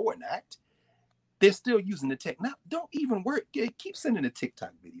they know or not. They're still using the tech. Now, don't even worry. Keep sending a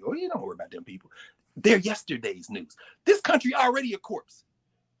TikTok video. You don't worry about them people. They're yesterday's news. This country already a corpse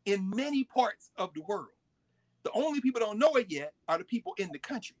in many parts of the world. The only people don't know it yet are the people in the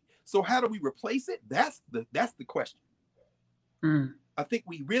country. So how do we replace it? That's the question. I think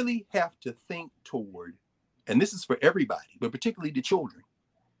we really have to think toward, and this is for everybody, but particularly the children.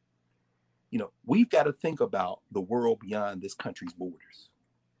 You know, we've got to think about the world beyond this country's borders.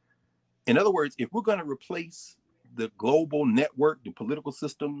 In other words, if we're going to replace the global network, the political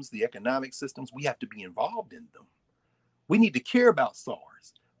systems, the economic systems, we have to be involved in them. We need to care about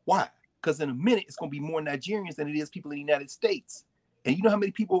SARS. Why? Because in a minute, it's going to be more Nigerians than it is people in the United States. And you know how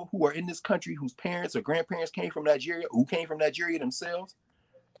many people who are in this country whose parents or grandparents came from Nigeria, who came from Nigeria themselves,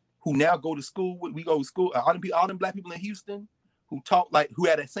 who now go to school, we go to school, all them black people in Houston who talk like, who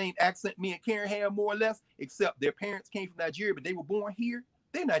had the same accent me and Karen have more or less, except their parents came from Nigeria, but they were born here.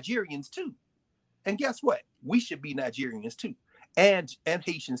 They're Nigerians too. And guess what? We should be Nigerians too, and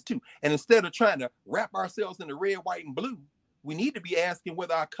Haitians too. And instead of trying to wrap ourselves in the red, white, and blue, we need to be asking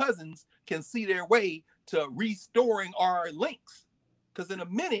whether our cousins can see their way to restoring our links. Because in a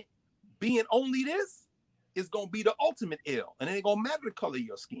minute, being only this is going to be the ultimate L, and it ain't going to matter the color of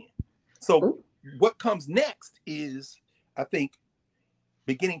your skin. So what comes next is, I think,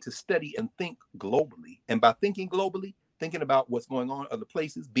 beginning to study and think globally. And by thinking globally, thinking about what's going on in other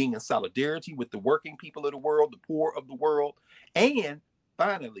places, being in solidarity with the working people of the world, the poor of the world, and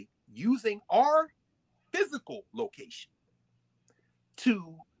finally, using our physical location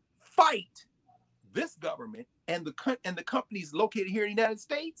to fight this government and the companies located here in the United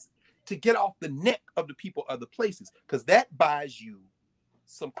States to get off the neck of the people of other places, because that buys you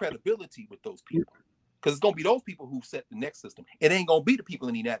some credibility with those people. Because it's going to be those people who set the next system. It ain't going to be the people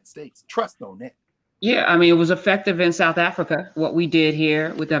in the United States. Trust on that. Yeah, I mean, it was effective in South Africa. What we did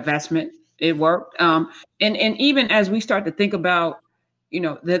here with divestment, it worked. And even as we start to think about, you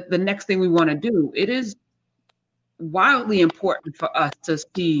know, the next thing we want to do, it is wildly important for us to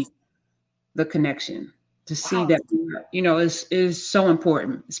see the connection, to see that, you know, is so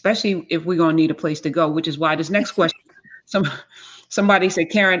important, especially if we're going to need a place to go, which is why this next question, somebody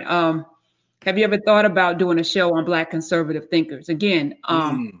said, Karen, have you ever thought about doing a show on Black conservative thinkers? Again,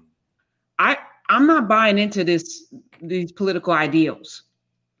 I'm not buying into these political ideals.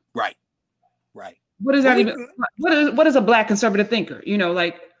 Right. What is that even? What is a Black conservative thinker? You know,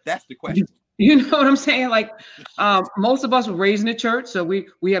 like, that's the question. You know what I'm saying? Like, most of us were raised in the church, so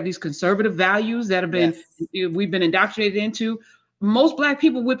we have these conservative values that have been we've been indoctrinated into. Most Black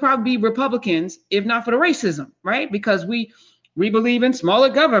people would probably be Republicans if not for the racism, right? Because we believe in smaller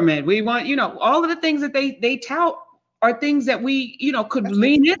government. We want, you know, all of the things that they tout are things that we, you know, could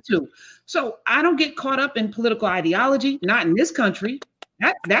lean into. So I don't get caught up in political ideology, not in this country.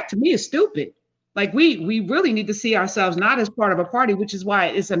 That to me is stupid. Like we really need to see ourselves not as part of a party, which is why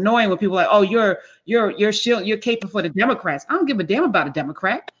it's annoying when people are like, oh, you're caping for the Democrats. I don't give a damn about a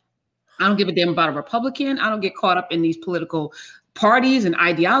Democrat. I don't give a damn about a Republican. I don't get caught up in these political parties and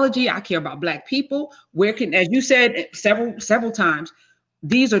ideology. I care about Black people. As you said several times,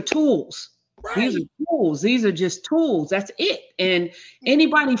 these are tools. Right. These are tools. These are just tools. That's it. And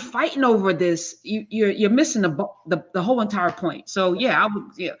anybody fighting over this, you're missing the whole entire point. So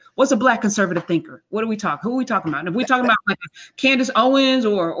what's a Black conservative thinker? What are we talking? Who are we talking about? And if we're talking about like Candace Owens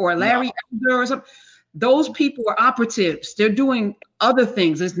or Larry Elder or something, those people are operatives. They're doing other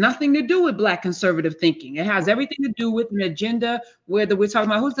things. It's nothing to do with Black conservative thinking. It has everything to do with an agenda. Whether we're talking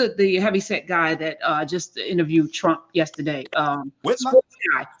about who's the heavyset guy that just interviewed Trump yesterday,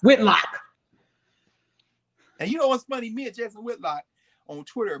 Whitlock. And you know what's funny? Me and Jackson Whitlock on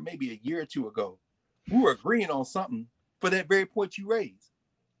Twitter maybe a year or two ago, we were agreeing on something for that very point you raised.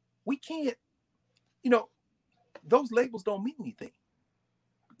 We can't, you know, those labels don't mean anything.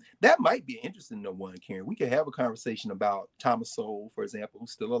 That might be interesting to one, Karen. We could have a conversation about Thomas Sowell, for example, who's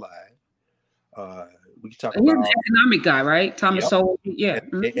still alive. We could talk about an economic guy, right? Thomas Sowell,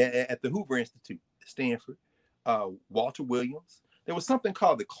 at the Hoover Institute, Stanford. Walter Williams. There was something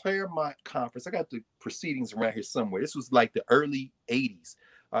called the Claremont Conference. I got the proceedings around here somewhere. This was like the early 80s.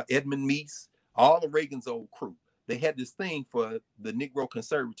 Edmund Meese, all of Reagan's old crew. They had this thing for the Negro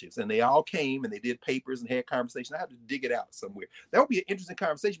conservatives, and they all came and they did papers and had conversations. I had to dig it out somewhere. That would be an interesting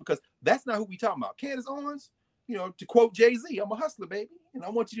conversation because that's not who we talking about. Candace Owens, you know, to quote Jay-Z, I'm a hustler, baby. And I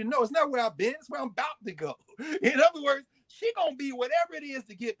want you to know it's not where I've been, it's where I'm about to go. In other words, she gonna be whatever it is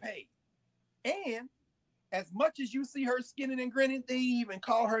to get paid. And as much as you see her skinning and grinning, they even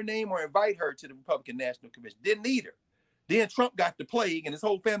call her name or invite her to the Republican National Convention. Didn't need her. Then Trump got the plague and his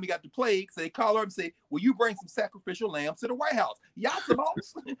whole family got the plague. So they call her and say, will you bring some sacrificial lambs to the White House?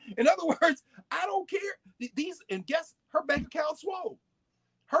 Yasimos. In other words, I don't care. And guess her bank account swole.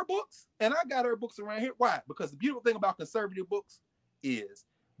 Her books, and I got her books around here. Why? Because the beautiful thing about conservative books is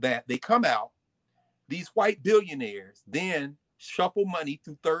that they come out, these white billionaires then shuffle money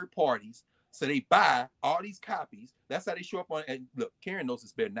through third parties So they buy all these copies. That's how they show up on, and look, Karen knows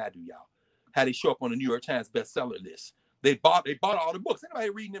this better than I do, y'all. How they show up on the New York Times bestseller list. They bought all the books. Anybody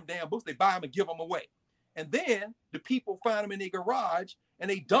reading them damn books, they buy them and give them away. And then the people find them in their garage and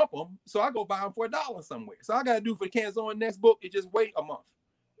they dump them. So I go buy them for $1 somewhere. So I got to do for the Canzone next book is just wait a month.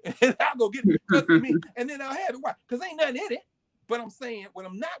 And I'll go get it. And then I'll have it. Why? Because ain't nothing in it. But I'm saying what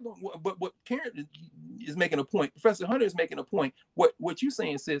I'm not going. But what Karen is making a point. Professor Hunter is making a point. What you're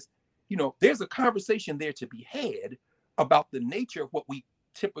saying says, there's a conversation there to be had about the nature of what we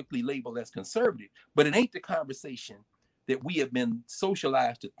typically label as conservative. But it ain't the conversation that we have been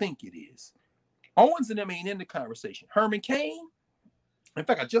socialized to think it is. Owens and them ain't in the conversation. Herman Cain. In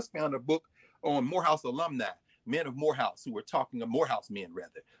fact, I just found a book on Morehouse alumni, men of Morehouse, who are talking, Morehouse men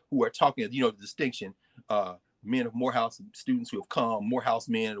rather, who are talking, the distinction, men of Morehouse, students who have come, Morehouse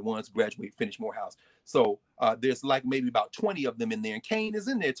men, the ones who graduate, finish Morehouse. So there's like maybe about 20 of them in there. And Cain is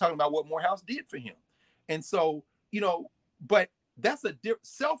in there talking about what Morehouse did for him. And so, but that's a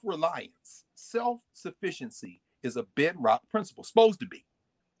self-reliance, self-sufficiency is a bedrock principle, supposed to be,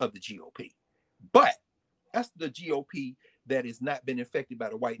 of the GOP. But that's the GOP that has not been infected by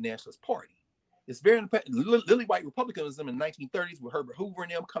the white nationalist party. It's very lily white republicanism in the 1930s with Herbert Hoover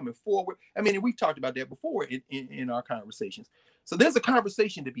and them coming forward. I mean, and we've talked about that before in our conversations. So there's a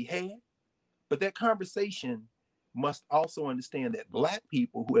conversation to be had, but that conversation must also understand that Black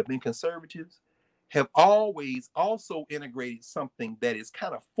people who have been conservatives have always also integrated something that is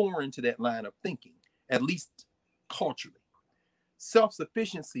kind of foreign to that line of thinking, at least culturally.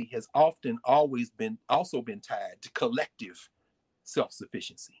 Self-sufficiency has always been tied to collective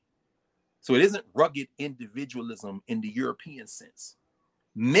self-sufficiency. So it isn't rugged individualism in the European sense.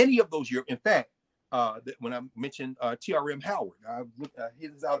 Many of those, in fact, when I mentioned T.R.M. Howard,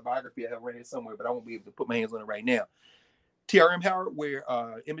 his autobiography, I have read it somewhere, but I won't be able to put my hands on it right now. T.R.M. Howard, where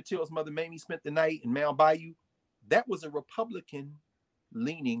Emmett Till's mother Mamie spent the night in Mound Bayou, that was a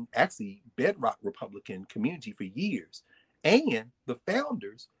Republican-leaning, actually bedrock Republican community for years. And the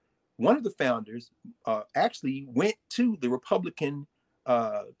founders, one of the founders actually went to the Republican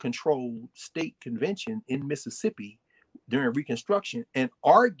controlled state convention in Mississippi during Reconstruction and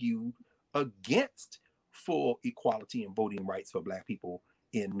argued against full equality and voting rights for Black people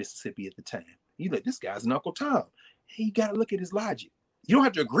in Mississippi at the time. You like, this guy's an Uncle Tom. Hey, you got to look at his logic. You don't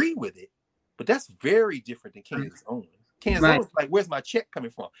have to agree with it, but that's very different than Candace Owens. Candace Owens, like, where's my check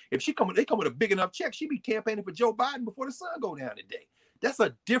coming from? If they come with a big enough check, she'd be campaigning for Joe Biden before the sun go down today. That's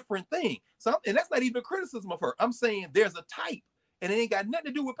a different thing. So, and that's not even a criticism of her. I'm saying there's a type, and it ain't got nothing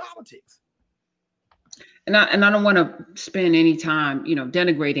to do with politics. And I don't want to spend any time,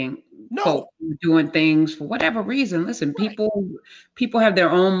 denigrating folks doing things for whatever reason. Listen, people have their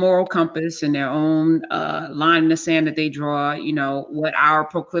own moral compass and their own line in the sand that they draw. What our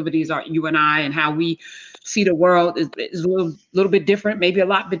proclivities are, you and I, and how we see the world is a little bit different, maybe a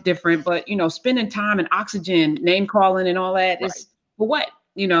lot bit different. But spending time and oxygen, name calling, and all that is for what?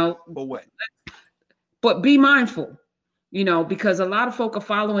 For what? But be mindful. Because a lot of folk are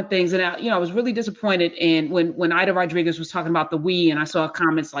following things. And I was really disappointed when Ida Rodriguez was talking about the we, and I saw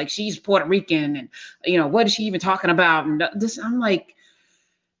comments like she's Puerto Rican and, what is she even talking about? And this, I'm like,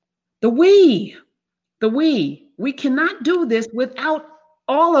 the we cannot do this without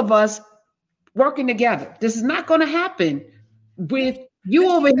all of us working together. This is not going to happen with you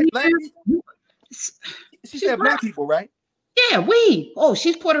over here. She said Black people, right? Yeah,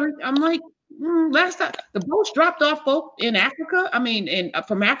 she's Puerto Rican. I'm like, last time the boats dropped off folk in Africa. I mean,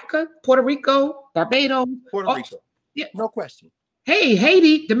 from Africa, Puerto Rico, Barbados, Puerto Rico. Yeah, no question. Hey,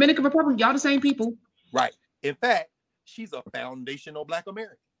 Haiti, Dominican Republic, y'all the same people, right? In fact, she's a foundational Black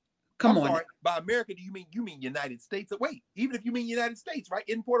American. Come on. Sorry, by America, do you mean United States? Wait, even if you mean United States, right?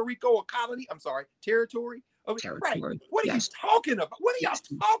 In Puerto Rico, a colony. I'm sorry, territory. Right. What are you talking about? What are y'all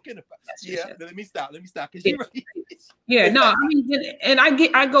talking about? Yes. Let me stop. Because no, I mean, and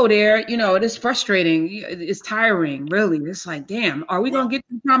I go there, it is frustrating. It's tiring, really. It's like, damn, are we going to get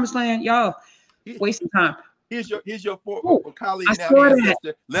to the promised land? Y'all wasting time. Here's your former colleague now,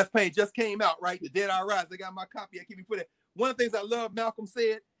 ancestor. Left Page just came out, right? The Dead Are Rise. I got my copy. I keep me put it. One of the things I love, Malcolm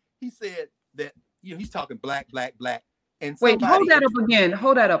said, he said that, he's talking black. And wait, hold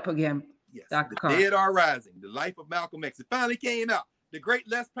that up again. Yes, Dr. The Dead Are Rising, the life of Malcolm X. It finally came out. The great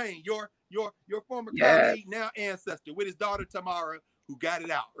Les Payne, your former colleague, now ancestor, with his daughter Tamara, who got it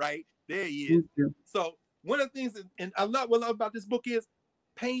out, right? There he is. So one of the things, and what I love about this book is,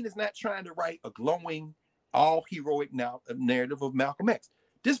 Payne is not trying to write a glowing, all heroic narrative of Malcolm X.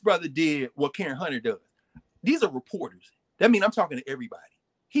 This brother did what Karen Hunter does. These are reporters. That means I'm talking to everybody.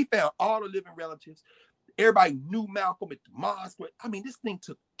 He found all the living relatives. Everybody knew Malcolm at the mosque. I mean, this thing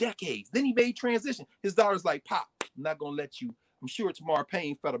took decades. Then he made transition. His daughter's like, Pop, I'm not going to let you. I'm sure Tamar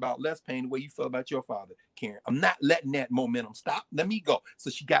Payne felt about Les Payne the way you felt about your father, Karen. I'm not letting that momentum stop. Let me go.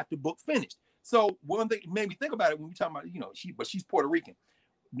 So she got the book finished. So one thing made me think about it when we talking about, you know, she's Puerto Rican.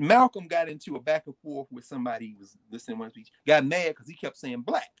 Malcolm got into a back and forth with somebody who was listening to one speech, got mad because he kept saying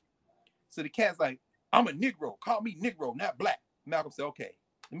black. So the cat's like, I'm a Negro. Call me Negro, not black. Malcolm said, okay,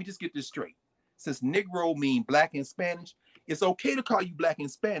 let me just get this straight. Since Negro mean black in Spanish, it's okay to call you black in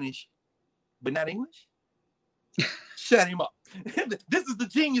Spanish, but not English. Shut him up. This is the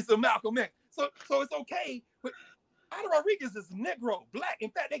genius of Malcolm X. So it's okay. But Ada Rodriguez is Negro, black.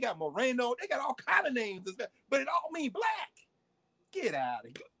 In fact, they got Moreno. They got all kind of names, but it all mean black. Get out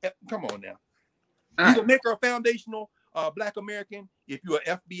of here. Come on now. You can make her a foundational black American if you're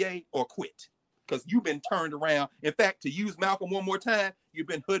an FBA or quit. Because you've been turned around. In fact, to use Malcolm one more time, you've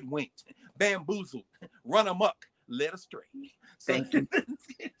been hoodwinked, bamboozled, run amok, led astray. So, thank you.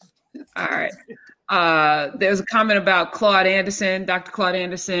 All right. There's a comment about Claude Anderson, Dr. Claude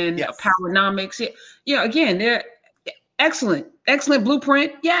Anderson, yes. Powernomics. Yeah, again, they're excellent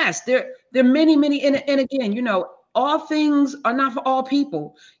blueprint. Yes, there are many, and again, you know, all things are not for all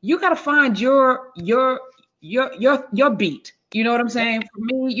people. You got to find your beat. You know what I'm saying? For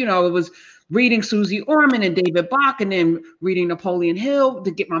me, you know, it was reading Susie Orman and David Bach, and then reading Napoleon Hill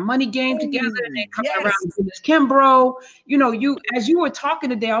to get my money game together, and then coming around to Dennis Kimbrough. You know, as you were talking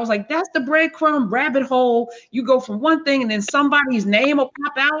today, I was like, that's the breadcrumb rabbit hole. You go from one thing, and then somebody's name will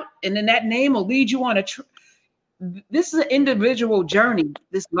pop out, and then that name will lead you on a this is an individual journey,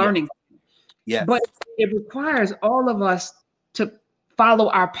 this learning. Yes. But it requires all of us to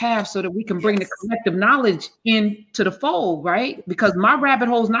follow our path so that we can bring the collective knowledge into the fold, right? Because my rabbit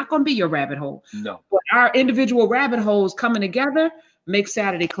hole is not going to be your rabbit hole. No. But our individual rabbit holes coming together make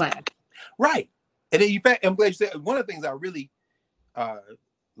Saturday class. Right. And then, in fact, I'm glad you said one of the things I really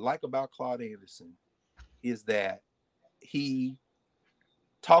like about Claude Anderson is that he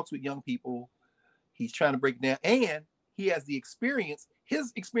talks with young people. He's trying to break it down, and he has the experience.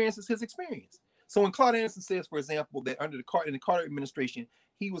 His experience is his experience. So when Claude Anderson says, for example, that in the Carter administration,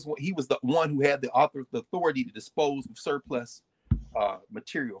 he was the one who had the authority to dispose of surplus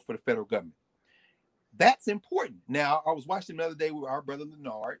material for the federal government. That's important. Now, I was watching the other day with our brother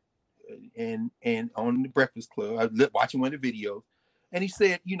Leonard, and on the Breakfast Club, I was watching one of the videos, and he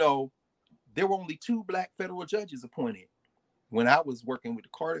said, you know, there were only 2 black federal judges appointed when I was working with the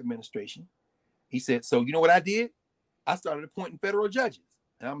Carter administration. He said, so you know what I did? I started appointing federal judges.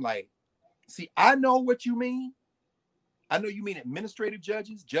 And I'm like, see, I know what you mean. I know you mean administrative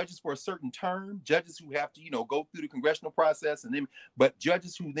judges for a certain term, judges who have to, you know, go through the congressional process, and then, but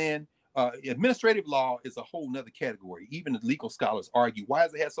judges who then, administrative law is a whole nother category. Even the legal scholars argue, why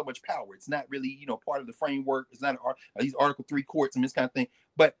does it have so much power? It's not really, you know, part of the framework. It's not these Article 3 courts and this kind of thing.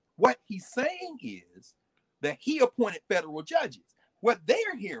 But what he's saying is that he appointed federal judges. What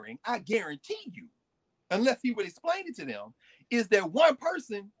they're hearing, I guarantee you, unless he would explain it to them, is that one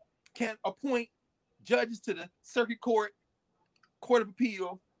person can appoint judges to the Circuit Court, Court of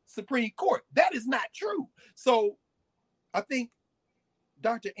Appeal, Supreme Court. That is not true. So I think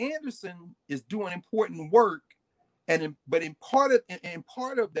Dr. Anderson is doing important work, but in part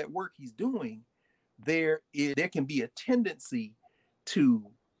of that work he's doing, there can be a tendency to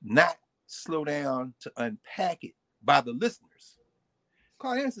not slow down to unpack it by the listeners.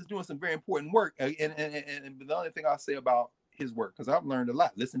 Claude Anderson is doing some very important work, and the only thing I'll say about his work, because I've learned a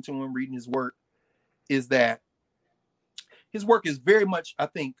lot listening to him, reading his work, is that his work is very much, I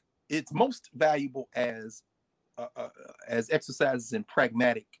think, it's most valuable as exercises in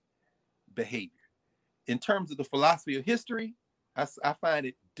pragmatic behavior. In terms of the philosophy of history, I find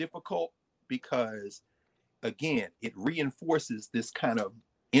it difficult because, again, it reinforces this kind of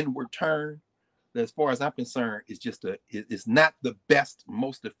inward turn that, as far as I'm concerned, is not the best,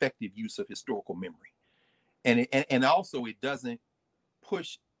 most effective use of historical memory. And also it doesn't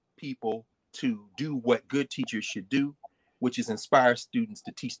push people to do what good teachers should do, which is inspire students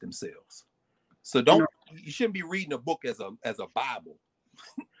to teach themselves. So you shouldn't be reading a book as a Bible.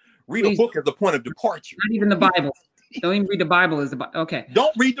 Read a book as a point of departure. Not even the Bible. Don't even read the Bible as the Bible. Okay.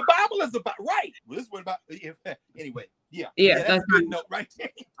 Don't read the Bible as the Bible. Right. Well, this is what about anyway. Yeah. That's a good note right there.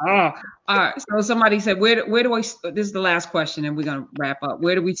 Oh, all right. So somebody said, where do I, this is the last question and we're going to wrap up.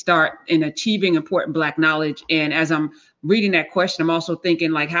 Where do we start in achieving important Black knowledge? And as I'm reading that question, I'm also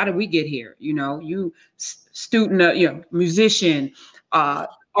thinking, like, how did we get here? You know, you student, musician,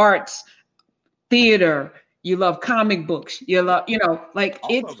 arts, theater, You love comic books. You love, like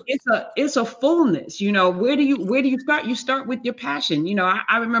it's a fullness. Where do you start? You start with your passion.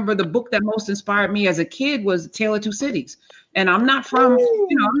 I remember the book that most inspired me as a kid was Tale of Two Cities. And I'm not from, I'm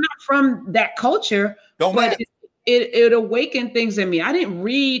not from that culture, but it awakened things in me. I didn't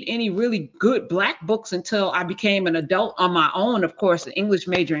read any really good Black books until I became an adult on my own. Of course, an English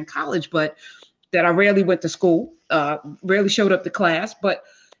major in college, but that I rarely went to school, rarely showed up to class. But,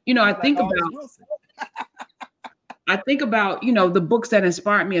 I think about, the books that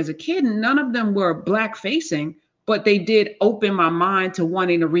inspired me as a kid, and none of them were Black facing, but they did open my mind to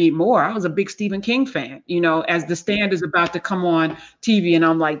wanting to read more. I was a big Stephen King fan, as The Stand is about to come on TV. And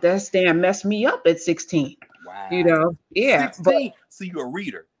I'm like, that Stand messed me up at 16. Wow. Yeah. 16. So you're a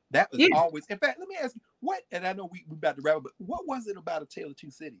reader. That was always, in fact, let me ask you and I know we about to wrap up, but what was it about A Tale of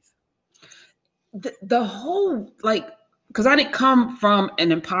Two Cities? The whole, because I didn't come from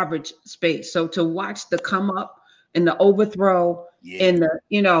an impoverished space. So to watch the come up and the overthrow and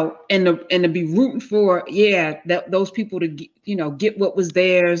the be rooting for, that those people to get what was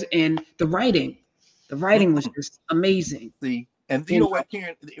theirs, and the writing was just amazing. See, and you know what,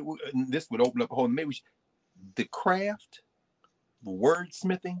 Karen, this would open up a whole, the craft, the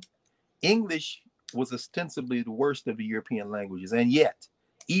wordsmithing. English was ostensibly the worst of the European languages, and yet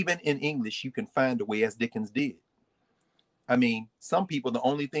even in English you can find a way, as Dickens did. I mean, some people, the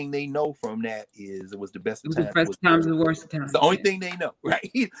only thing they know from that is it was the best of times. The best times, the worst of times. It's the only thing they know, right?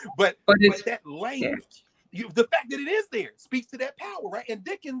 But that language, the fact that it is there speaks to that power, right? And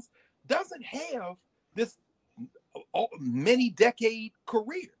Dickens doesn't have this many decade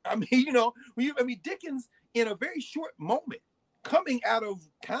career. I mean, Dickens, in a very short moment, coming out of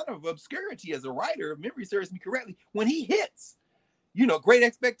kind of obscurity as a writer, if memory serves me correctly, when he hits, Great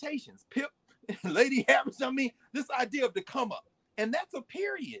Expectations, Pip, Lady Harris, this idea of the come up. And that's a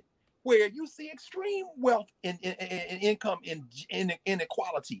period where you see extreme wealth and income and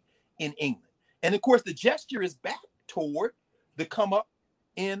inequality in England. And of course, the gesture is back toward the come up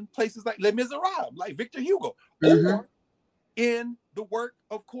in places like Les Miserables, like Victor Hugo, or in the work,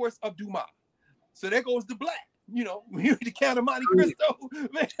 of course, of Dumas. So there goes the Black, the Count of Monte Cristo.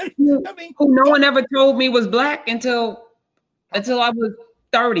 Man, I mean, who no one ever told me was Black until I was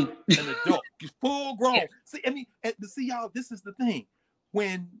 30. An adult, full grown. See, y'all, this is the thing.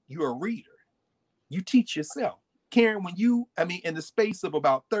 When you're a reader, you teach yourself. Karen, when you, in the space of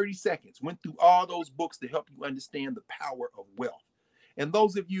about 30 seconds, went through all those books to help you understand the power of wealth. And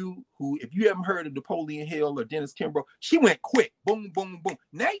those of you who, if you haven't heard of Napoleon Hill or Dennis Kimbrough, she went quick, boom, boom, boom.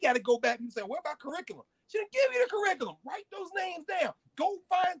 Now you got to go back and say, what about curriculum? She didn't give you the curriculum. Write those names down. Go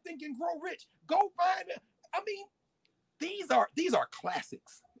find Think and Grow Rich. Go find it. These are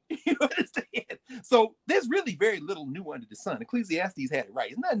classics. You understand? So there's really very little new under the sun. Ecclesiastes had it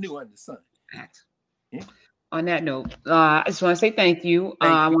right. It's not new under the sun. Yeah. On that note, I just want to say thank you.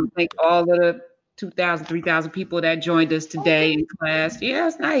 I want to thank all of the 2,000, 3,000 people that joined us today in class. Yeah,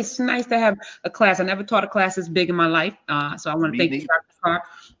 it's nice. It's nice to have a class. I never taught a class this big in my life. So I want to thank you, Dr. Carr.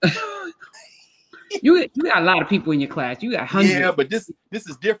 You got a lot of people in your class. You got hundreds. Yeah, but this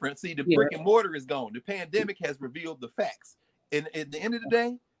is different. See, the brick and mortar is gone. The pandemic has revealed the facts. And at the end of the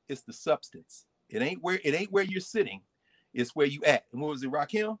day, it's the substance. It ain't where you're sitting. It's where you at. And what was it,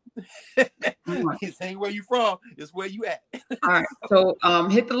 Rakim? It ain't where you from. It's where you at. All right. So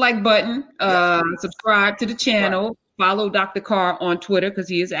hit the like button. Subscribe to the channel. Follow Dr. Carr on Twitter because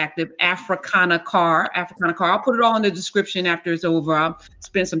he is active. Africana Carr. I'll put it all in the description after it's over. I'll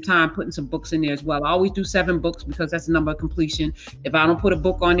spend some time putting some books in there as well. I always do 7 books because that's the number of completion. If I don't put a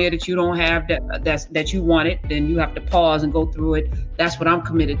book on there that you don't have that you wanted, then you have to pause and go through it. That's what I'm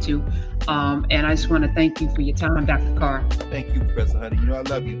committed to. And I just want to thank you for your time, Dr. Carr. Thank you, Professor Honey. I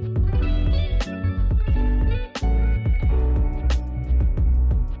love you.